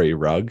gets a free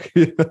rug."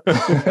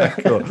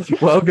 Cool.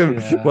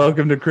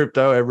 Welcome to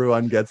crypto,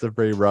 everyone gets a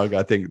free rug.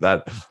 I think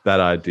that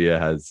idea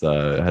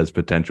has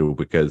potential,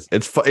 because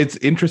it's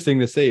interesting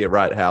to see,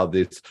 right, how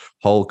this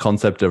whole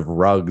concept of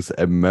rugs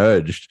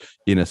emerged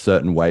in a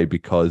certain way,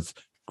 because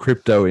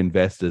crypto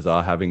investors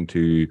are having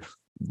to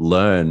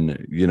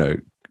learn,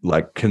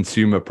 like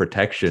consumer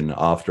protection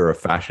after a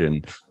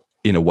fashion,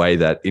 in a way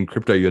that in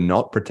crypto you're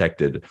not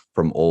protected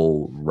from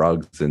all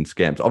rugs and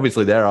scams.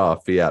 Obviously there are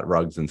fiat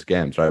rugs and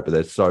scams, right? But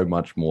there's so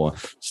much more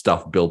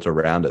stuff built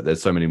around it.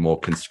 There's so many more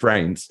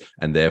constraints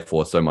and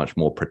therefore so much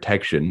more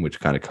protection, which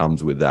kind of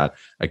comes with that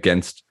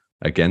against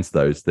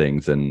those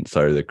things. And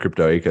so the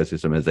crypto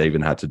ecosystem has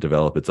even had to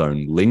develop its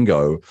own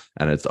lingo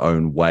and its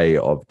own way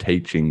of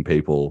teaching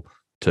people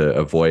to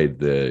avoid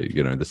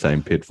the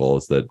same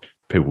pitfalls that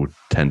people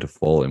tend to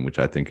fall in, which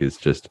I think is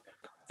just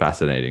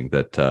fascinating.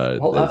 That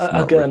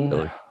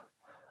again,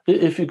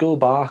 if you go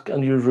back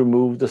and you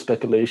remove the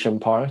speculation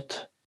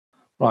part,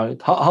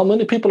 right? How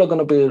many people are going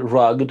to be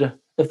rugged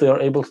if they are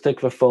able to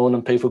take their phone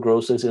and pay for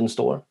groceries in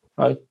store?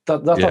 Right,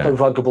 that's not a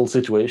ruggable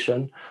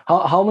situation.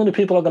 How many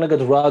people are going to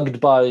get rugged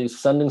by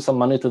sending some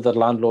money to their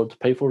landlord to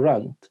pay for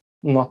rent?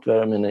 Not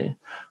very many.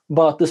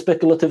 But the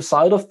speculative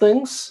side of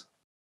things,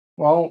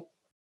 well,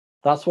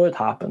 that's where it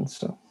happens.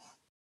 So,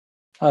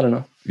 I don't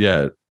know.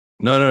 Yeah,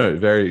 no,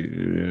 very,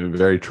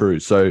 very true.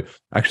 So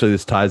actually,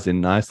 this ties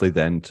in nicely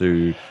then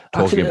to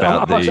talking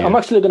about I'm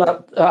actually going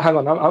to hang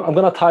on. I'm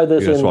going to tie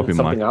this in with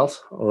something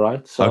else. All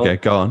right. So, okay,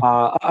 go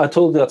on. I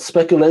told you that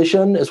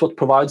speculation is what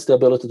provides the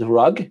ability to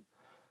rug.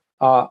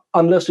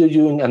 Unless you're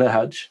using any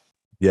hedge.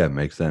 Yeah,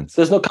 makes sense.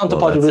 There's no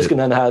counterparty risk in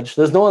any hedge.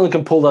 There's no one that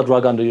can pull that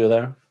rug under you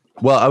there.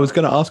 Well, I was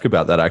going to ask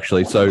about that,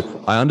 actually. So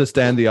I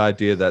understand the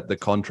idea that the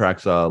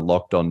contracts are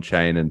locked on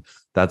chain and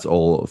that's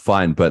all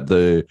fine. But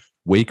the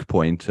weak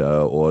point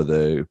or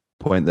the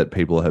point that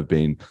people have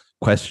been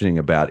questioning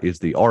about is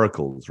the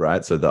oracles,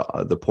 right? So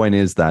the point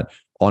is that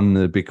on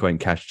the Bitcoin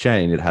Cash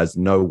chain, it has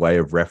no way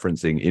of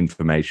referencing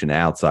information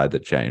outside the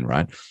chain,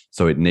 right?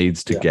 So it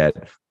needs to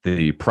get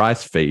the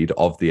price feed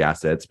of the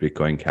assets,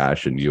 Bitcoin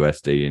Cash and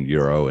USD and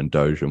Euro and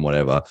Doge and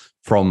whatever,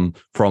 from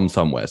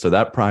somewhere. So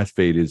that price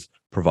feed is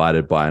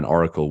provided by an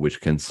oracle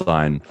which can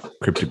sign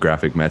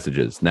cryptographic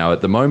messages. Now, at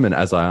the moment,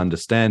 as I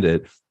understand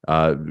it,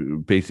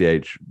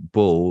 BCH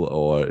Bull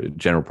or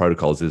General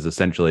Protocols is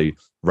essentially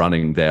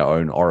running their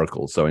own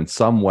oracle. So in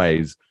some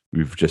ways,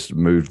 we've just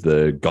moved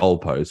the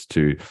goalpost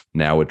to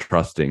now we're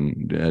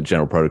trusting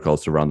General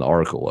Protocols to run the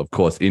oracle. Of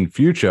course, in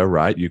future,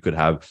 right, you could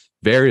have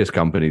various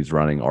companies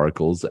running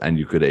oracles, and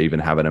you could even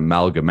have an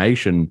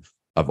amalgamation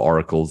of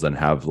oracles and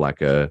have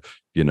like a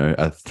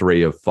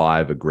 3 of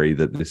 5 agree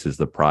that this is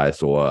the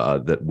price, or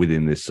that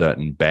within this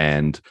certain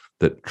band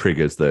that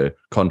triggers the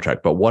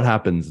contract. But what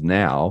happens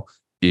now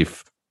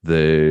if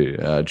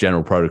the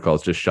General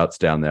Protocols just shuts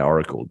down their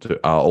oracle?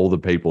 Are all the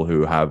people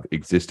who have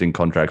existing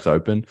contracts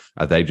open,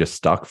 are they just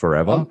stuck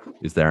forever?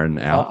 Is there an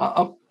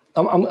out?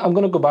 I'm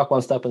going to go back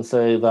one step and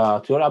say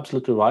that you're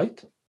absolutely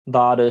right.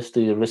 That is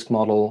the risk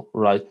model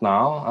right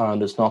now,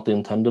 and it's not the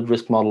intended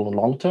risk model in the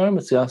long term.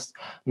 It's just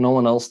no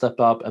one else stepped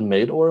up and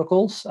made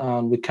oracles,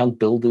 and we can't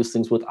build these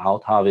things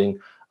without having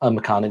a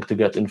mechanic to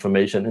get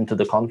information into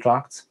the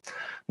contracts.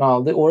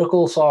 Now, the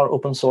oracles are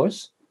open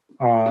source.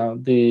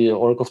 The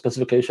oracle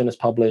specification is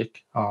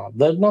public.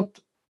 They're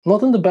not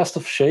in the best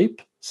of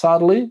shape,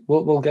 sadly.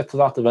 We'll get to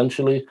that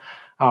eventually.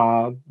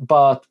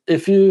 But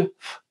if you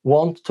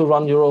want to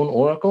run your own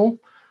Oracle,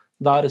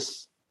 that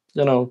is,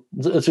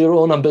 it's your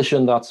own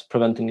ambition that's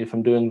preventing you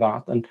from doing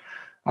that. And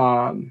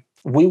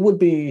we would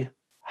be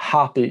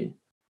happy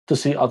to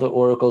see other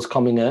Oracles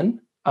coming in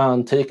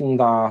and taking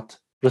that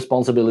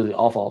responsibility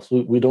off us.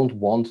 We don't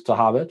want to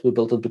have it. We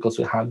built it because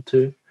we had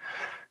to.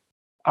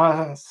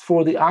 As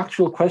for the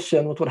actual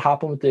question, what would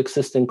happen with the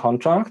existing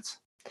contracts?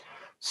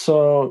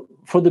 So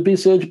for the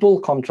BCH Bull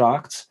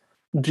contracts,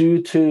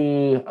 due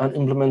to an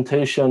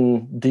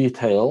implementation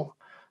detail,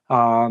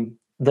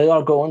 they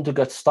are going to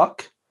get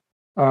stuck,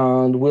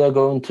 and we are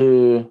going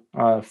to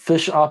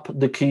fish up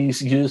the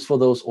keys used for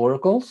those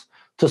oracles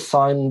to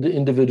sign the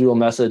individual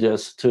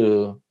messages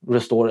to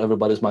restore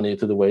everybody's money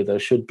to the way they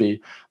should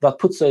be. That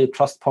puts a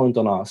trust point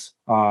on us.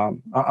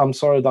 I'm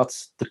sorry,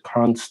 that's the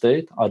current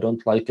state. I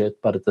don't like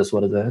it, but it is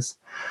what it is.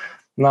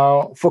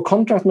 Now, for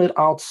contract made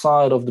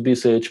outside of the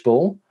BCH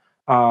Bull,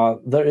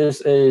 there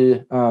is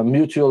a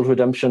mutual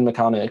redemption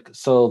mechanic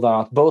so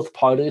that both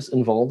parties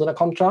involved in a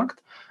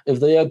contract, if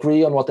they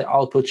agree on what the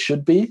output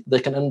should be, they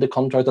can end the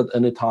contract at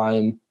any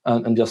time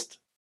and just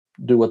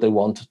do what they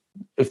want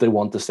if they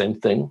want the same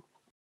thing.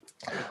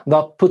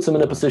 That puts them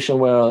in a position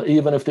where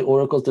even if the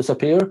oracles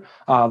disappear,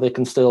 they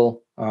can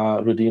still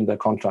redeem their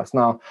contracts.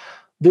 Now,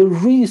 the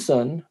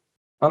reason,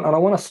 and I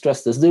want to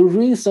stress this, the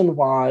reason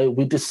why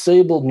we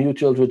disabled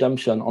mutual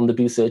redemption on the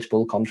BCH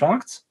Bull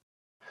contracts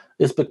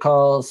is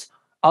because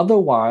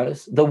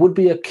otherwise there would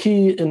be a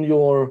key in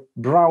your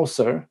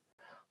browser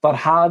that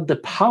had the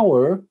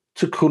power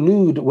to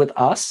collude with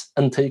us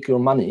and take your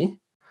money.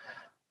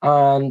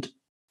 And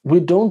we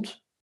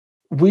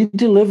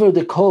deliver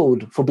the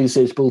code for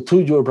BCH Bull to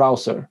your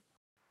browser.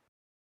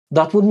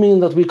 That would mean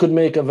that we could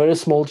make a very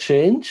small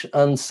change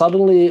and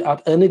suddenly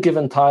at any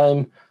given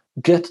time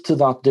get to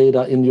that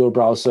data in your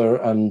browser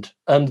and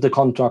end the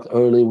contract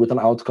early with an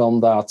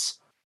outcome that's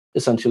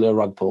essentially a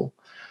rug pull.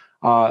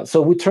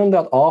 So we turned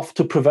that off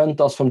to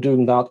prevent us from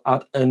doing that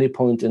at any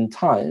point in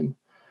time.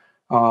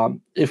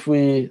 If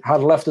we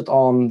had left it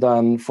on,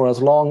 then for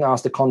as long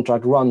as the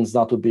contract runs,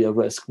 that would be a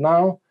risk.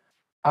 Now,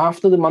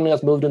 after the money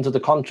has moved into the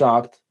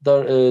contract,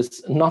 there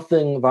is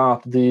nothing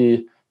that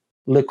the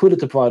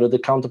liquidity provider, the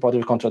counterparty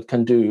of the contract,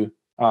 can do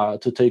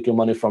to take your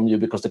money from you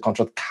because the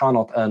contract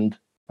cannot end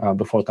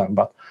before time.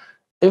 But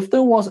if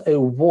there was a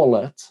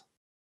wallet,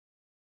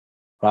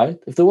 right?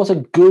 If there was a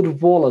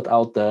good wallet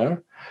out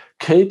there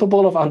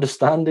capable of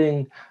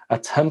understanding a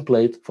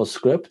template for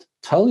script,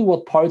 tell you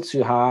what parts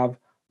you have,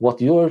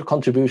 what your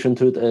contribution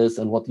to it is,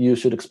 and what you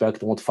should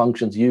expect, and what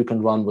functions you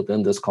can run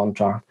within this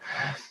contract,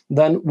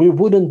 then we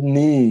wouldn't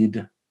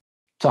need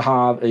to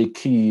have a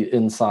key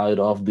inside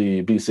of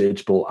the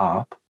BCH Bull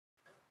app.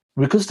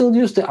 We could still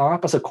use the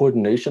app as a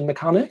coordination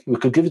mechanic. We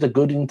could give it a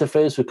good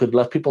interface. We could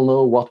let people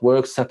know what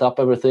works, set up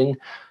everything.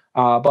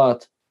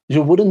 But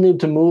you wouldn't need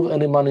to move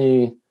any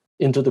money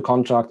into the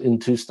contract in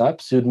 2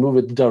 steps. You'd move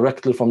it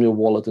directly from your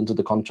wallet into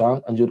the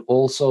contract, and you'd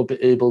also be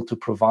able to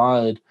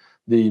provide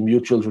the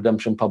mutual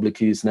redemption public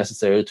keys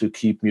necessary to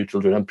keep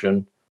mutual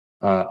redemption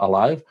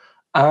alive.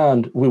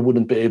 And we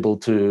wouldn't be able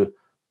to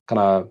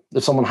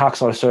if someone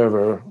hacks our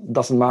server,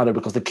 doesn't matter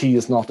because the key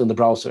is not in the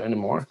browser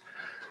anymore.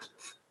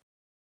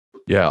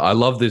 Yeah, I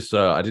love this.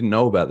 I didn't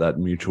know about that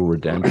mutual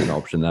redemption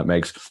option. That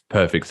makes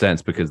perfect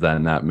sense, because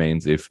then that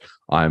means if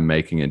I'm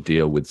making a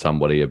deal with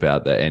somebody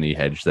about the any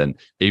hedge, then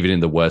even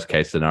in the worst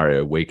case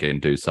scenario, we can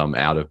do some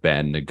out of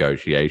band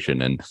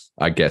negotiation. And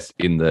I guess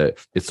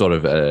it's sort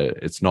of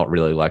it's not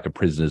really like a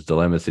prisoner's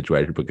dilemma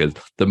situation, because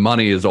the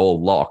money is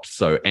all locked.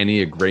 So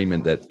any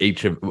agreement that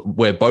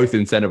we're both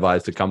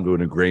incentivized to come to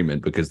an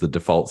agreement, because the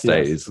default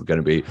state is going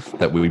to be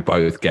that we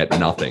both get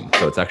nothing.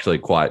 So it's actually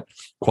quite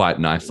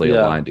nicely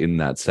aligned in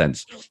that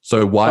sense.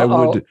 So why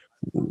would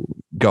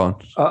go on?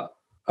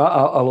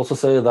 I'll also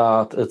say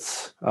that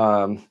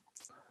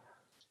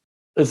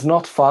it's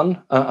not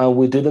fun, and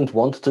we didn't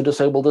want to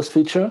disable this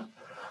feature,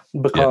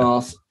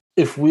 because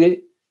if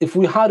we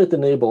had it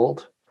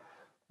enabled,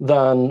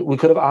 then we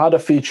could have had a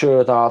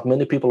feature that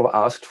many people have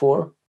asked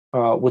for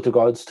with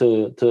regards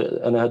to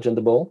an hedge in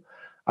the bull,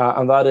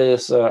 and that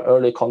is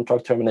early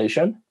contract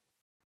termination.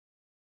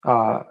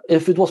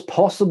 If it was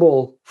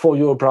possible for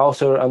your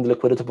browser and the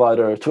liquidity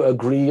provider to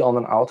agree on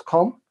an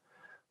outcome,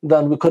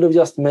 then we could have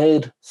just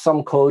made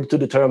some code to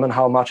determine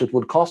how much it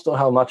would cost or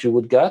how much you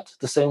would get,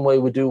 the same way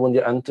we do when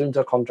you enter into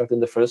a contract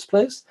in the first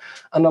place,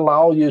 and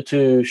allow you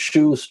to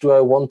choose, do I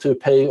want to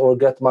pay or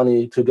get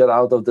money to get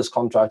out of this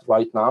contract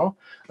right now,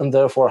 and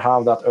therefore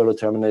have that early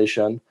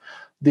termination.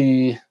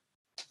 The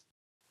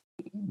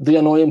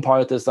annoying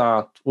part is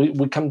that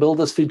we can build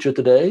this feature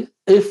today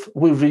if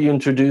we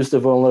reintroduce the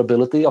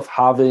vulnerability of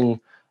having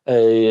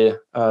the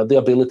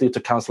ability to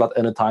cancel at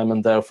any time,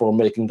 and therefore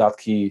making that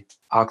key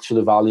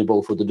actually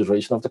valuable for the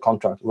duration of the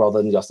contract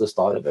rather than just the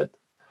start of it.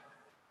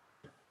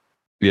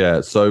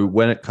 Yeah, so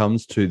when it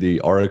comes to the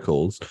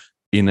oracles,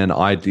 in an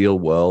ideal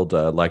world,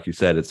 like you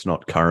said, it's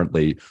not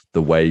currently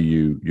the way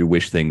you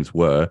wish things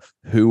were.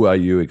 Who are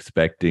you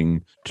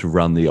expecting to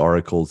run the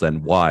oracles,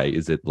 and why?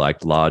 Is it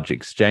like large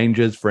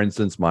exchanges, for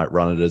instance, might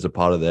run it as a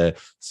part of their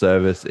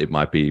service? It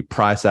might be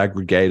price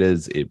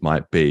aggregators. It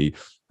might be,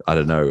 I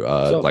don't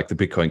know, like the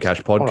Bitcoin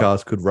Cash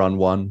podcast could run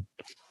one.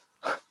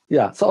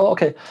 Yeah. So,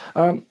 okay.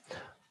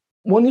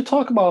 When you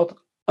talk about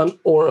an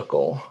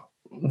oracle,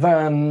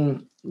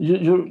 then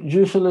you're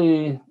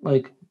usually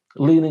like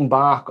leaning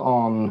back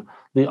on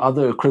the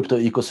other crypto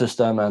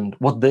ecosystem and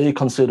what they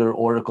consider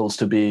oracles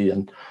to be,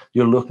 and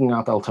you're looking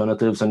at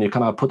alternatives and you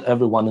kind of put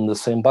everyone in the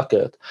same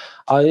bucket.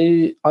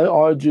 I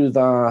argue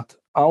that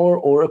our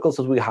oracles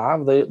that we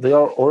have, they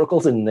are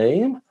oracles in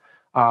name,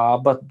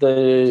 but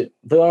they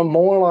are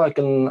more like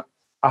an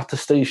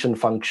attestation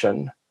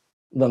function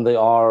than they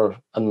are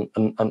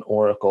an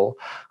oracle.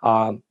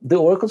 The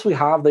oracles we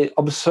have, they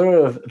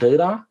observe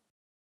data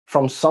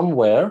from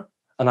somewhere,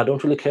 and I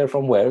don't really care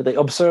from where. They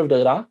observe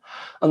data,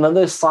 and then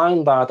they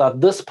sign that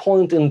at this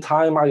point in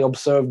time, I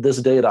observed this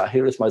data.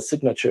 Here is my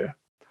signature.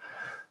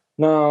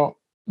 Now,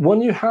 when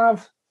you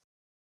have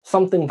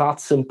something that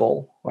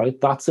simple,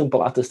 right, that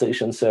simple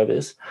attestation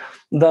service,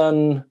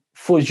 then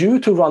for you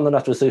to run an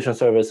attestation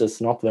service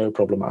is not very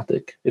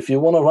problematic. If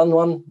you want to run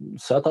one,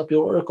 set up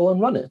your oracle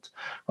and run it,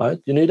 right?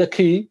 You need a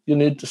key, you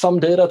need some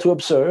data to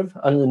observe,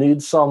 and you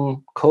need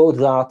some code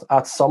that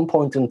at some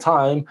point in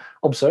time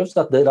observes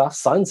that data,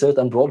 signs it,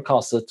 and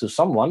broadcasts it to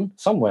someone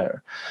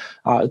somewhere.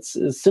 It's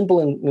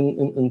simple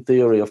in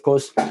theory. Of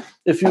course,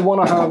 if you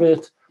want to have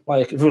it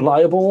like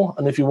reliable,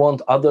 and if you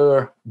want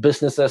other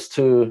businesses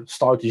to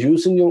start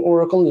using your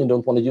oracle, you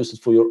don't want to use it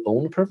for your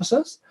own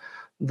purposes,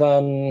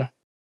 then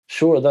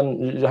sure, then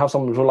you have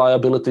some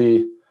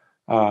reliability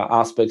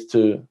aspects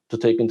to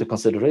take into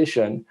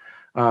consideration.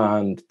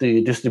 And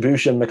the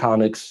distribution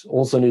mechanics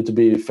also need to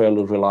be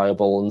fairly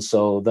reliable. And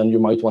so then you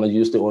might want to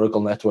use the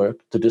Oracle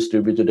network to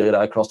distribute the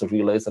data across the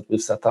relays that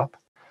we've set up.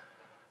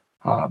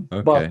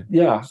 Okay. But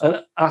yeah,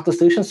 an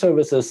attestation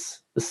service is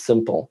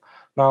simple.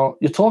 Now,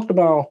 you talked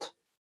about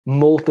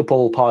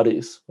multiple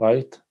parties,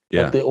 right?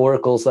 Yeah. Like the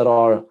oracles that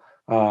are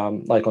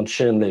like on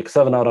Chainlink,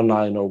 7 out of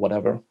 9 or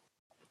whatever.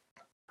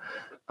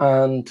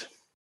 And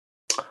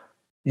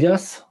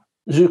yes,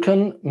 you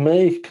can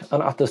make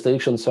an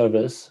attestation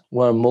service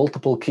where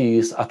multiple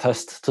keys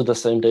attest to the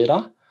same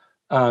data,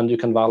 and you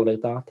can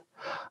validate that.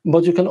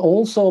 But you can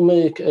also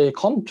make a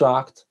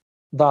contract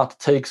that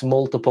takes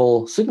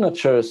multiple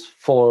signatures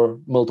for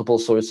multiple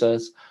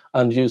sources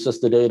and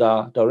uses the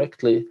data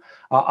directly.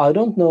 I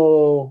don't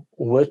know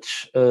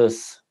which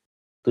is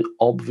the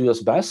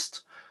obvious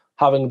best,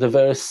 having the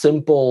very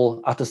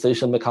simple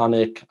attestation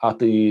mechanic at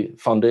the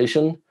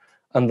foundation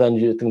and then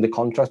letting the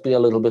contract be a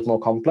little bit more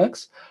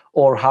complex,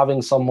 or having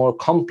some more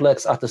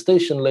complex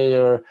attestation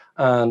layer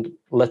and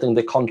letting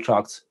the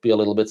contracts be a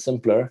little bit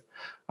simpler.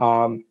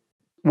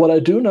 What I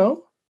do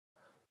know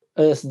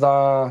is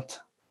that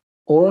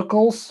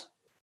oracles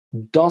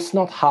does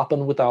not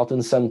happen without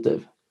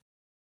incentive,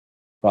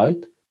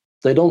 right?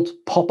 They don't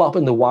pop up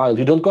in the wild.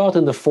 You don't go out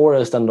in the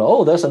forest and,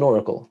 oh, there's an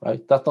oracle,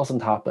 right? That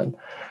doesn't happen.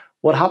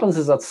 What happens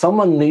is that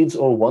someone needs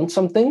or wants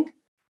something,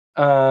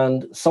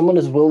 and someone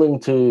is willing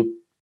to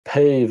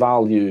pay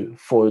value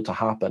for it to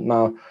happen.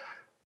 Now,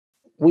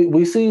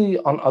 we see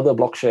on other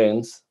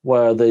blockchains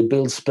where they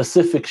build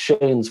specific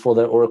chains for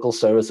their oracle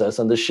services,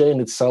 and the chain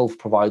itself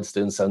provides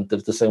the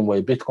incentive the same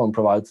way Bitcoin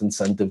provides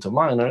incentive to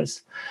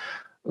miners.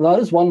 That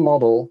is one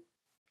model.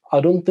 I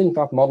don't think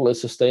that model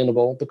is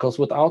sustainable, because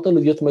without a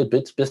legitimate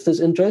business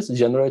interest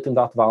generating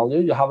that value,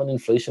 you have an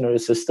inflationary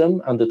system,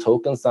 and the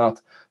tokens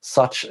that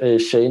such a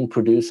chain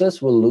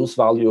produces will lose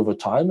value over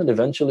time and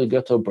eventually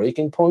get to a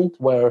breaking point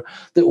where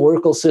the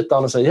oracles sit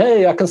down and say,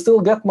 hey, I can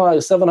still get my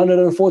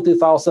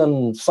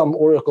 740,000 some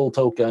oracle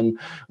token,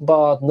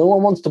 but no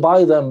one wants to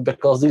buy them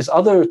because these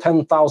other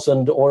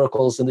 10,000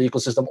 oracles in the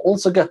ecosystem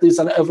also get these,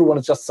 and everyone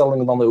is just selling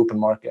them on the open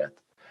market.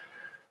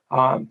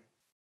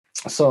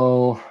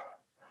 So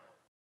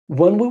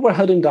when we were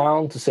heading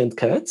down to St.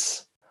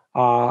 Kitts,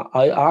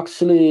 I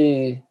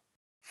actually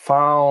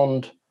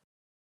found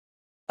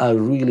a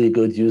really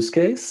good use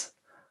case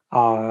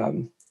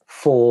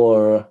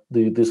for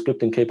the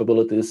scripting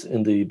capabilities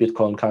in the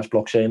Bitcoin Cash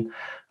blockchain.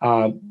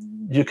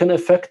 You can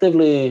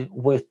effectively,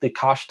 with the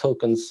Cash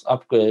tokens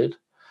upgrade,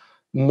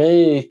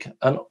 make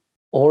an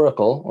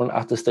oracle or an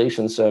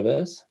attestation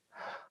service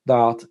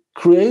that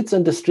creates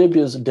and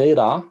distributes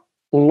data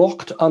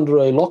locked under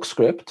a lock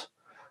script,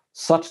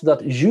 such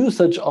that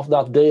usage of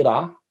that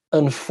data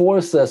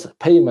enforces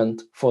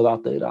payment for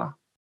that data.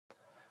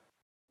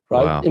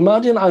 Right? Wow.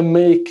 Imagine I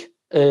make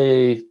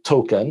a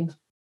token,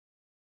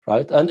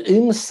 right? And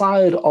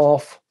inside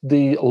of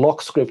the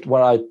lock script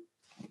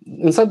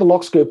inside the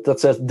lock script that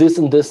says this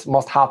and this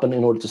must happen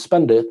in order to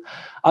spend it,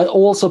 I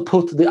also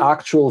put the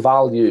actual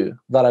value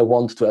that I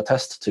want to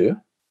attest to.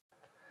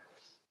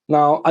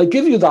 Now, I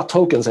give you that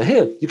token, say,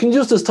 here, you can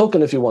use this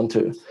token if you want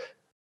to.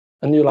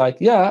 And you're like,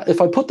 yeah, if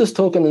I put this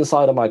token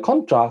inside of my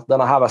contract,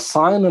 then I have a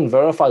sign and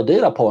verify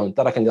data point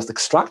that I can just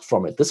extract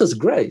from it. This is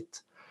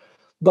great.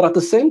 But at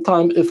the same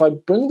time, if I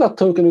bring that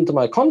token into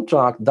my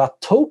contract, that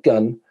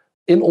token,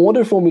 in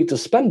order for me to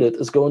spend it,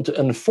 is going to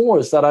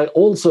enforce that I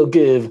also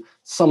give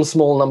some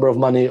small number of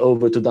money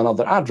over to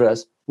another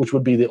address, which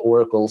would be the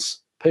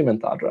Oracle's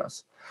payment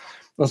address.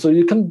 And so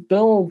you can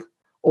build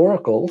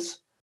oracles,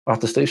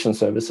 attestation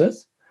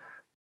services,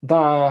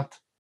 that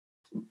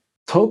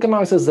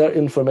tokenizes their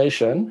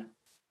information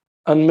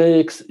and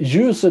makes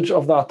usage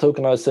of that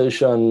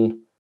tokenization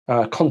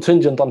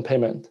contingent on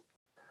payment.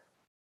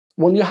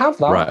 When you have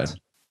that,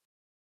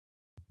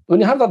 then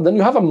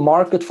you have a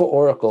market for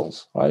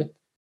oracles, right?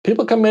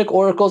 People can make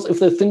oracles if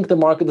they think the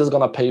market is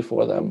going to pay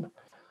for them.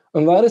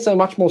 And that is a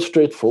much more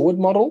straightforward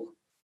model.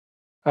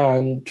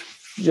 And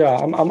yeah,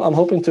 I'm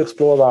hoping to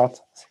explore that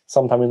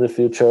sometime in the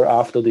future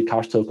after the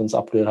cash tokens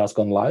upgrade has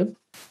gone live,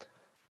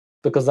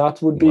 because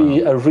that would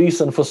be a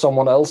reason for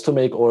someone else to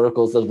make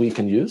oracles that we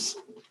can use.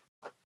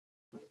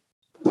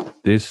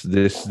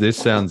 This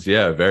sounds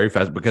very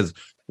fast, because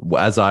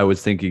as I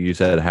was thinking, you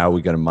said, how are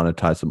we going to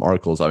monetize some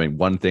oracles? I mean,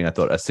 one thing I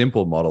thought, a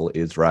simple model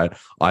is, right,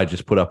 I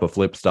just put up a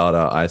flip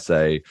starter. I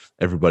say,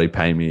 everybody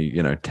pay me,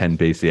 10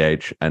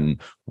 BCH. And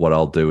what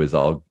I'll do is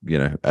I'll,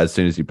 as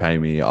soon as you pay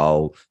me,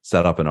 I'll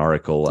set up an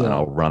oracle and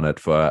I'll run it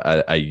for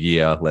a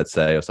year, let's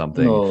say, or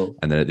something. No.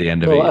 And then at the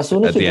end of it, as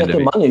soon as you get the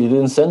money, the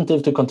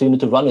incentive to continue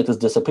to run it has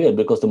disappeared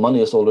because the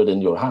money is already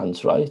in your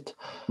hands, right?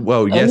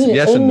 Well,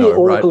 yes and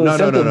no, right?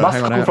 No, must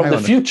come from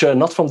the future,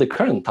 not from the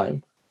current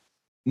time.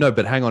 No,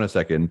 but hang on a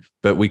second.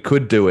 But we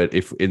could do it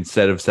if,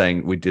 instead of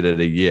saying we did it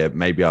a year,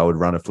 maybe I would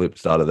run a flip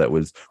starter that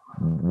was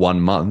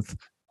 1 month,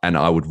 and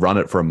I would run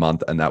it for a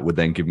month, and that would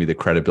then give me the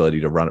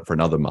credibility to run it for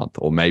another month.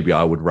 Or maybe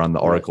I would run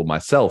the oracle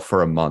myself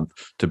for a month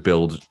to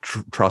build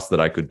trust that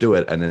I could do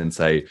it, and then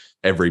say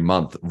every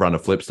month run a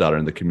flip starter,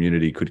 and the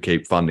community could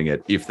keep funding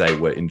it if they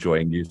were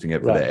enjoying using it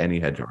for their any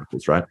hedge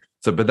oracles, right?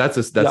 So, but that's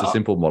a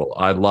simple model.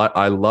 I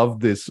love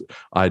this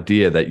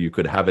idea that you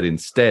could have it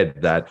instead,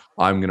 that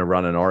I'm going to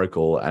run an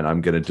oracle and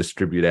I'm going to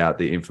distribute out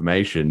the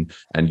information,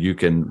 and you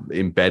can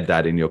embed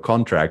that in your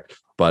contract.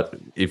 But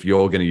if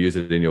you're going to use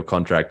it in your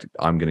contract,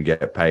 I'm going to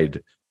get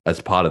paid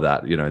as part of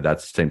that. That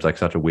seems like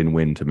such a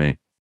win-win to me.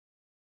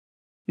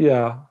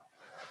 Yeah,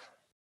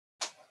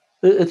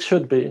 it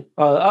should be.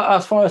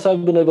 As far as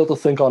I've been able to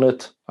think on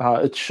it,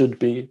 it should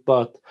be.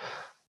 But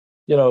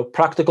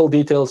practical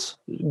details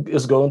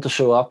is going to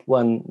show up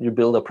when you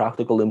build a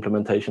practical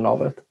implementation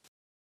of it.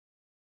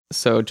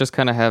 So just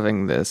kind of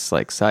having this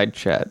like side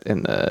chat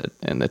in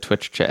the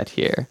Twitch chat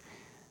here.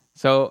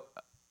 So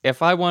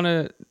if I want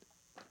to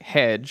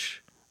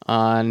hedge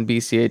on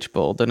BCH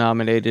Bull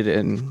denominated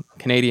in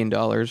Canadian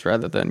dollars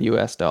rather than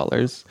US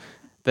dollars,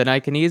 then I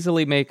can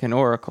easily make an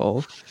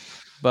oracle.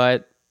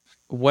 But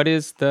what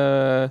is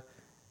the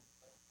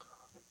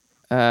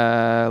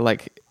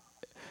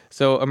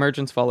So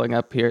Emergence following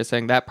up here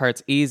saying that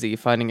part's easy.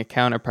 Finding a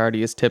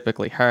counterparty is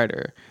typically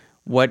harder.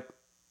 How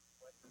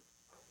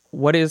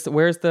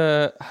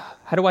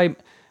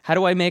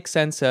do I make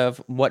sense of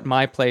what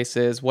my place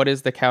is? What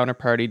is the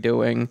counterparty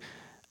doing?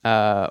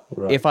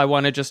 If I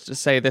want to just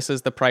say this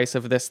is the price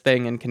of this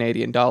thing in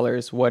Canadian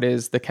dollars, what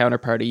is the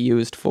counterparty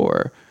used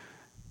for?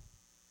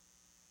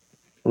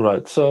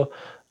 Right. So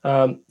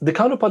the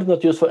counterparty is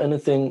not used for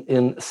anything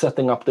in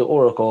setting up the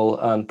oracle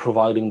and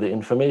providing the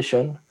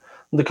information.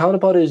 The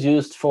counterparty is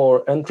used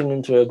for entering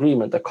into an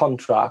agreement, a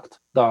contract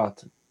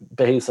that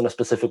behaves in a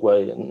specific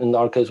way. In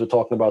our case, we're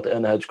talking about the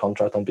NHedge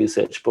contract on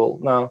BCH Bull.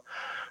 Now,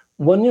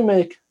 when you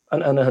make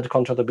an NHedge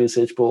contract on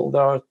BCH Bull,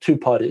 there are two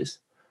parties.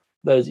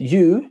 There's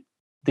you,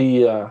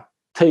 the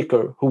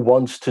taker who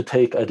wants to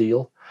take a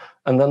deal,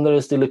 and then there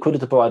is the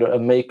liquidity provider, a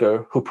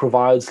maker who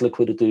provides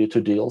liquidity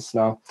to deals.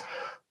 Now,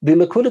 the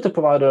liquidity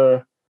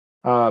provider,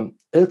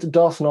 it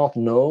does not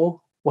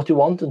know what you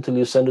want until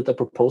you send it a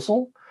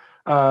proposal.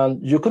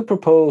 And you could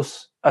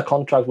propose a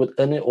contract with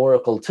any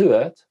oracle to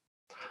it.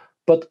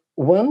 But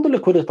when the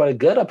liquidity provider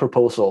get a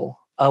proposal,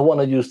 I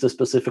want to use this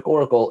specific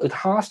oracle, it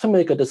has to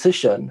make a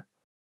decision.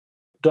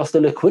 Does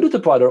the liquidity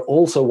provider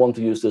also want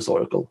to use this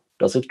oracle?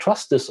 Does it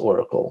trust this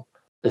oracle?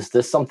 Is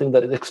this something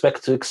that it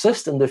expects to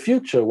exist in the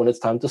future when it's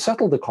time to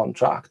settle the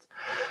contract?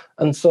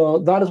 And so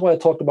that is why I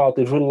talked about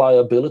the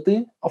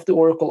reliability of the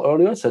oracle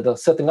earlier. So that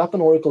setting up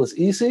an oracle is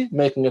easy,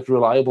 making it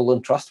reliable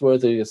and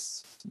trustworthy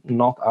is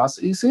not as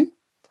easy.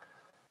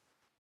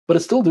 But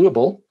it's still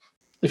doable.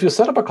 If you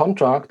set up a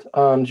contract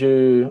and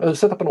you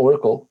set up an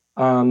oracle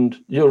and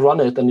you run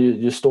it and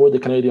you store the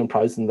Canadian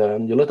price in there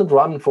and you let it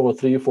run for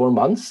 3 or 4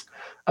 months,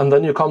 and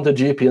then you come to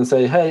GP and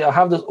say, hey, I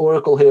have this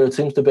oracle here. It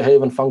seems to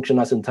behave and function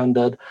as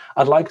intended.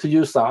 I'd like to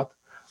use that.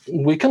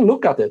 We can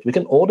look at it. We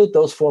can audit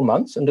those 4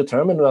 months and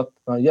determine that,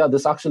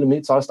 this actually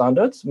meets our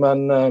standards.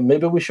 And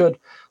maybe we should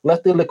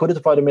let the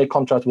liquidity provider make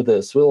contract with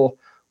this. We'll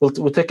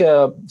take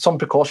some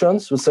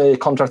precautions. We'll say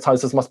contract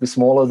sizes must be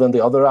smaller than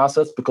the other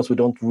assets because we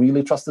don't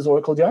really trust this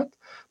oracle yet.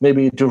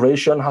 Maybe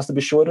duration has to be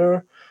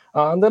shorter.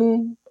 And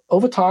then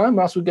over time,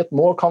 as we get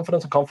more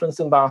confidence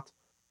in that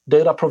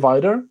data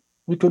provider,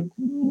 we could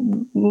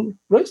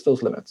raise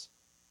those limits.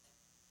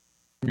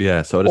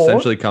 Yeah, so it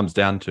essentially comes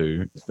down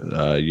to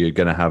you're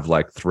going to have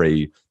like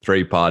three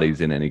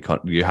parties in any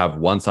you have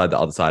one side, the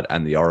other side,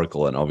 and the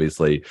oracle. And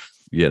obviously,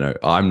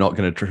 I'm not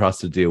going to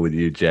trust to deal with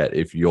you, Jet,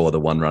 if you're the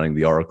one running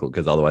the oracle,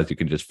 because otherwise you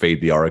can just feed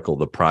the oracle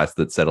the price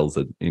that settles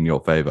it in your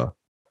favor.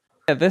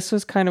 Yeah, this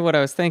was kind of what I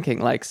was thinking.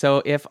 Like,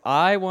 so if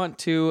I want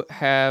to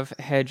have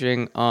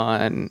hedging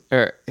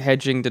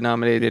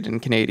denominated in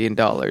Canadian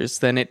dollars,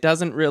 then it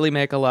doesn't really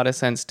make a lot of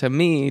sense to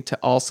me to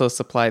also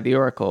supply the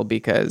oracle,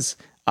 because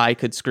I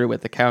could screw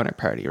with the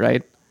counterparty,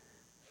 right?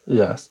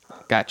 Yes.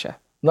 Gotcha.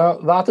 Now,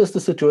 that is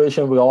the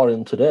situation we are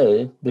in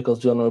today, because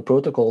General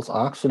Protocols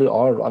actually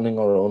are running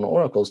our own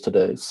oracles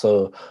today.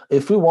 So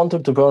if we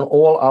wanted to burn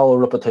all our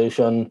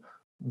reputation,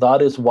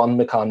 that is one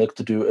mechanic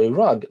to do a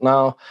rug.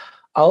 Now,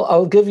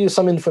 I'll give you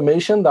some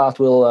information that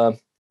will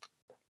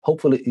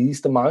hopefully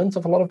ease the minds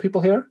of a lot of people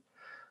here.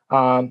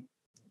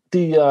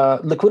 The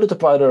liquidity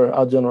provider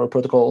at General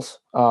Protocols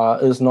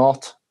is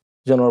not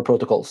General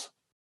Protocols.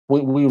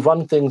 We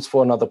run things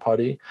for another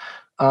party,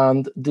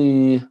 and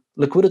the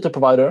liquidity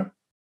provider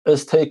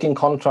is taking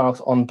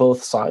contracts on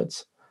both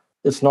sides.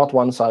 It's not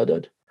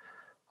one-sided.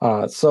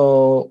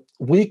 So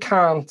we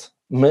can't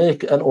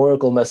make an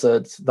oracle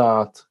message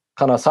that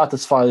kind of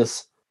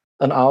satisfies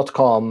an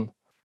outcome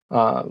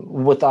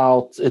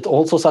without it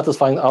also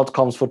satisfying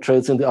outcomes for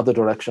trades in the other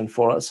direction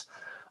for us.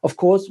 Of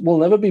course, we'll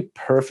never be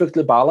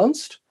perfectly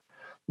balanced,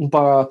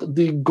 but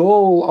the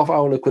goal of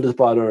our liquidity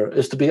provider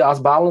is to be as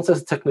balanced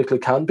as it technically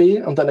can be,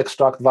 and then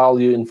extract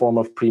value in form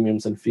of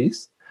premiums and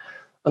fees.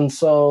 And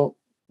so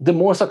the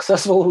more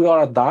successful we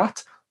are at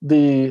that,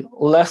 the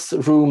less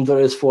room there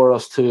is for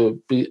us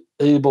to be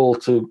able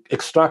to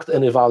extract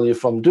any value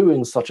from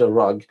doing such a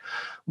rug.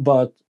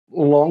 But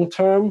long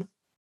term,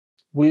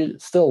 we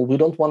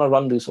don't want to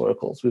run these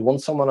oracles. We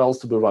want someone else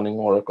to be running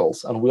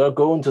oracles, and we are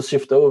going to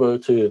shift over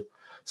to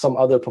some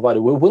other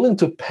provider. We're willing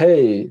to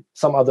pay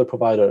some other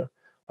provider.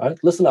 Right?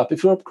 Listen up.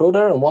 If you're a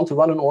coder and want to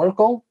run an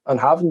oracle and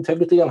have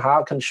integrity and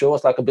can show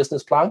us like a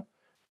business plan,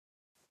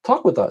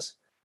 talk with us.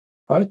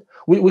 Right?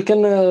 We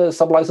can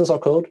sublicense our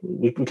code.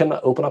 We can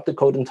open up the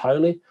code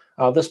entirely.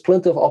 There's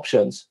plenty of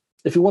options.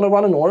 If you want to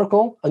run an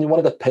oracle and you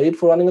want to get paid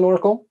for running an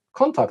oracle,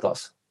 contact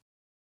us.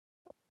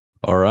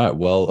 All right.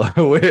 Well,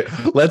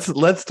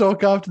 let's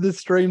talk after this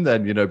stream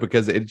then,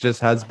 because it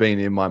just has been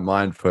in my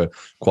mind for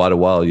quite a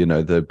while.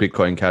 The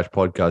Bitcoin Cash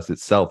podcast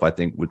itself, I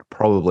think, would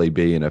probably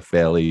be in a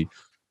fairly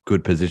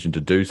good position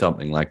to do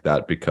something like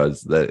that,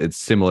 because it's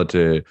similar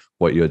to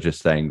what you're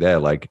just saying there.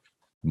 Like,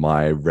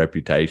 my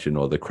reputation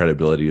or the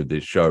credibility of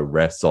this show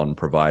rests on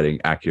providing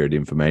accurate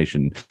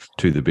information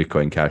to the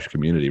Bitcoin Cash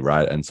community,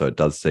 right? And so it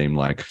does seem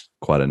like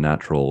quite a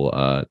natural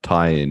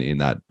tie-in in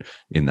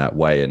that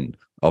way. And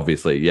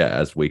obviously, yeah,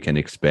 as we can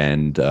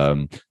expand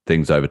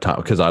things over time,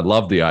 because I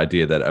love the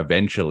idea that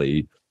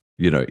eventually,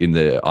 in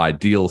the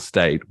ideal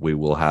state, we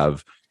will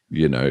have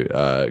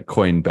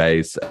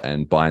Coinbase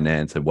and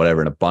Binance and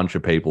whatever, and a bunch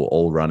of people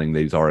all running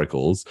these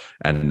oracles,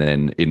 and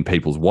then in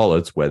people's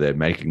wallets where they're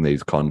making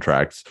these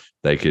contracts,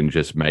 they can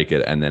just make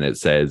it, and then it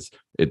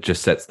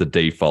just sets the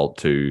default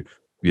to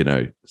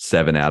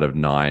 7 out of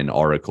 9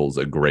 oracles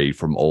agree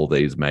from all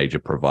these major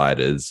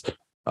providers.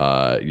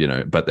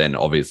 But then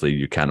obviously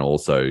you can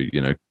also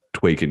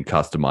tweak and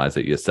customize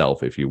it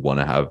yourself if you want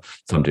to have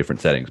some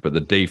different settings, but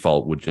the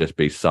default would just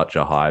be such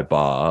a high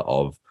bar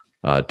of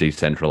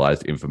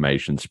decentralized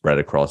information spread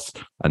across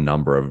a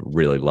number of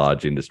really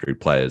large industry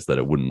players that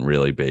it wouldn't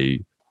really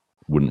be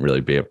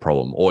a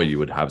problem. Or you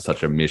would have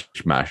such a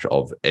mishmash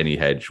of any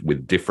hedge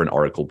with different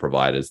oracle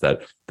providers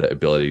that the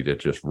ability to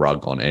just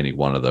rug on any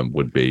one of them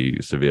would be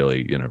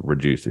severely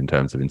reduced in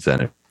terms of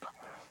incentive.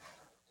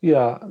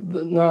 Yeah.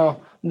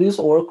 Now, these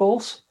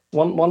oracles,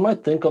 one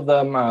might think of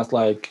them as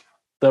like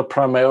they're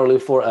primarily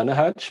for any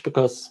hedge,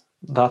 because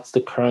that's the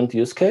current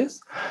use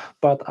case.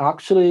 But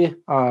actually,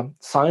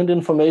 signed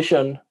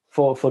information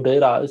for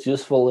data is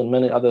useful in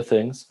many other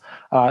things.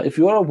 If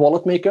you are a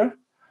wallet maker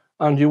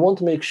and you want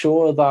to make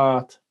sure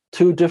that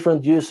 2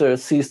 different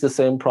users sees the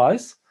same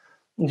price,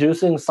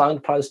 using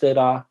signed price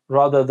data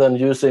rather than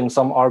using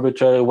some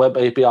arbitrary web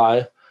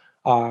API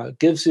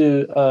gives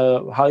you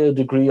a higher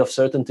degree of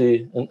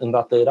certainty in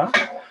that data.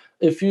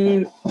 If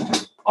you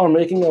are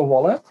making a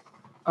wallet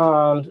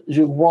and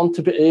you want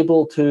to be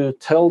able to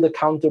tell the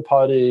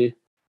counterparty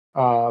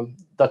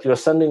that you're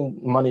sending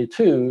money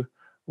to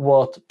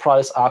what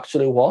price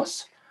actually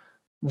was,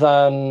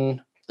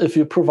 then if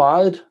you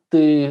provide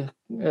the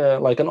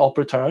like an op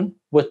return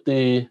with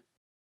the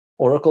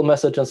oracle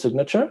message and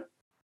signature,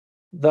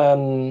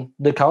 then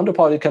the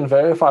counterparty can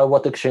verify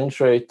what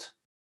exchange rate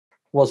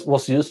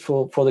was used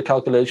for the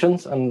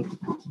calculations, and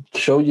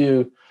show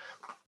you,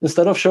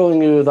 instead of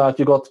showing you that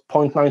you got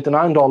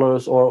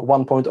 $0.99 or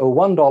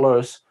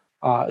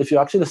 $1.01, if you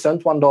actually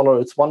sent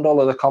 $1, it's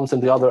 $1 that comes in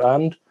the other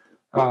end,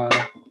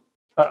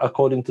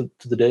 according to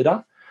the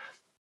data.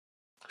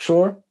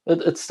 Sure,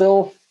 it's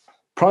still,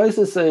 price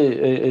is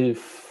a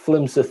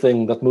flimsy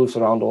thing that moves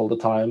around all the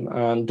time,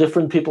 and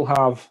different people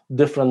have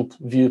different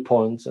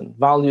viewpoints, and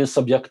value is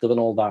subjective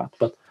and all that.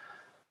 But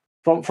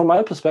from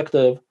my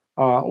perspective,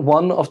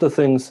 one of the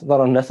things that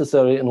are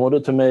necessary in order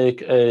to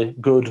make a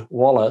good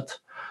wallet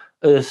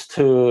is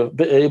to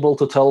be able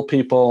to tell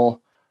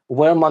people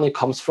where money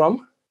comes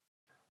from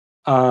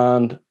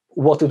and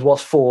what it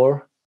was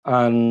for,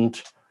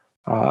 and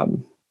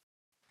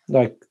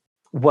like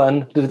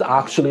when did it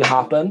actually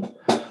happen.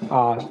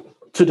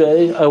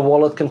 Today, a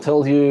wallet can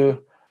tell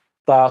you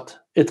that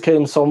it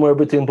came somewhere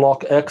between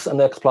block X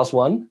and X plus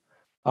 1.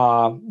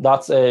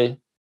 That's a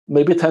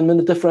maybe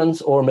 10-minute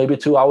difference or maybe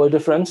 2-hour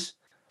difference.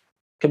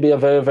 Can be a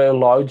very, very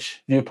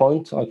large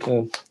viewpoint, like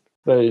a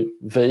very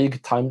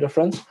vague time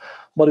difference.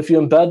 But if you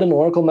embed an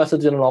Oracle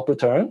message in an op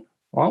return,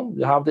 well,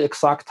 you have the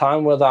exact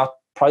time where that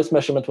price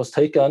measurement was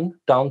taken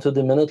down to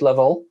the minute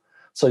level.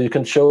 So you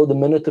can show the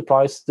minute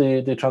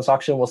the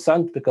transaction was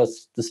sent,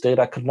 because this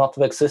data could not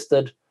have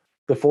existed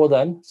before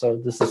then. So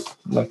this is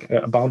like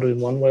a boundary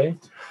in one way.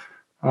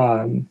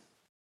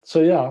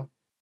 So yeah,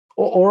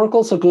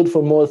 oracles are good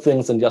for more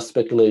things than just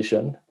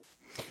speculation.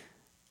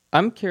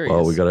 I'm curious.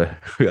 Well, we gotta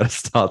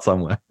start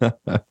somewhere.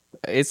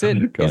 Is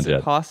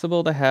it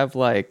possible to have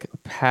like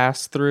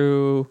pass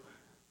through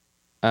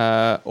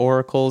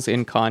oracles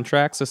in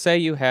contracts? So say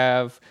you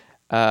have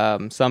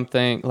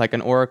something like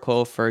an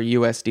oracle for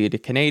USD to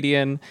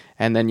Canadian,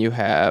 and then you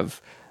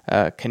have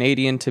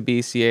Canadian to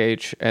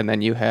BCH, and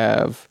then you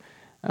have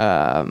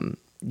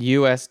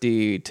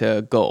USD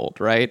to gold,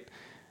 right?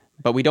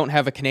 But we don't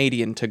have a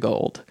Canadian to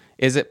gold.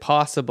 Is it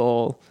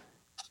possible?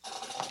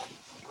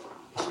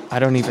 I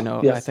don't even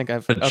know. Yes. I think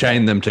I've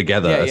chain them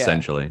together,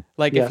 essentially.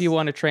 Like if you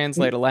want to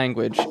translate a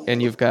language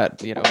and you've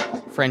got,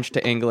 French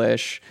to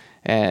English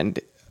and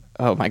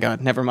oh my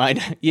God, never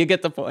mind. You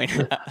get the point.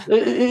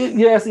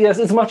 Yes.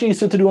 It's much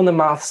easier to do on the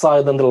math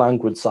side than the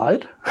language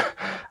side.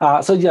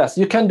 So yes,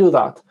 you can do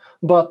that.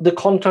 But the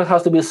contract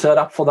has to be set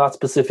up for that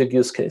specific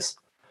use case.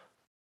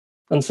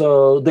 And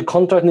so the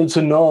contract needs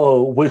to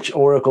know which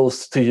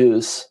oracles to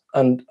use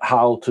and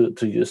how to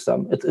use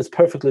them. It's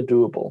perfectly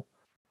doable.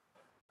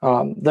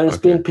 There's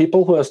been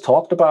people who has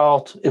talked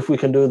about if we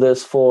can do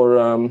this for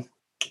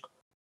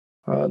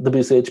the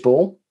BCH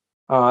bull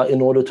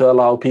in order to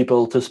allow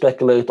people to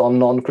speculate on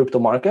non-crypto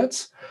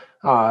markets,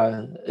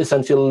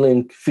 essentially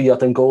link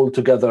fiat and gold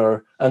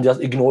together and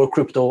just ignore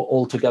crypto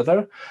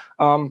altogether.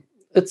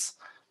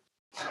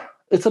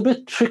 It's a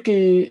bit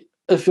tricky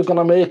if you're going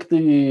to make the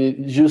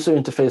user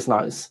interface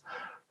nice,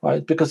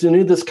 right? Because you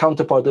need this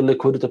counterpart, the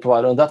liquidity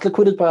provider, and that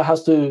liquidity provider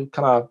has to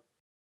kind of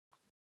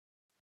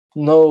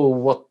know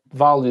what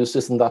values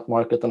is in that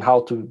market and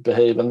how to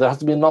behave, and there has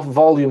to be enough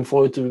volume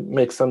for it to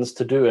make sense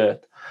to do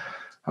it.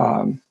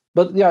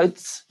 But yeah,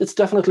 it's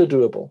definitely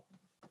doable.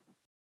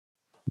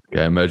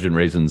 Yeah, Emergent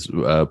Reasons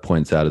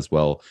points out as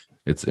well,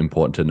 it's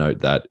important to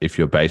note that if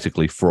you're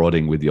basically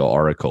frauding with your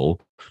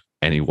oracle,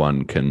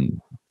 anyone can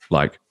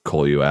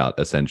call you out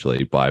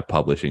essentially by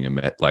publishing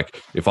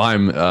if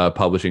I'm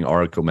publishing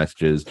oracle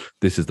messages,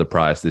 this is the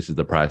price, this is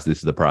the price, this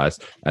is the price,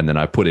 and then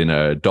I put in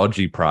a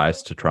dodgy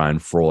price to try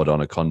and fraud on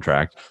a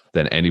contract,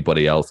 then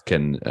anybody else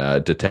can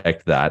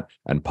detect that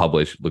and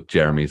publish, look,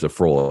 Jeremy's a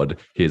fraud,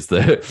 here's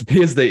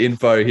the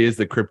info, here's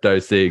the crypto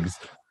sigs,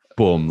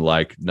 boom,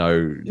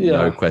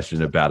 no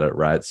question about it,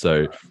 right?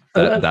 So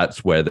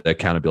that's where the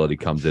accountability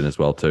comes in as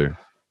well too.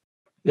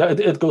 Yeah,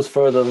 it goes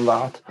further than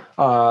that,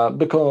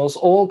 because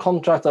all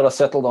contracts that are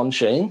settled on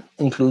chain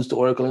includes the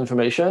Oracle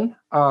information,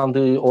 and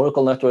the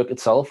Oracle network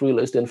itself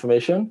relays the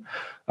information.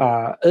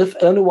 If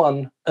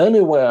anyone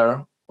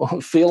anywhere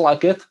feel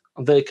like it,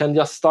 they can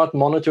just start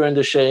monitoring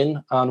the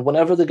chain, and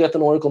whenever they get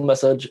an Oracle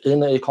message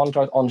in a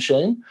contract on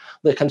chain,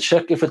 they can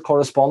check if it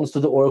corresponds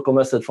to the Oracle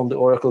message from the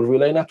Oracle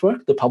relay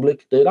network, the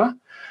public data.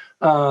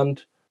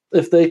 And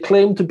if they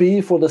claim to be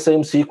for the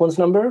same sequence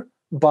number,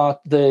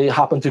 but they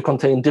happen to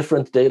contain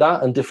different data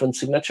and different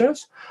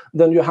signatures,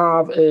 then you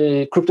have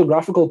a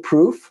cryptographical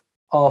proof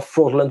of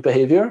fraudulent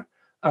behavior,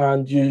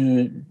 and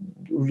you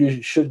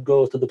should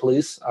go to the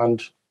police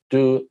and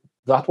do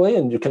that way.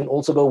 And you can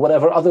also go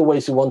whatever other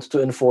ways you want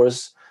to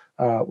enforce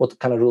what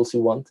kind of rules you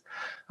want.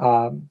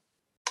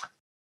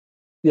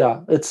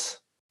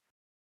 It's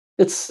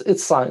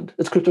signed.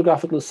 It's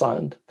cryptographically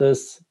signed.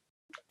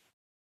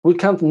 We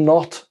can't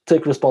not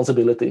take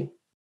responsibility.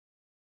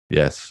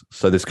 Yes.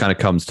 So this kind of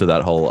comes to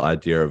that whole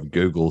idea of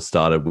Google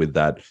started with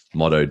that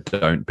motto,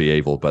 don't be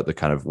evil, but the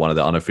kind of one of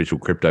the unofficial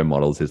crypto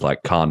models is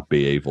can't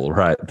be evil,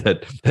 right?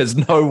 That there's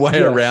no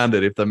way around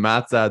it. If the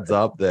maths adds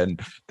up, then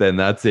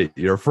that's it.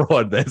 You're a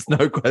fraud. There's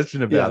no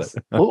question about it.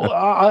 Well,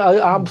 I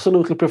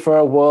absolutely prefer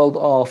a world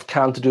of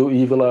can't do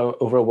evil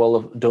over a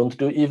world of don't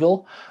do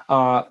evil.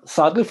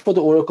 Sadly for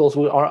the oracles,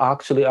 we are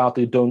actually at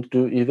the don't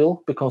do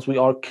evil, because we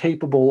are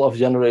capable of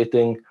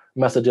generating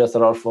messages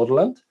that are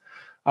fraudulent.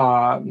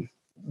 I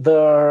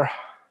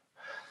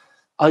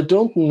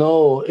don't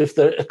know if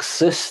there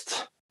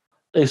exists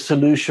a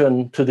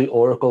solution to the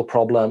Oracle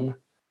problem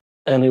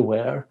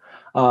anywhere.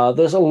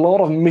 There's a lot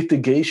of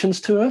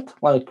mitigations to it.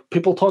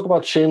 People talk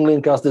about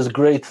Chainlink as this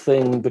great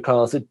thing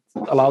because it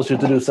allows you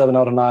to do 7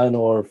 out of 9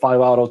 or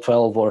 5 out of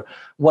 12 or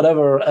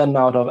whatever n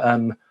out of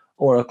m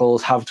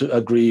oracles have to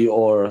agree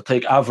or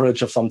take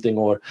average of something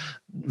or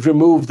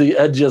remove the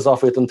edges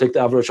of it and take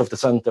the average of the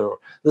center.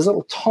 There's a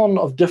ton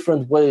of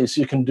different ways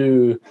you can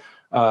do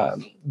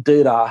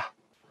data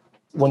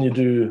when you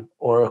do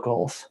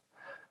oracles,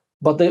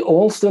 but they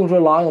all still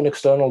rely on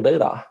external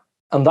data.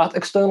 And that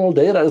external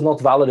data is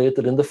not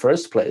validated in the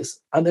first place.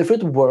 And if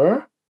it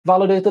were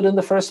validated in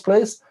the first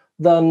place,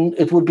 then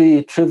it would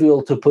be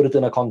trivial to put it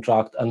in a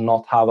contract and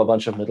not have a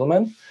bunch of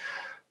middlemen.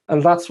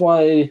 And that's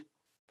why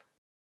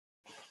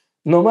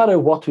no matter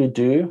what we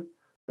do,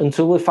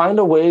 until we find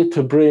a way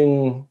to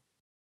bring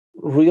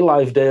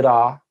real-life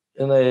data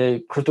in a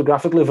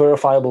cryptographically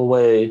verifiable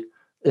way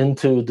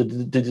into the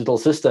digital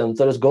systems,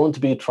 there is going to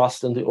be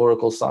trust in the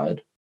Oracle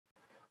side.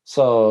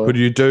 So could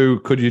you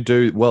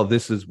do well,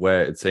 this is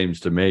where it seems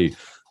to me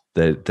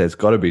that there's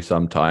got to be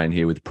some tie in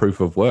here with proof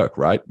of work,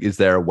 right? Is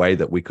there a way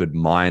that we could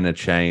mine a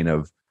chain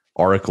of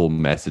Oracle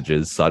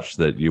messages such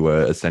that you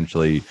were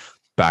essentially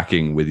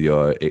backing with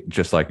your,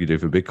 just like you do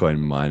for Bitcoin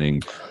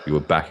mining, you were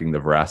backing the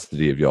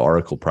veracity of your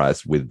Oracle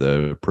price with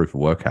the proof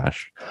of work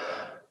hash?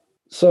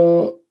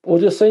 So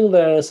what you're saying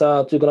there is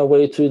that you're going to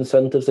weigh two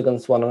incentives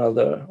against one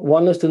another.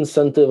 One is the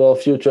incentive of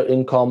future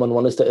income, and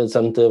one is the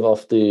incentive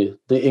of the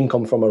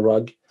income from a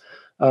rug.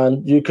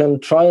 And you can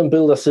try and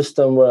build a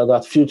system where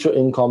that future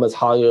income is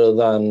higher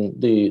than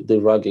the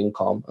rug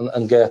income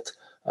and get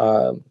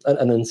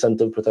an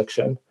incentive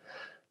protection.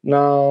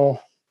 Now,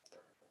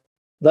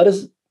 that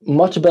is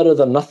much better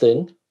than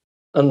nothing.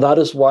 And that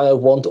is why I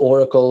want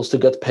oracles to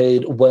get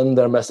paid when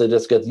their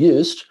messages get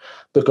used,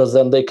 because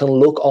then they can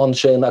look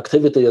on-chain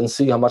activity and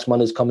see how much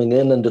money is coming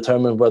in and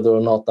determine whether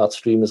or not that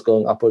stream is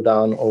going up or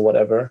down or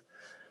whatever.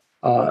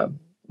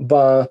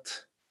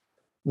 But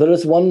there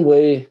is one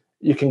way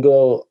you can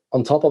go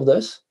on top of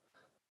this,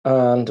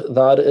 and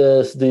that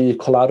is the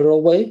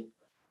collateral way,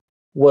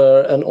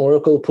 where an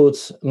oracle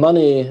puts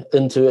money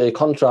into a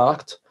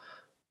contract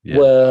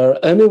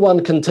where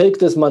anyone can take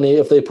this money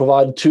if they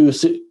provide two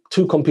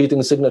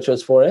competing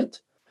signatures for it.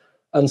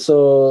 And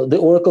so the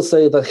oracle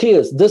say that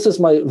this is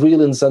my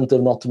real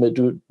incentive not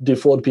to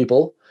defraud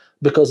people,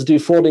 because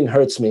defrauding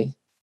hurts me.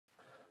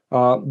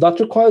 That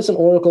requires an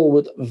oracle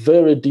with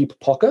very deep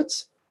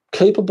pockets,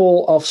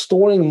 capable of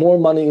storing more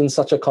money in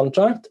such a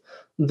contract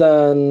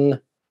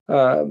than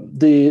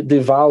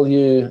the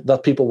value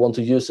that people want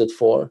to use it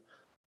for.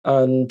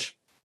 And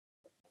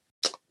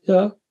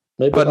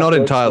maybe, but not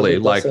entirely.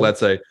 Like, let's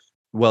say,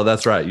 well,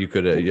 that's right. You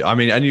could,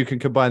 and you can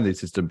combine these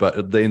systems,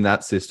 but in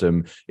that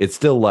system, it's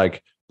still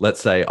like, let's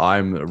say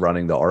I'm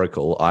running the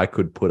Oracle, I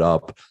could put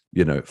up,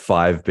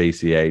 5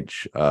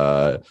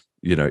 BCH,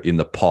 in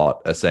the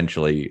pot,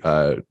 essentially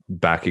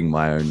backing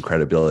my own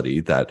credibility,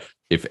 that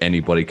if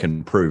anybody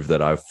can prove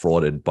that I've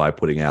frauded by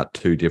putting out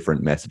 2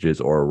 different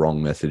messages or a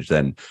wrong message,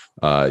 then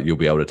you'll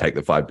be able to take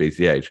the 5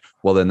 BCH.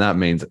 Well, then that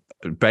means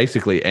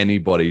basically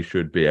anybody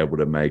should be able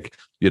to make,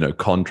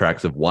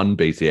 contracts of 1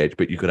 BCH,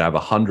 but you could have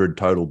 100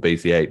 total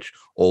BCH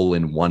all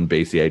in 1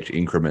 BCH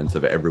increments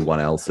of everyone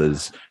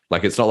else's.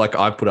 Like, it's not like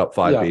I've put up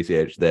 5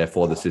 BCH,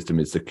 therefore the system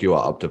is secure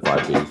up to 5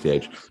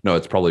 BCH. No,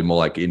 it's probably more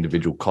like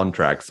individual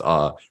contracts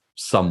are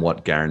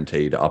somewhat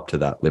guaranteed up to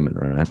that limit,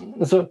 right?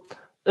 So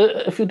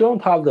if you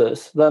don't have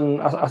this, then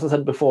as I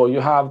said before, you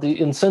have the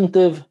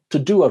incentive to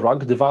do a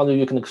rug, the value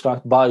you can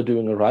extract by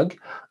doing a rug,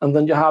 and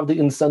then you have the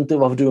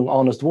incentive of doing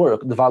honest work,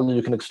 the value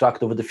you can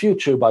extract over the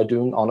future by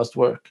doing honest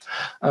work.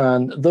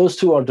 And those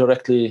two are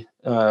directly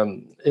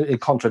in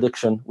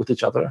contradiction with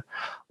each other.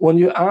 When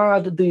you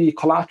add the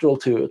collateral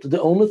to it,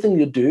 the only thing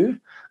you do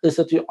is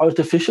that you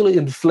artificially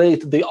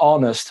inflate the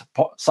honest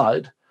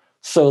side,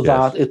 so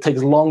that it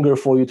takes longer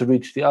for you to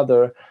reach the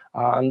other.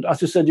 And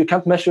as you said, you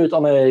can't measure it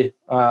on a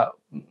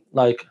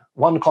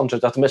one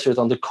contract, you have to measure it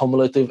on the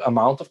cumulative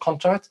amount of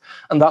contracts.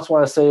 And that's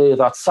why I say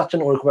that such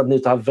an oracle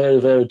needs to have very,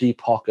 very deep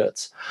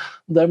pockets.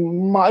 There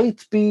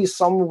might be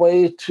some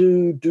way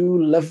to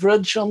do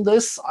leverage on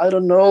this. I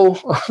don't know.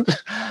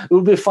 It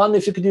would be fun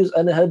if you could use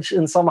any hedge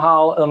in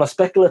somehow on a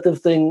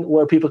speculative thing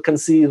where people can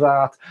see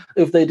that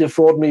if they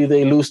defraud me,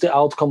 they lose the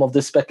outcome of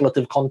this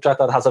speculative contract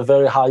that has a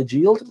very high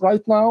yield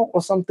right now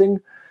or something.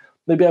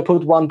 Maybe I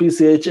put 1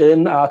 BCH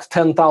in at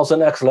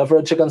 10,000x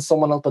leverage against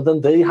someone else, but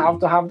then they have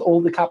to have all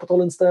the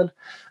capital instead.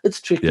 It's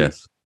tricky.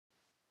 Yes.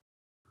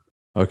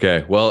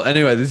 Okay. Well,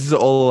 anyway, this is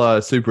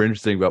all super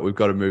interesting, but we've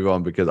got to move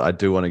on because I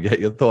do want to get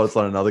your thoughts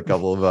on another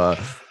couple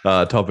of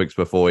topics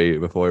before we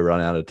run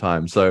out of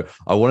time. So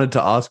I wanted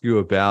to ask you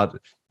about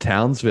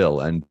Townsville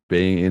and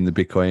being in the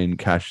Bitcoin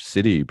Cash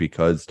City,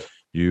 because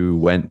you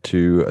went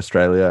to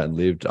Australia and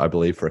lived, I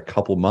believe, for a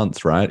couple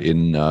months, right,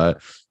 in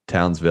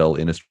Townsville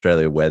in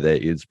Australia, where there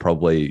is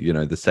probably,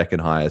 the second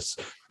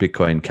highest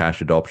Bitcoin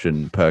Cash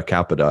adoption per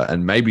capita,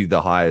 and maybe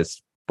the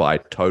highest by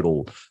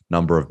total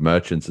number of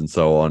merchants and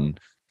so on,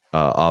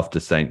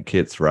 after St.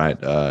 Kitts, right,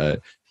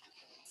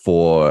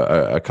 for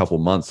a couple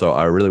months. So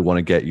I really want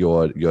to get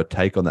your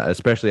take on that,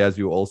 especially as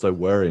you also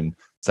were in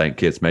St.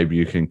 Kitts. Maybe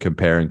you can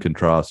compare and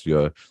contrast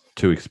your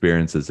two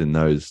experiences in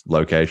those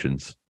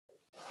locations.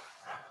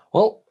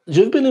 Well,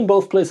 you've been in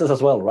both places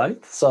as well,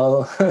 right?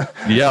 So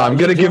Yeah, I'm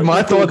going to give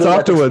my thoughts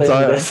afterwards.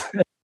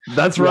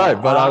 That's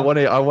right, but I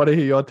want to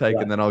hear your take,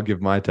 and then I'll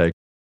give my take.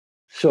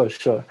 Sure.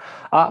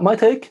 My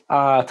take: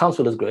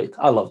 Townsville is great.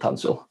 I love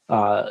Townsville.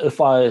 If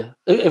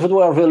it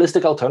were a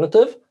realistic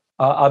alternative,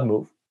 I'd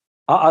move.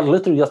 I'd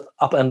literally just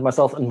upend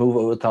myself and move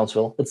over to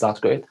Townsville. It's that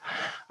great.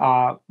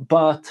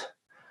 But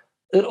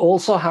it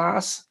also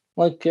has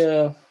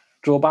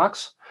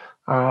drawbacks.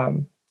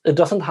 It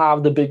doesn't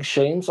have the big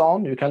chains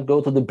on. You can't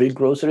go to the big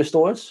grocery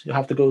stores. You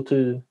have to go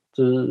to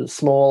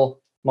small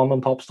mom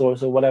and pop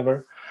stores or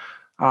whatever.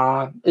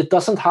 It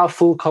doesn't have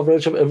full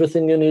coverage of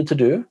everything you need to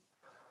do,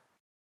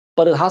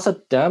 but it has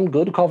a damn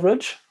good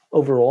coverage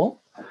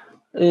overall.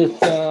 It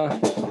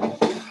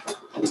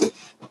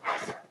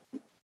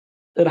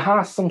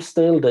has some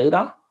stale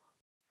data.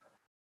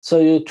 So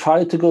you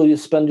try to go, you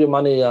spend your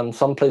money, and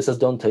some places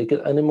don't take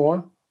it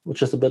anymore,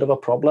 which is a bit of a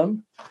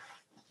problem.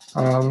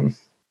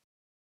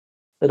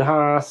 It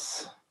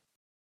has,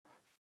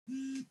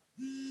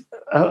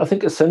 I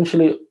think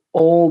essentially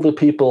all the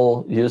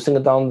people using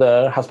it down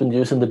there has been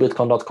using the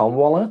Bitcoin.com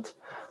wallet.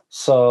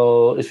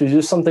 So if you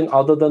use something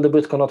other than the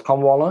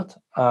Bitcoin.com wallet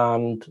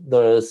and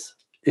there's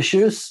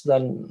issues,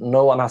 then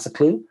no one has a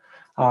clue.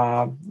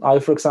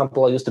 For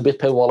example, I used the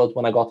BitPay wallet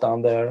when I got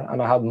down there,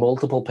 and I had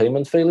multiple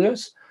payment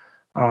failures.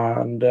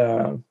 And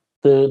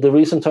the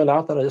reason turned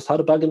out that I just had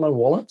a bug in my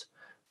wallet.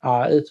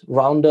 It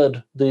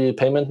rounded the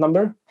payment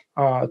number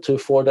to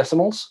 4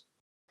 decimals,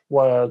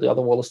 where the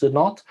other wallets did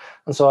not.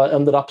 And so I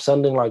ended up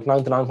sending like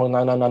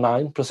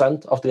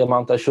 99.9999% of the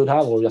amount I should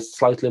have, or just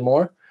slightly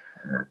more.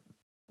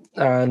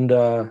 And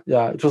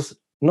it was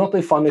not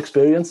a fun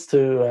experience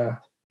to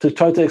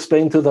try to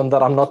explain to them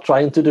that I'm not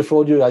trying to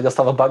defraud you. I just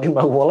have a bug in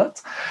my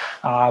wallet.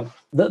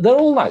 They're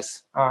all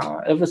nice.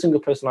 Every single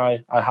person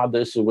I had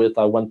the issue with,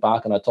 I went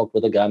back and I talked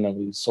with again, and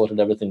we sorted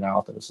everything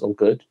out, and it's all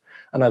good.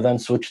 And I then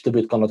switched to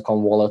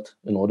Bitcoin.com wallet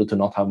in order to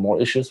not have more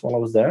issues while I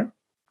was there.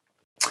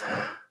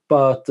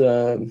 But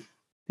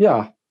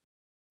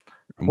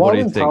what do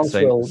you think,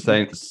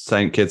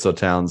 St. Kitts or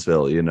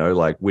Townsville?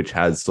 Which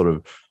has sort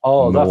of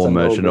more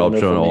merchant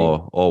option,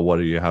 or what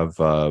do you have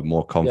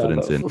more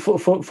confidence in?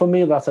 For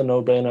me, that's a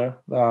no-brainer.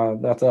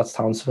 That's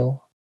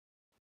Townsville.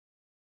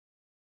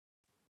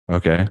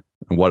 Okay.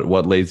 And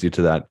what leads you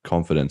to that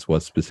confidence?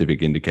 What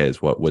specific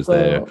indicators? What was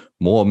there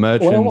more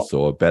merchants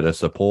or better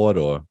support?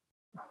 Or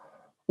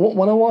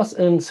when I was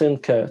in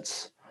St.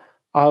 Kitts,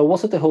 I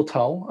was at the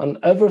hotel, and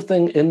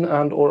everything in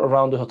and or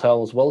around the hotel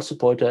was well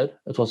supported.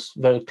 It was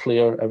very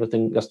clear.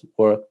 Everything just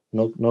worked.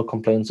 No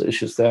complaints or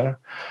issues there.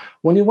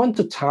 When you went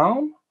to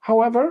town,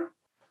 however,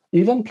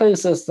 even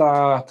places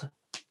that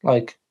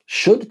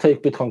should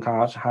take Bitcoin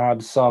Cash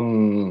had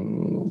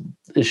some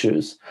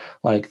issues.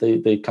 Like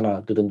they kind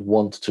of didn't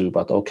want to,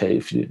 but okay,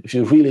 if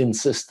you really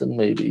insist, then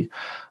maybe.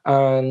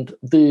 And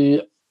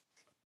the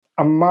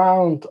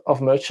amount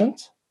of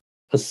merchants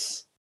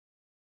is,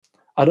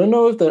 I don't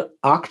know if they're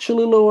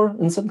actually lower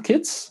in St.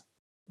 Kitts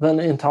than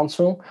in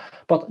Townsville,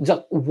 but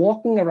just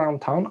walking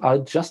around town, I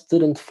just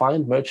didn't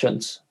find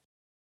merchants.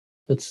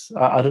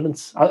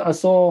 I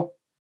saw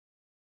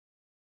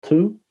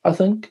 2, I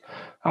think,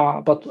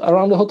 but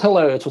around the hotel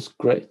area, it was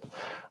great.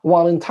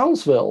 While in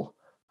Townsville,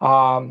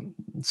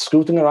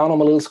 scooting around on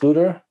my little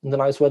scooter in the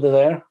nice weather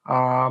there,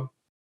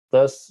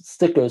 there's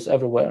stickers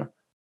everywhere.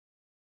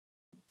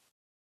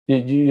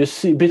 You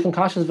see Bitcoin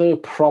Cash is very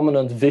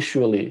prominent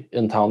visually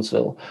in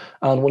Townsville.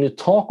 And when you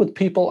talk with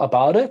people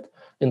about it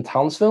in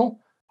Townsville,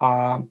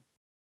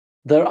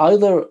 they're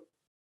either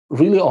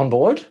really on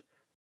board,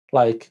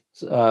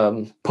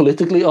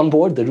 politically on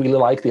board. They really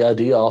like the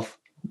idea of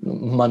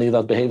money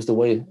that behaves the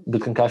way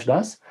Bitcoin Cash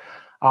does.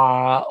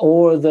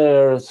 Or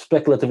they're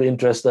speculatively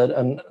interested,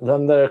 and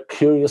then they're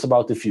curious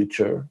about the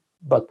future.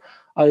 But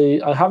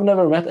I have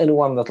never met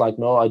anyone that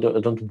no, I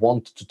don't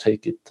want to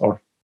take it,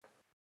 or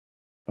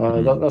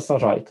that's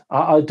not right.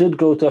 I did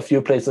go to a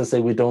few places and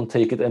say we don't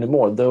take it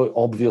anymore. They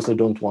obviously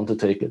don't want to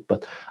take it.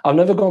 But I've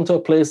never gone to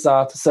a place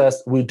that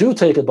says we do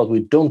take it, but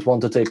we don't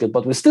want to take it,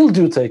 but we still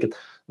do take it.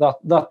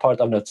 That part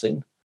I've not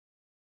seen.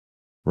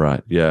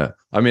 Right. Yeah.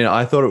 I mean,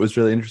 I thought it was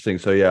really interesting.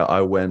 So yeah,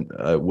 I went,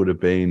 would have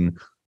been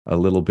a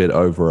little bit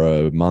over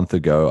a month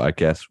ago, I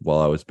guess, while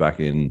I was back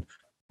in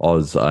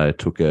Oz. I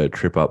took a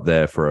trip up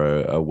there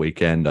for a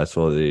weekend. I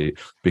saw the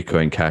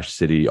Bitcoin Cash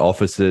City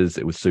offices.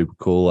 It was super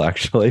cool,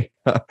 actually.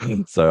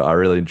 So I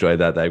really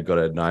enjoyed that. They've got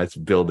a nice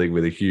building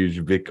with a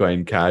huge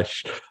Bitcoin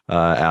Cash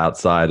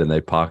outside, and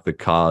they park the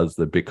cars,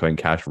 the Bitcoin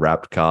Cash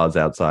wrapped cars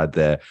outside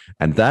there.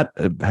 And that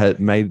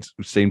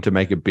seemed to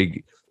make a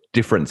big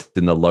difference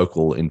in the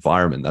local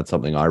environment. That's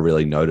something I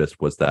really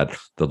noticed, was that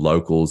the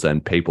locals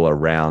and people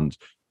around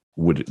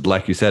would,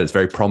 like you said, it's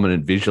very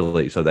prominent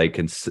visually. So they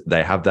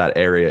have that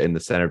area in the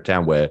center of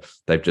town where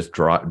they've just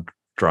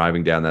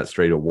driving down that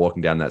street or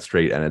walking down that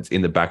street, and it's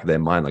in the back of their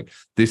mind,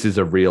 this is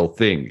a real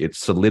thing. It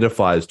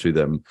solidifies to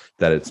them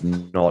that it's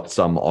not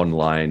some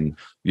online,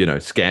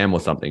 scam or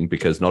something,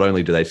 because not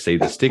only do they see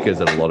the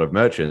stickers at a lot of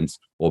merchants,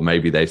 or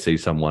maybe they see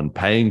someone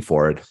paying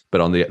for it,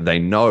 but they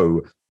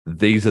know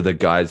these are the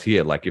guys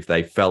here. Like if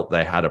they felt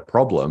they had a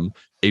problem,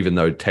 even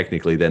though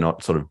technically they're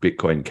not sort of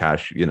Bitcoin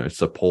Cash,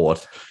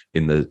 support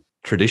in the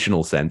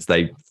traditional sense,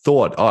 they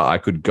thought, oh, I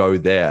could go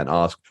there and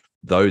ask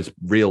those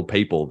real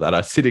people that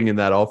are sitting in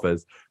that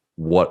office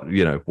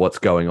what's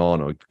going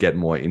on, or get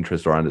more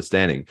interest or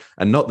understanding.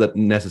 And not that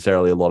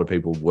necessarily a lot of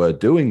people were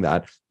doing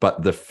that,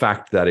 but the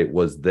fact that it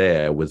was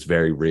there was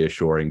very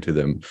reassuring to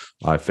them.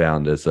 I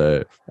found as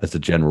a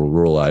general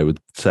rule, I would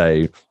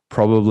say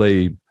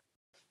probably,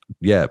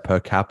 per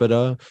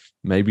capita,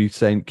 maybe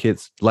St.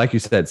 Kitts, like you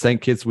said, St.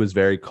 Kitts was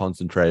very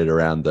concentrated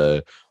around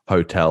the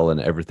hotel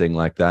and everything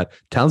like that.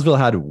 Townsville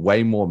had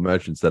way more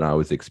merchants than I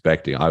was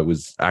expecting. I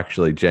was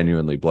actually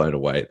genuinely blown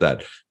away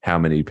at how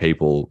many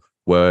people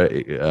were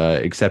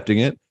accepting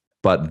it,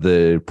 but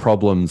the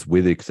problems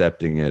with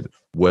accepting it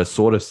were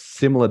sort of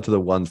similar to the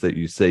ones that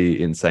you see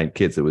in St.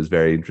 Kitts. It was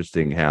very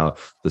interesting how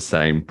the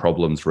same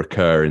problems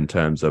recur in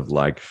terms of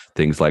like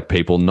things like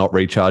people not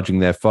recharging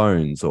their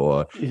phones,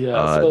 or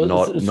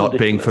not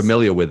being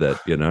familiar with it,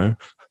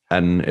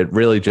 And it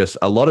really just,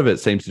 a lot of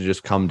it seems to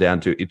just come down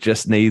to, it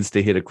just needs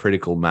to hit a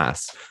critical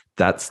mass.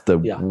 That's the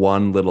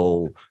one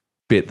little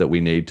bit that we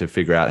need to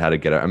figure out how to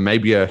get it. And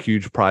maybe a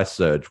huge price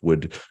surge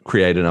would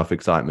create enough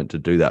excitement to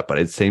do that. But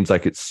it seems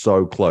like it's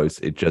so close.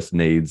 It just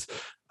needs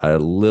a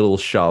little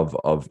shove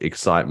of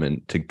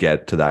excitement to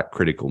get to that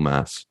critical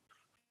mass.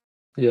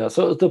 Yeah,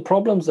 so the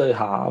problems they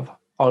have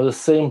are the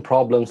same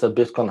problems that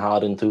Bitcoin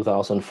had in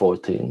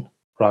 2014,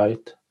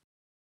 right?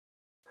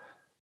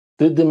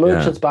 The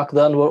merchants back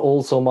then were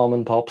also mom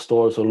and pop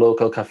stores or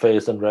local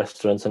cafes and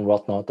restaurants and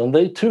whatnot. And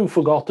they too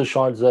forgot to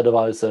charge their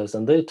devices,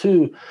 and they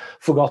too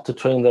forgot to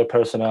train their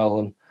personnel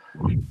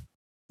and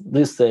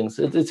these things.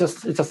 It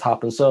just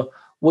happened. So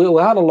we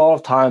had a lot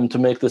of time to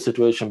make the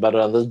situation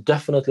better, and there's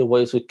definitely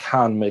ways we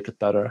can make it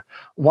better.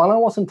 While I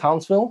was in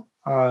Townsville,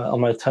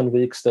 on my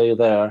 10-week stay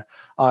there,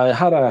 I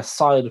had a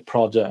side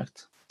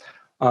project.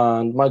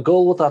 And my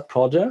goal with that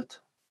project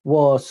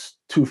was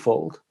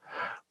twofold.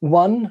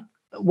 One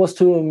was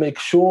to make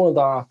sure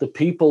that the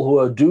people who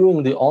are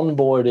doing the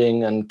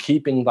onboarding and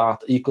keeping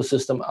that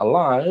ecosystem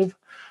alive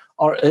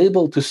are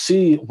able to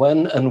see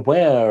when and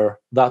where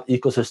that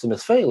ecosystem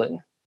is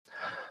failing.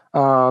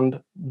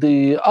 And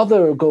the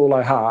other goal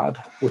I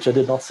had, which I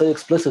did not say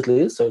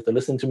explicitly, so if they're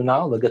listening to me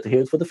now, they'll get to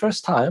hear it for the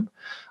first time,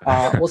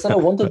 was that I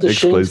wanted to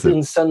change the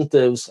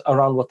incentives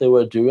around what they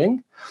were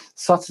doing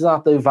such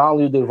that they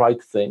value the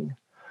right thing.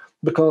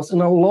 Because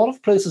in a lot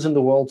of places in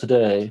the world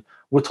today,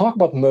 we talk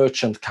about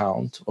merchant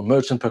count or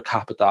merchant per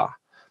capita.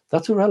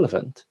 That's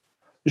irrelevant.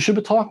 You should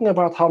be talking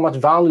about how much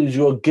value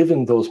you're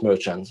giving those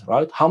merchants,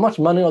 right? How much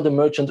money are the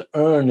merchants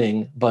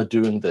earning by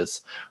doing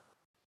this?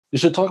 You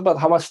should talk about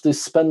how much the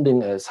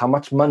spending is, how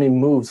much money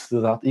moves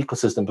through that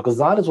ecosystem, because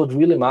that is what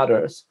really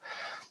matters.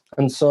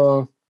 And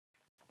so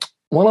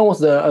when I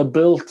was there, I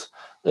built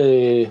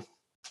a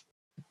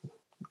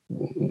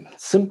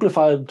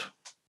simplified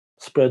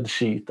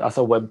spreadsheet as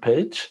a web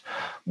page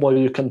where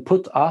you can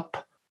put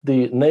up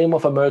the name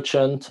of a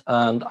merchant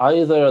and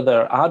either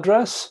their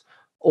address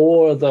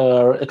or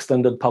their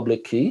extended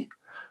public key.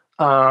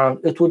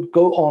 It would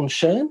go on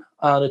chain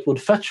and it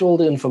would fetch all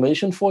the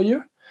information for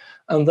you.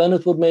 And then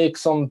it would make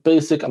some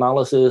basic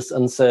analysis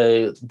and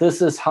say,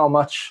 this is how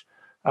much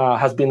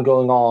has been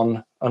going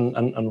on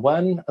and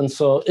when. And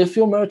so if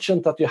your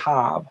merchant that you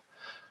have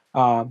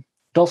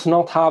does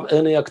not have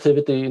any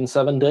activity in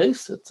 7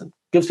 days, it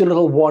gives you a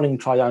little warning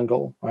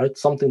triangle, right?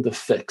 Something to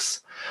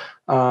fix.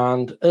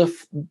 And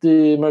if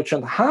the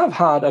merchant have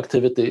had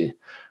activity,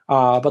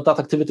 but that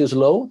activity is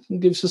low, it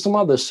gives you some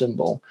other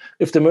symbol.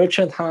 If the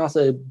merchant has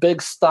a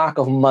big stack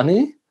of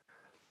money,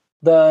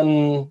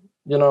 then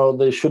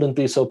they shouldn't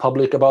be so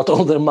public about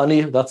all their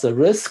money. That's a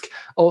risk.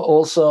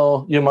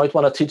 Also, you might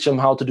want to teach them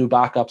how to do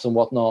backups and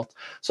whatnot.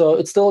 So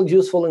it's still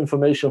useful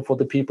information for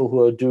the people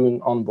who are doing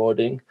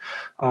onboarding.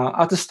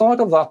 At the start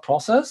of that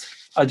process,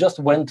 I just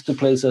went to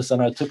places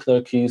and I took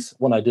their keys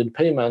when I did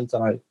payment,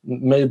 and I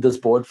made this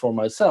board for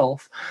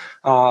myself.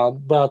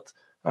 But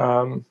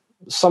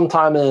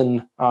sometime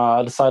in,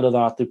 I decided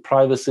that the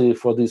privacy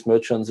for these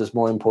merchants is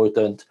more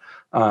important.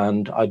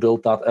 And I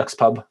built that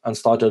XPub and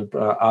started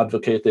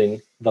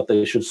advocating that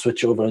they should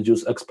switch over and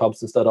use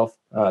XPubs instead of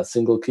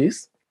single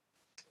keys.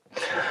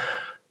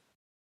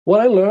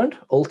 What I learned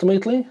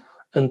ultimately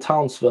in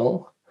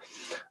Townsville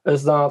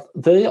is that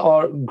they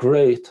are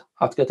great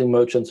at getting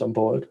merchants on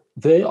board.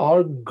 They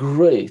are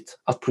great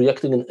at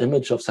projecting an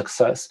image of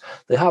success.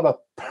 They have a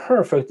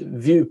perfect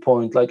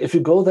viewpoint. Like if you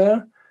go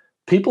there,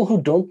 people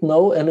who don't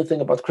know anything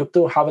about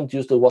crypto, haven't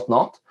used it,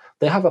 whatnot,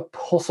 they have a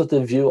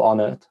positive view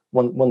on it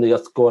when they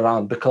just go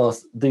around,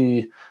 because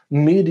the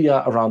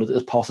media around it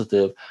is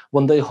positive.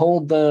 When they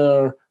hold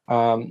their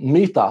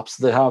meetups,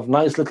 they have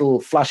nice little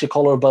flashy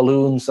color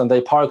balloons and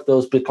they park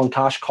those Bitcoin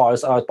Cash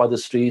cars out by the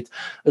street.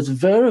 It's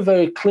very,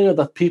 very clear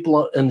that people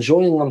are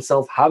enjoying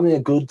themselves, having a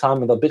good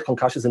time, and that Bitcoin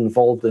Cash is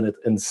involved in it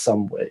in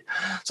some way.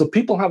 So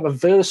people have a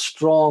very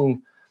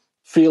strong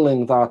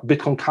feeling that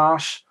Bitcoin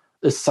Cash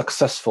is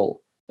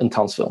successful in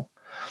Townsville,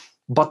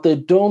 but they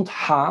don't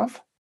have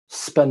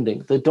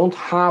spending. They don't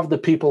have the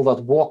people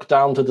that walk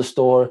down to the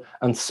store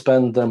and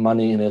spend their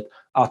money in it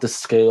at the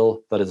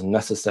scale that is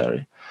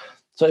necessary.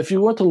 So if you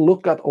were to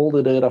look at all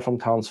the data from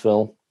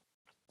Townsville,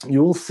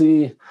 you will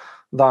see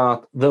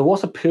that there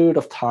was a period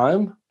of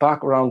time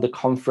back around the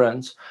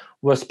conference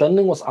where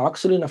spending was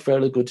actually in a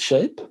fairly good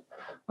shape.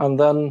 And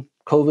then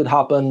COVID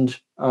happened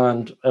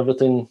and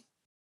everything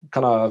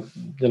kind of,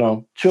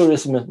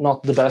 tourism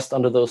not the best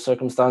under those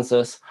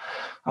circumstances.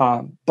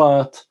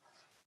 But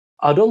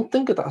I don't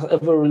think it has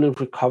ever really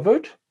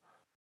recovered.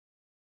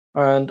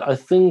 And I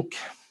think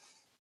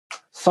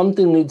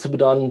something needs to be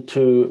done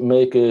to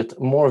make it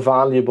more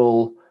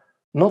valuable,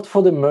 not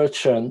for the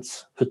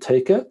merchants who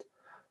take it,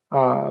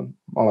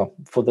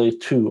 for they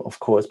too, of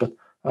course, but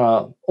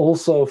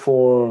also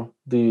for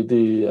the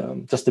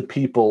just the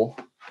people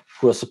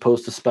who are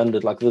supposed to spend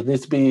it. Like, there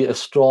needs to be a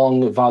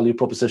strong value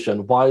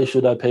proposition. Why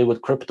should I pay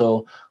with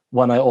crypto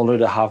when I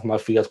already have my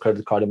fiat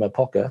credit card in my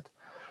pocket?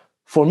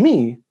 For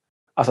me,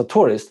 as a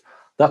tourist,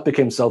 that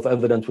became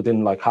self-evident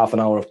within like half an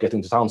hour of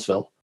getting to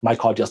Townsville. My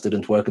card just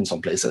didn't work in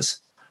some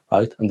places,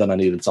 right? And then I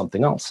needed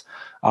something else.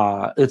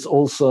 It's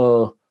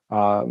also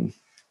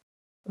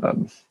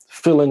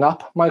filling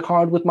up my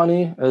card with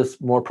money is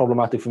more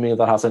problematic for me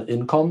that has an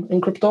income in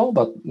crypto,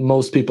 but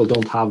most people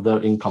don't have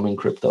their income in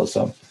crypto,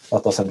 so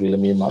that doesn't really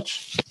mean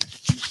much.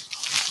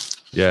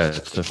 Yeah,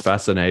 it's a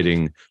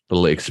fascinating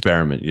little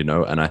experiment,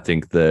 and I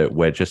think that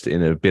we're just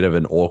in a bit of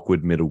an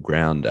awkward middle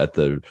ground at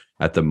the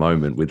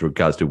moment with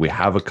regards to, we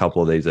have a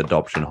couple of these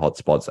adoption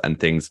hotspots and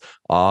things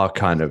are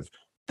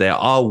they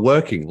are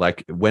working.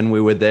 Like when we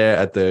were there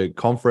at the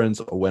conference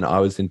or when I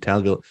was in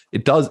Townsville,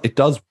 it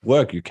does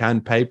work. You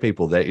can pay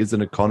people. There is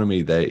an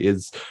economy. There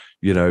is,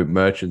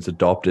 merchants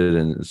adopted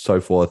and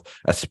so forth,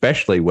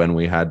 especially when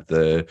we had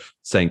the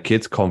St.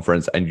 Kitts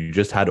conference and you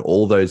just had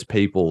all those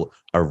people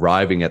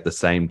arriving at the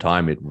same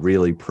time. It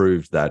really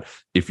proved that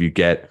if you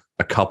get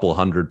a couple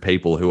hundred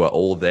people who are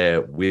all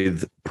there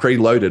with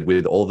preloaded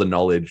with all the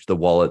knowledge, the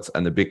wallets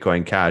and the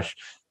Bitcoin Cash,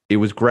 it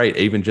was great.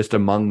 Even just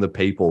among the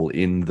people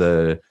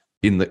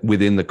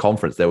within the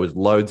conference, there was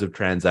loads of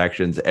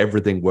transactions.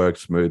 Everything worked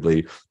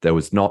smoothly. There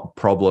was not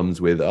problems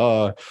with,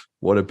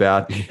 what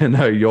about,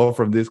 you're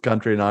from this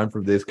country and I'm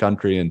from this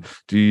country, and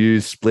do you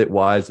use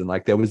Splitwise? And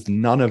like, there was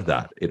none of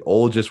that. It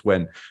all just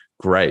went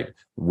great.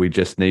 We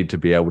just need to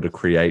be able to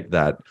create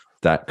that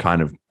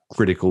kind of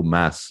critical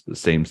mass.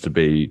 Seems to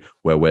be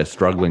where we're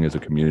struggling as a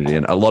community.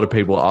 And a lot of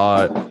people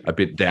are a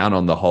bit down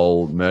on the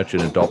whole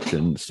merchant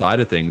adoption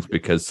side of things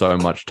because so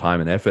much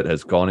time and effort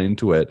has gone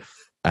into it.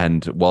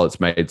 And while it's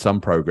made some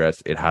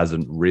progress, it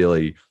hasn't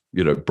really,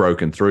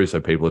 broken through.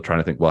 So people are trying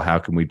to think, well, how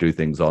can we do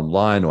things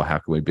online, or how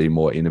can we be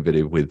more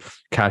innovative with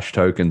cash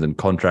tokens and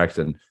contracts?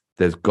 And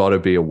there's got to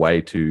be a way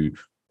to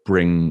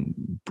bring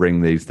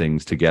these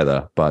things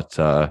together. But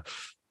I'm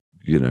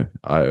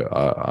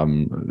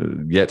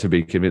yet to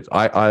be convinced.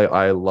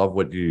 I love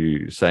what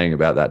you're saying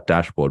about that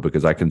dashboard,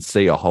 because I can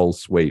see a whole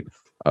suite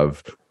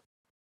of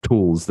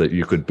tools that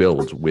you could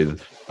build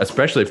with,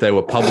 especially if they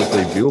were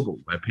publicly viewable,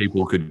 where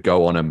people could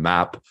go on a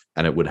map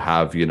and it would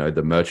have,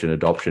 the merchant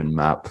adoption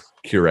map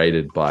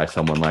curated by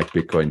someone like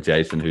Bitcoin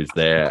Jason who's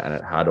there, and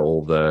it had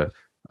all the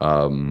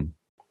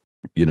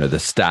the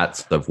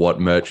stats of what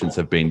merchants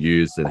have been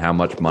used and how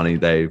much money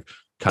they've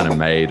kind of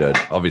made, and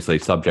obviously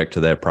subject to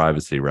their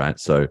privacy, right?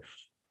 So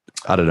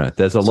I don't know,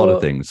 there's a lot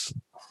of things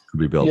to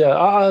be built. Yeah,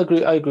 I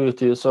agree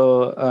with you.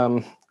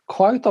 So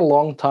quite a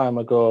long time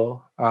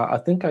ago, I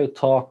think I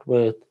talked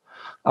with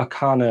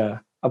Akane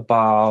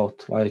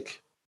about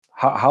like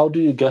how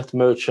do you get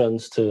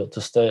merchants to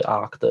stay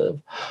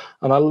active,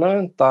 and I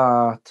learned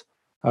that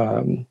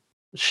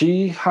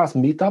she has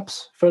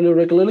meetups fairly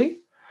regularly,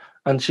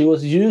 and she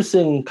was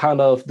using kind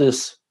of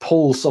this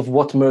pulse of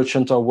what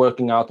merchants are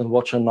working out and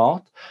what are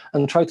not,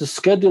 and try to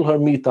schedule her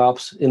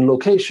meetups in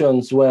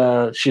locations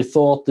where she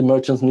thought the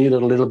merchants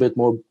needed a little bit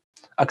more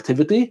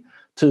activity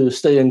to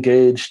stay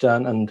engaged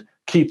and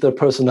keep their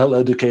personnel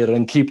educated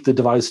and keep the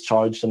device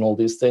charged and all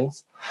these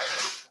things.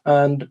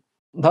 And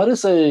that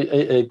is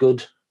a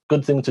good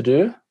thing to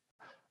do.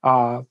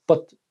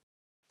 But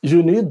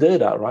you need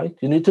data, right?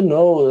 You need to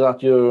know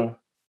that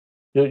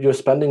you're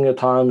spending your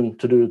time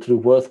to do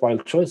worthwhile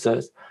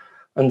choices.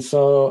 And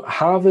so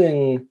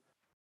having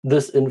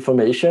this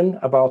information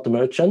about the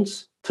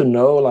merchants to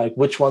know like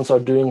which ones are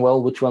doing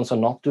well, which ones are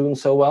not doing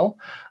so well,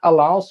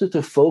 allows you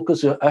to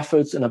focus your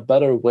efforts in a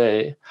better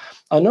way.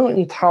 I know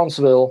in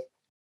Townsville,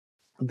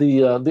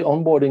 the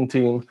onboarding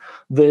team,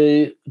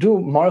 they do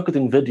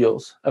marketing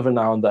videos every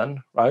now and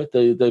then, right?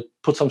 They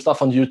put some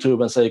stuff on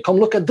YouTube and say, come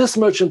look at this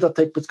merchant that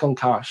take Bitcoin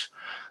Cash.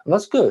 And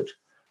that's good.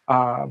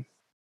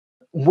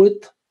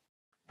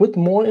 With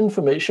more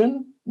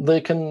information,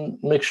 they can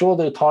make sure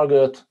they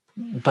target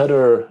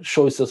better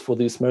choices for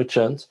these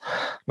merchants.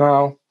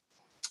 Now,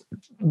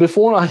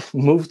 before I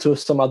move to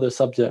some other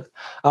subject,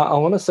 I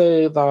want to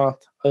say that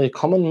a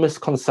common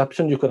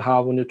misconception you could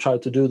have when you try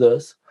to do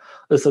this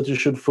is that you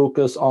should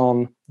focus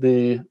on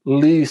the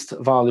least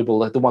valuable,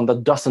 like the one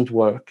that doesn't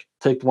work.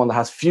 Take the one that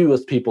has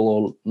fewest people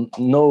or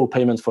no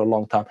payments for a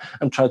long time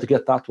and try to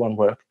get that one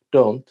work.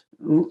 don't.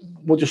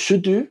 What you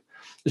should do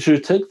is you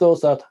take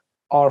those that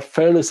are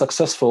fairly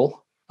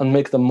successful and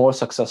make them more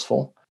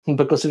successful.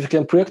 Because if you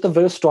can project a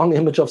very strong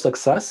image of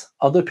success,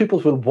 other people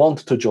will want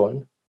to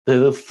join. They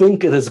will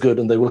think it is good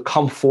and they will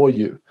come for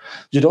you.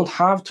 You don't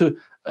have to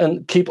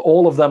and keep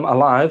all of them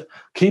alive.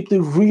 Keep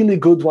the really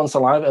good ones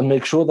alive and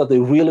make sure that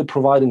they're really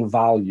providing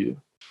value.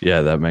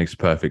 Yeah, that makes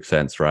perfect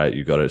sense, right?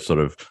 You got to sort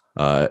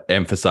of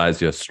emphasize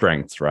your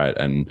strengths, right?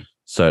 And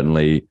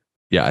certainly,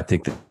 yeah, I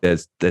think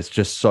that there's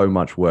just so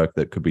much work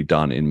that could be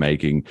done in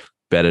making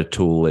better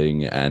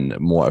tooling and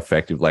more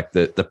effective. Like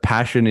the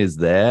passion is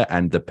there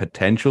and the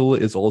potential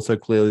is also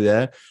clearly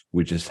there.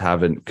 We just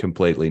haven't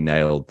completely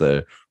nailed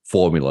the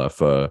formula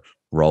for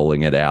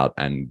rolling it out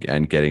and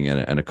getting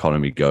an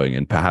economy going.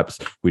 And perhaps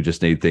we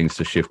just need things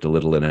to shift a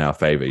little in our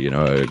favor,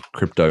 a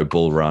crypto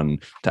bull run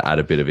to add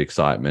a bit of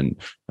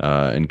excitement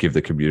and give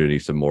the community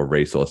some more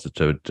resources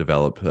to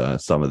develop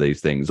some of these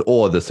things,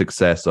 or the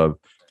success of,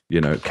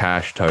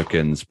 cash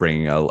tokens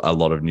bringing a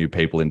lot of new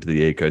people into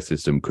the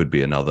ecosystem could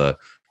be another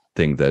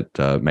thing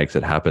that makes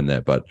it happen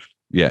there. But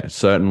yeah,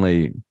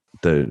 certainly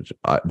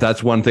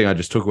that's one thing I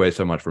just took away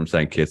so much from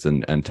St. Kitts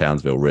and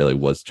Townsville really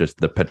was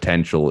just the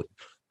potential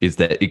is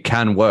that it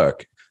can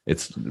work.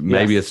 It's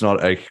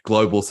not a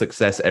global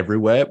success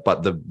everywhere,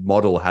 but the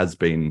model has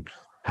been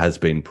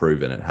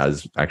proven. It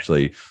has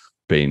actually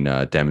been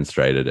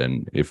demonstrated,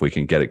 and if we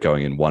can get it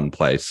going in one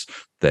place,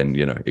 then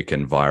it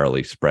can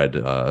virally spread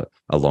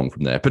along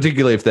from there.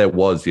 Particularly if there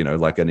was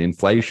like an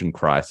inflation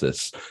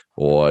crisis,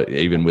 or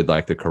even with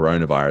like the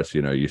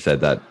coronavirus. You said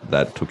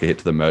that took a hit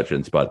to the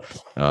merchants, but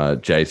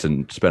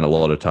Jason spent a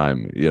lot of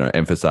time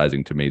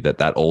emphasizing to me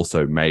that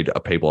also made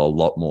people a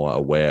lot more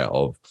aware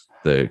of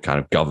the kind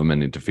of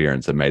government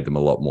interference and made them a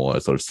lot more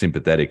sort of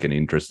sympathetic and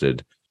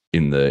interested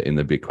in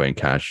the Bitcoin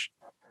Cash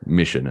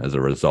mission as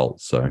a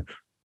result. So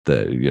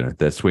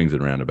there's swings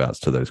and roundabouts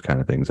to those kind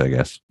of things, I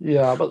guess.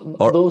 Yeah, but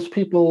those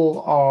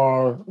people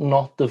are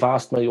not the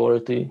vast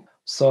majority.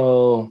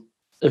 So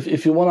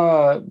if you want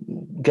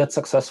to get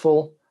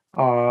successful,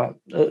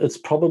 it's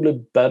probably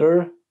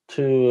better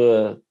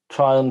to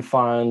try and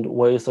find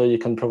ways that you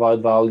can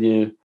provide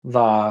value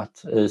that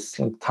is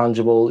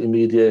tangible,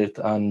 immediate,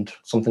 and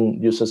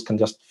something users can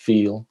just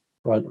feel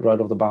right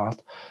off the bat.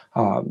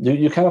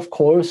 You can, of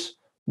course,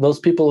 those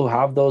people who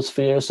have those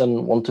fears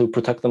and want to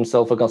protect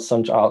themselves against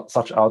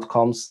such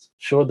outcomes,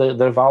 sure,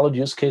 they're valid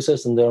use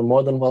cases and they're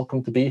more than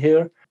welcome to be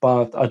here.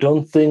 But I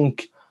don't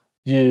think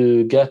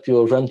you get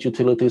your rent,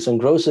 utilities, and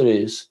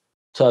groceries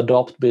to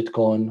adopt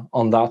Bitcoin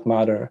on that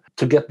matter.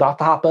 To get that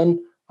to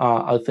happen,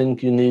 I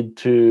think you need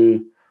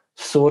to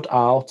sort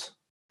out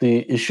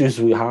the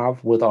issues we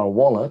have with our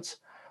wallets,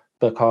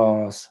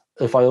 because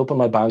if I open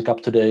my bank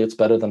app today, it's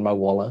better than my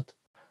wallet.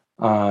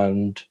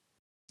 And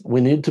we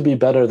need to be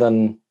better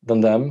than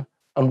them.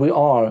 And we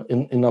are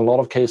in a lot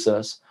of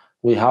cases.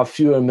 We have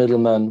fewer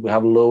middlemen, we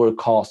have lower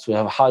costs, we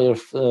have higher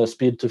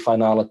speed to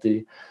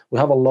finality. We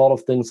have a lot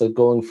of things that are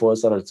going for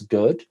us that it's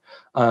good.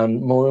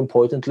 And more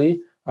importantly,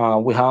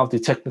 we have the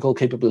technical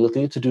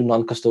capability to do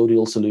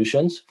non-custodial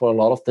solutions for a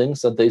lot of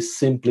things that they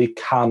simply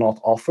cannot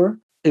offer.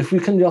 If we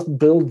can just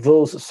build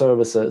those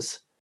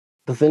services,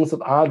 the things that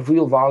add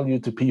real value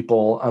to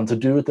people, and to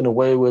do it in a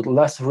way with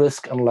less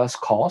risk and less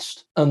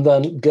cost, and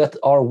then get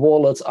our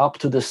wallets up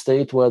to the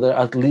state where they're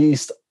at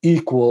least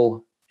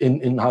equal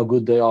in how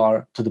good they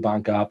are to the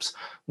bank apps,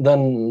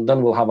 then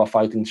we'll have a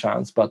fighting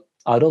chance. But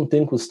I don't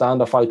think we'll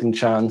stand a fighting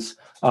chance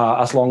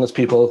as long as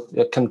people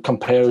can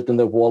compare it in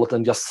their wallet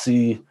and just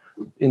see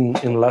in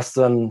less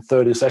than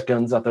 30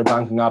 seconds that their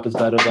banking app is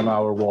better than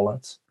our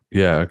wallets.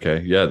 Yeah,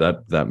 okay. Yeah,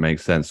 that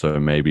makes sense. So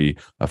maybe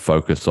a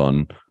focus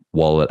on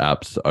wallet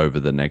apps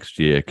over the next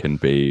year can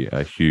be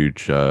a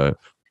huge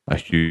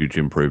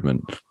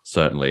improvement,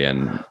 certainly.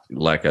 And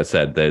like I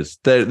said,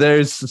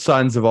 there's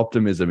signs of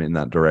optimism in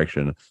that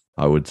direction,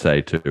 I would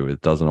say too.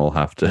 It doesn't all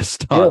have to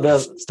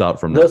start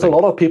from there's nothing. A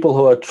lot of people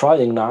who are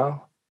trying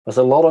now. There's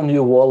a lot of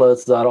new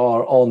wallets that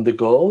are on the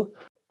go.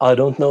 I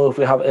don't know if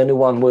we have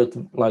anyone with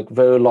like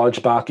very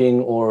large backing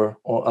or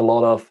a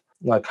lot of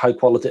like high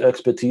quality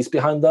expertise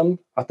behind them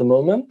at the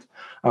moment.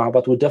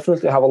 But we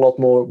definitely have a lot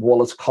more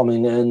wallets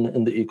coming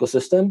in the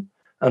ecosystem,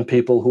 and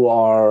people who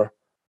are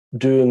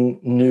doing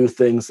new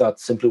things that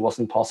simply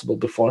wasn't possible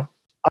before.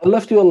 I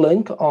left you a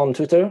link on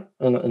Twitter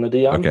in a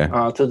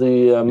DM to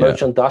the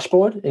merchant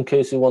dashboard in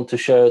case you want to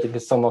share it, in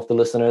case some of the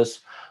listeners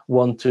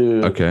want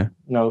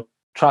to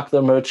track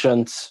their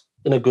merchants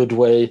in a good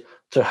way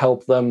to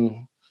help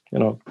them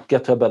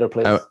get to a better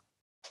place.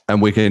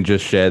 And we can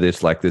just share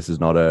this like this is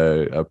not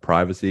a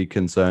privacy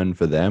concern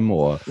for them,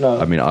 or no.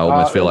 I mean, I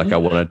almost feel like I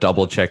want to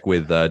double check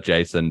with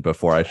Jason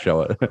before I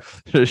show it.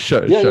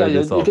 show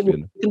this off.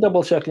 You can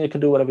double check and you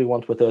can do whatever you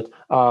want with it.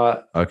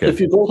 Okay.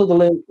 If you go to the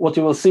link, what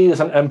you will see is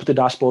an empty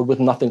dashboard with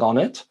nothing on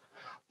it,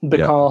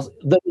 because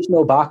there is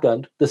no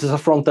backend. This is a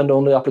front-end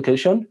only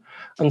application,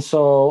 and so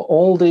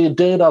all the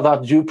data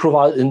that you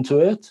provide into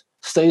it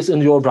stays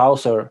in your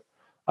browser,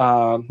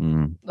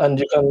 and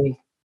you can.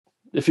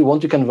 If you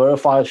want, you can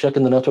verify, check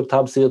in the network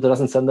tab, see if it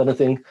doesn't send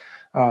anything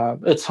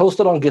It's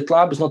hosted on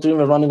GitLab. It's not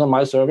even running on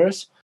my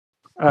servers.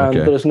 And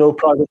Okay. there's no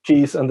private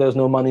keys and there's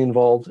no money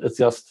involved. It's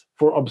just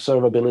for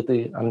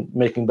observability and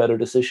making better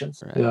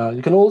decisions. Right. Yeah,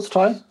 you can always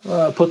try.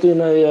 Put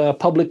in a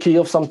public key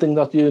of something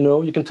that you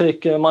know. You can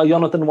take my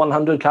Jonathan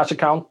 100 cash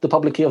account, the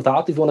public key of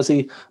that, if you want to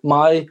see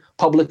my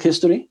public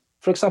history,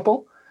 for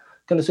example.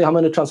 Can you see how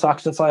many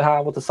transactions I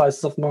have, what the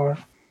sizes of them are,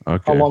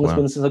 Okay. how long it's Wow.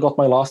 been since I got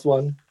my last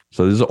one.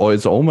 So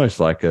it's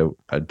almost like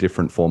a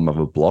different form of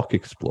a block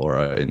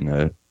explorer in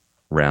a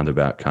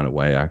roundabout kind of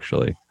way,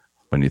 actually,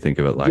 when you think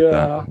of it like Yeah.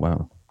 that.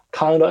 Wow.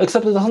 Kind of,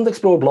 except it doesn't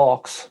explore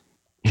blocks.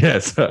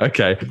 Yes.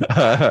 Okay.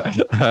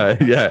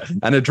 Yeah.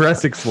 An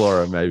address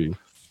explorer, maybe.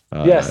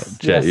 Yes,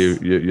 Jet,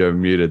 yes. you're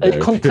muted A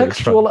there.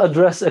 contextual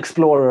address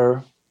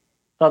explorer.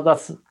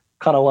 That's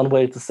kind of one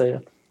way to say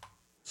it.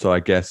 So I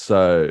guess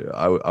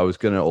I was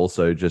going to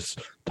also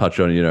just touch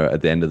on,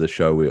 at the end of the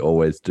show, we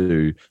always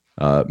do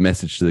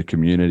message to the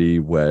community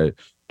where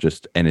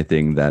just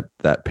anything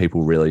that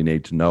people really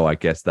need to know. I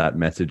guess that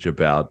message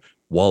about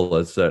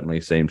wallets certainly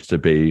seems to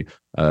be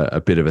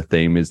a bit of a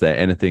theme. Is there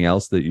anything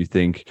else that you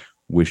think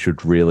we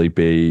should really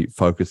be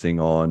focusing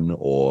on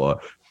or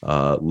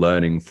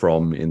learning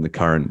from in the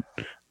current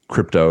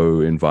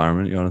crypto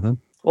environment, Jonathan?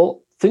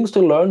 Well, things to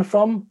learn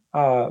from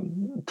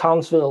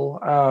Townsville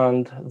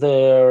and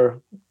their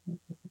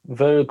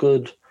very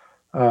good.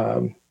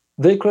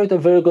 They create a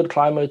very good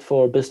climate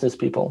for business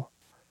people.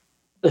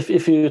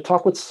 If you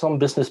talk with some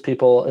business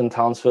people in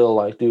Townsville,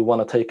 like, do you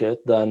want to take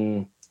it?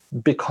 Then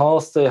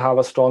because they have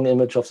a strong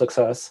image of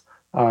success,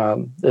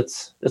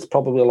 it's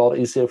probably a lot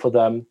easier for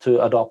them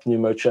to adopt new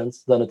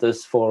merchants than it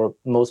is for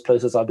most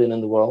places I've been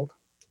in the world.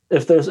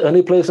 If there's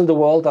any place in the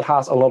world that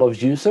has a lot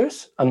of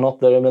users and not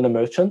very many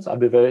merchants, I'd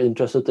be very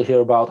interested to hear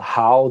about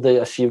how they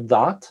achieved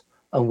that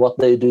and what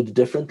they did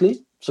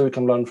differently, so we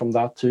can learn from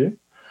that too.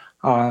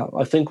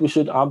 I think we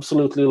should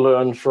absolutely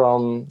learn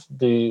from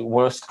the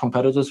worst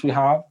competitors we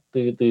have,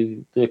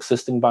 the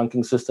existing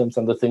banking systems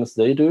and the things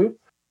they do.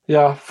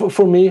 Yeah,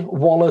 for me,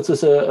 wallets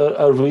is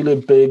a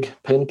really big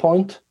pain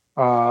point.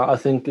 I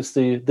think it's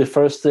the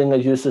first thing a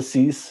user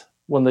sees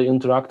when they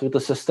interact with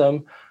the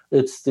system.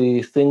 It's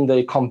the thing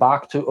they come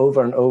back to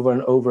over and over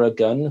and over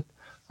again.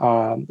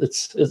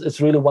 It's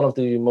really one of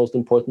the most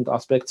important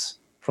aspects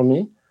for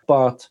me.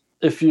 But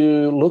if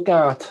you look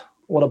at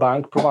what a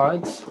bank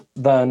provides,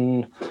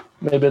 then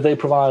maybe they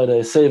provide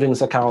a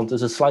savings account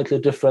which is slightly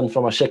different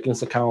from a checking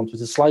account,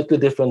 which is slightly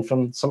different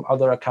from some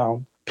other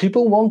account.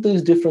 People want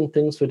these different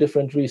things for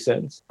different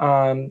reasons.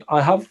 And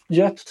I have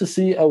yet to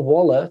see a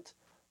wallet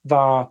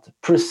that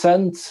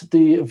presents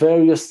the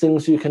various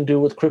things you can do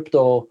with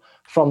crypto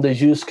from the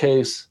use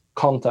case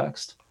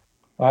context,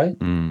 right?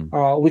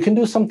 We can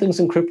do some things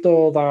in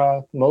crypto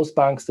that most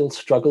banks still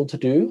struggle to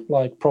do,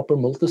 like proper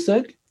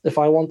multisig. If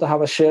I want to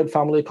have a shared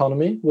family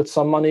economy with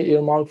some money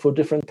earmarked for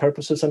different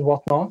purposes and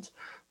whatnot,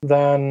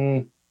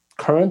 then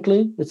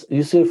currently it's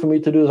easier for me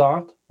to do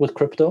that with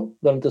crypto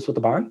than it is with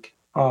the bank.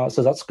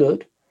 So that's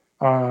good.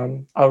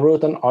 I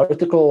wrote an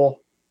article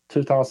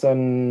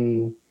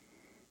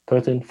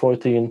 2013,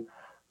 14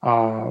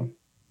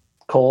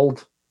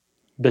 called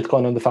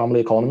Bitcoin and the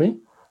Family Economy.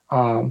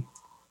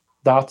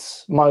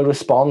 That's my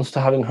response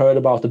to having heard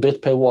about the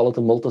BitPay wallet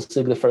and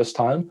multisig the first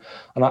time.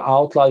 And I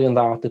outlined in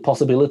that the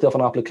possibility of an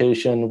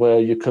application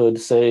where you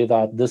could say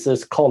that this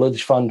is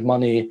college fund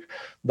money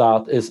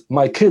that is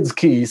my kids'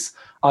 keys.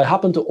 I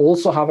happen to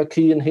also have a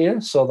key in here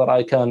so that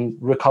I can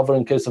recover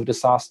in case of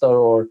disaster,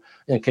 or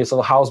in case of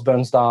a house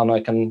burns down,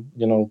 I can,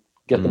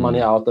 get the money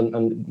out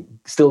and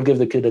still give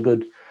the kid a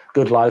good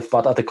life,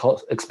 but at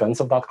the expense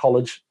of that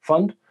college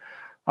fund.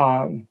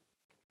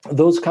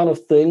 Those kind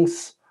of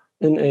things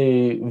in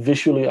a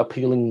visually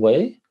appealing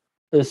way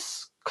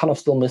is kind of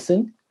still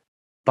missing.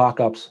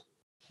 Backups.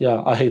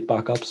 Yeah, I hate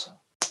backups.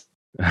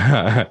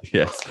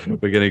 Yes,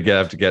 we're going to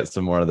have to get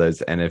some more of those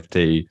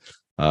NFT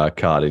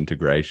card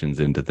integrations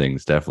into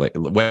things,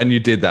 definitely. When you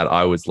did that,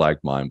 I was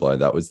like mind blown.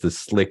 That was the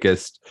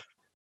slickest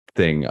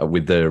thing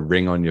with the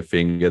ring on your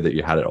finger that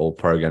you had it all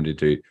programmed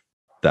into.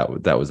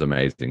 That was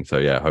amazing. So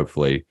yeah,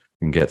 hopefully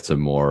we can get some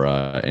more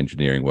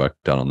engineering work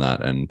done on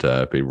that and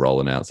be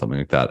rolling out something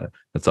like that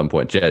at some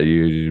point. Jet,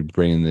 you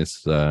bringing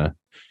this? You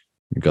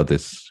got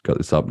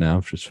this up now,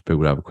 just for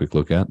people to have a quick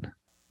look at.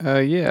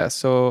 Yeah.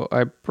 So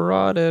I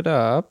brought it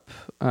up.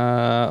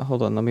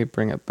 Hold on, let me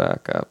bring it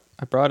back up.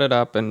 I brought it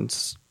up and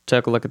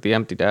took a look at the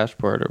empty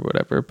dashboard or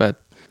whatever.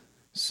 But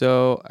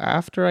so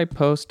after I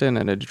post in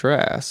an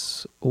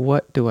address,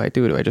 what do?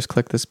 Do I just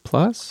click this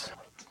plus?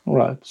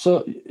 Right.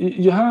 So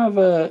you have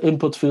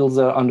input fields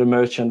there under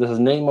merchant. This is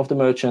name of the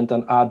merchant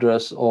and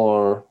address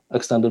or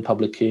extended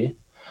public key.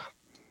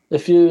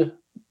 If you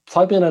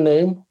type in a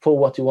name for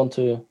what you want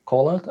to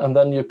call it, and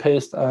then you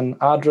paste an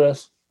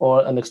address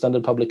or an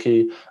extended public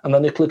key, and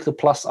then you click the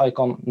plus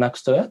icon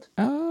next to it.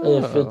 Oh.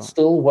 If it's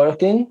still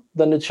working,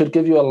 then it should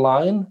give you a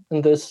line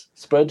in this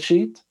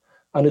spreadsheet,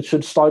 and it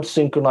should start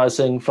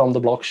synchronizing from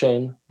the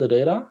blockchain the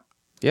data.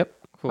 Yep.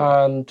 Cool.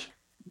 And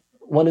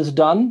when it's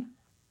done,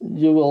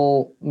 you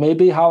will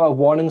maybe have a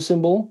warning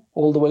symbol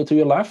all the way to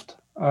your left,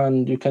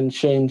 and you can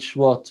change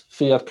what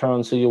fiat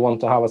currency you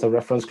want to have as a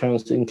reference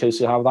currency in case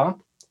you have that.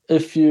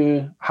 If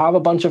you have a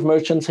bunch of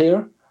merchants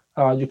here,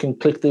 you can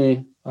click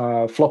the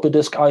floppy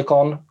disk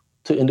icon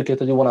to indicate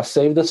that you want to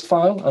save this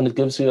file, and it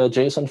gives you a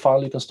JSON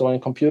file you can store on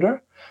your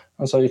computer.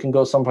 And so you can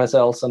go someplace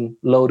else and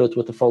load it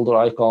with the folder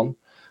icon.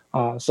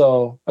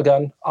 So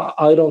again,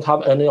 I don't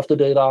have any of the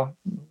data.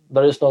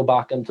 There is no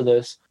backend to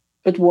this.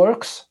 It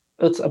works.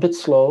 It's a bit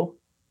slow.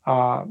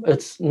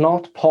 It's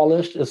not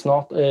polished. It's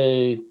not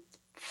a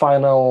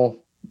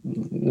final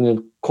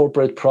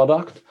corporate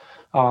product.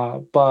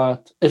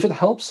 But if it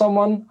helps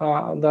someone,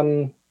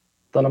 then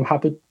I'm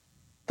happy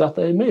that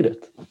they made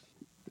it.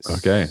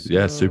 Okay,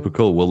 yeah, super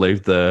cool. We'll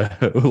leave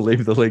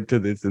the link to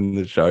this in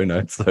the show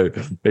notes so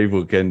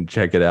people can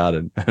check it out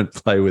and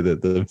play with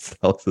it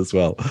themselves as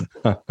well.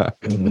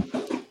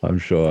 I'm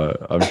sure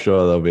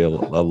there'll be a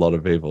lot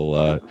of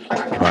people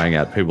trying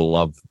out. People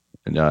love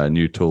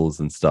new tools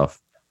and stuff.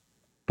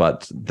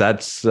 But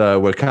that's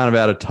we're kind of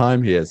out of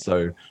time here,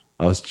 so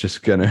I was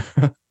just gonna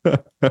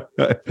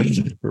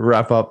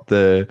wrap up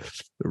the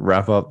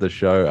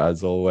show.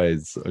 As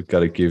always, I've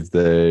got to give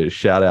the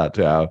shout out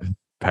to our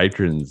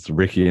patrons,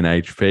 Ricky and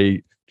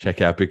HP.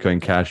 Check out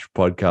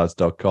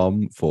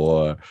bitcoincashpodcast.com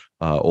for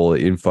all the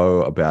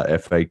info about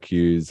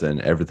FAQs and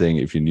everything.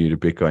 If you're new to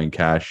Bitcoin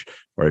Cash,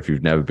 or if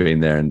you've never been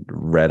there and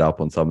read up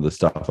on some of the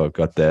stuff I've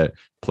got there,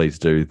 please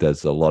do.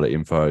 There's a lot of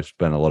info. I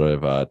spent a lot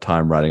of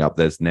time writing up.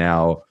 There's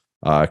now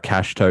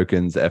cash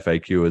tokens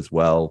FAQ as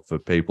well for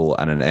people,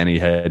 and an any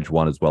hedge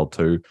one as well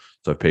too.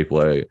 So if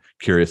people are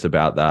curious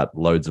about that,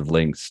 loads of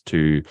links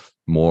to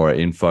more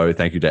info.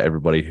 Thank you to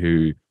everybody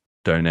who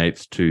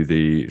donates to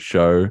the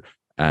show,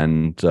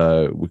 and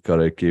we've got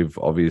to give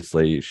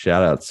obviously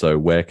shout outs. So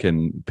where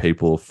can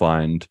people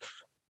find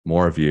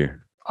more of you?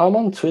 I'm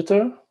on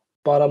Twitter,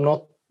 but I'm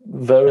not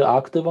very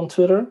active on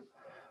Twitter.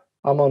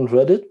 I'm on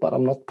Reddit, but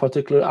I'm not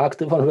particularly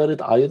active on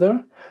Reddit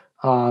either.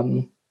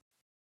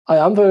 I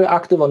am very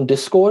active on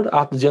Discord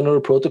at the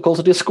General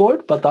Protocols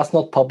Discord, but that's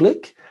not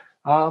public.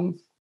 I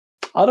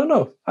don't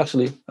know,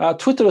 actually.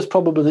 Twitter is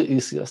probably the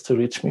easiest to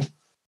reach me.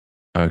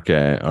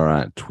 Okay, all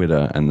right,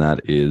 Twitter, and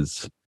that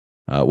is,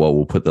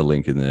 we'll put the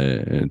link in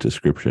the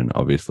description,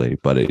 obviously,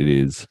 but it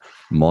is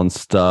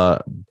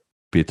Monster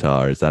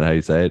Bitar. Is that how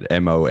you say it?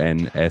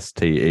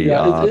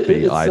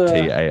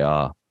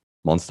 MONSTERBITAR.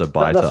 Monster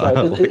Biter. That's right.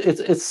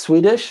 It's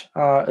Swedish.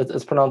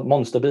 It's pronounced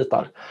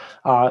Monsterbitar.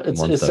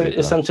 It's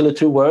essentially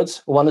two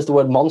words. One is the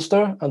word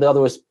monster, and the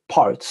other is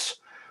parts.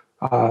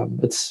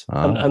 It's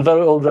a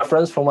very old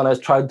reference from when I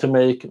tried to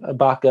make a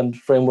backend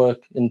framework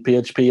in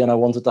PHP, and I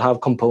wanted to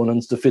have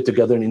components to fit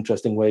together in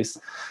interesting ways.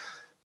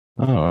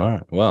 Oh, all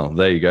right. Well,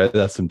 there you go.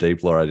 That's some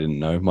deep lore I didn't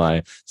know.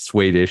 My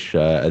Swedish,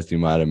 as you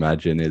might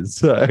imagine, is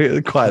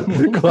quite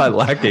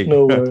lacking.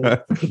 No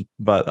worries.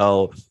 But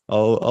I'll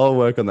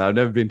work on that. I've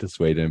never been to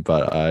Sweden,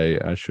 but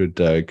I should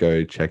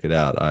go check it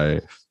out.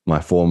 My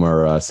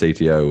former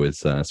CTO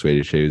was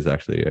Swedish. He was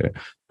actually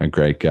a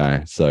great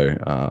guy. So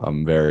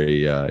I'm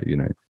very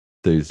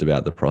enthused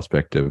about the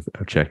prospect of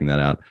checking that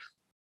out.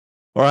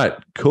 All right,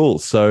 cool.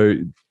 So,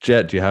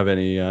 Jet, do you have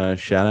any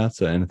shout outs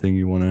or anything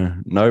you want to?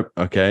 Nope.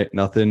 Okay,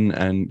 nothing.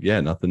 And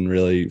yeah, nothing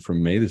really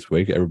from me this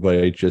week.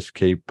 Everybody just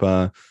keep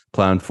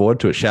plowing forward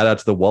to it. Shout out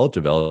to the wallet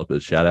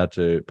developers. Shout out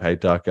to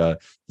PayTucker,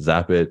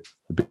 Zapit,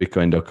 the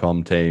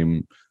Bitcoin.com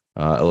team,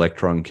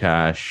 Electron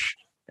Cash,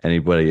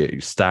 anybody,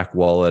 Stack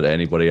Wallet,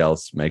 anybody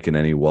else making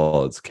any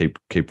wallets. Keep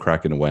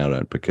cracking away on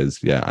it, because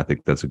yeah, I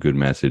think that's a good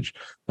message.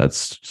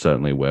 That's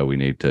certainly where we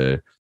need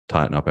to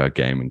tighten up our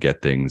game and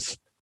get things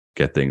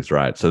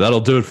right. So that'll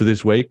do it for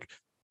this week.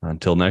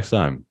 Until next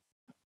time.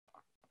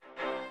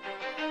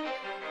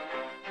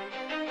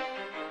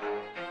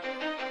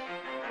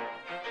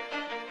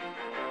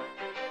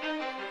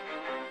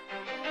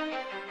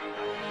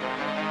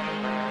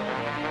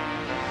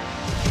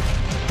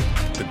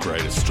 The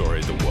greatest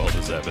story the world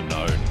has ever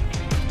known.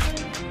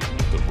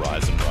 The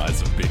rise and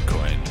rise of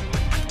Bitcoin.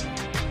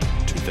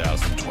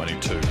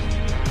 2022.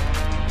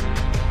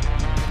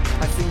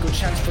 A single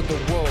chance for the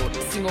world,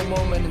 a single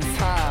moment in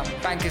time.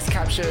 Bankers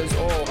captures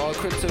all, our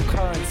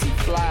cryptocurrency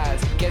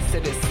flies. Gets to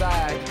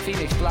decide,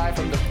 Phoenix fly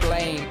from the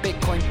flame.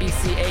 Bitcoin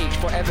BCH,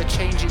 forever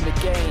changing the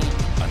game.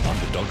 An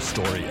underdog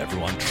story,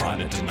 everyone trying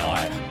to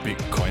deny.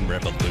 Bitcoin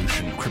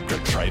revolution, crypto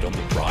trade on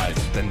the rise.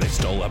 Then they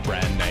stole our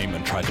brand name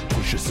and tried to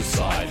push us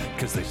aside,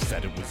 because they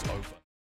said it was over.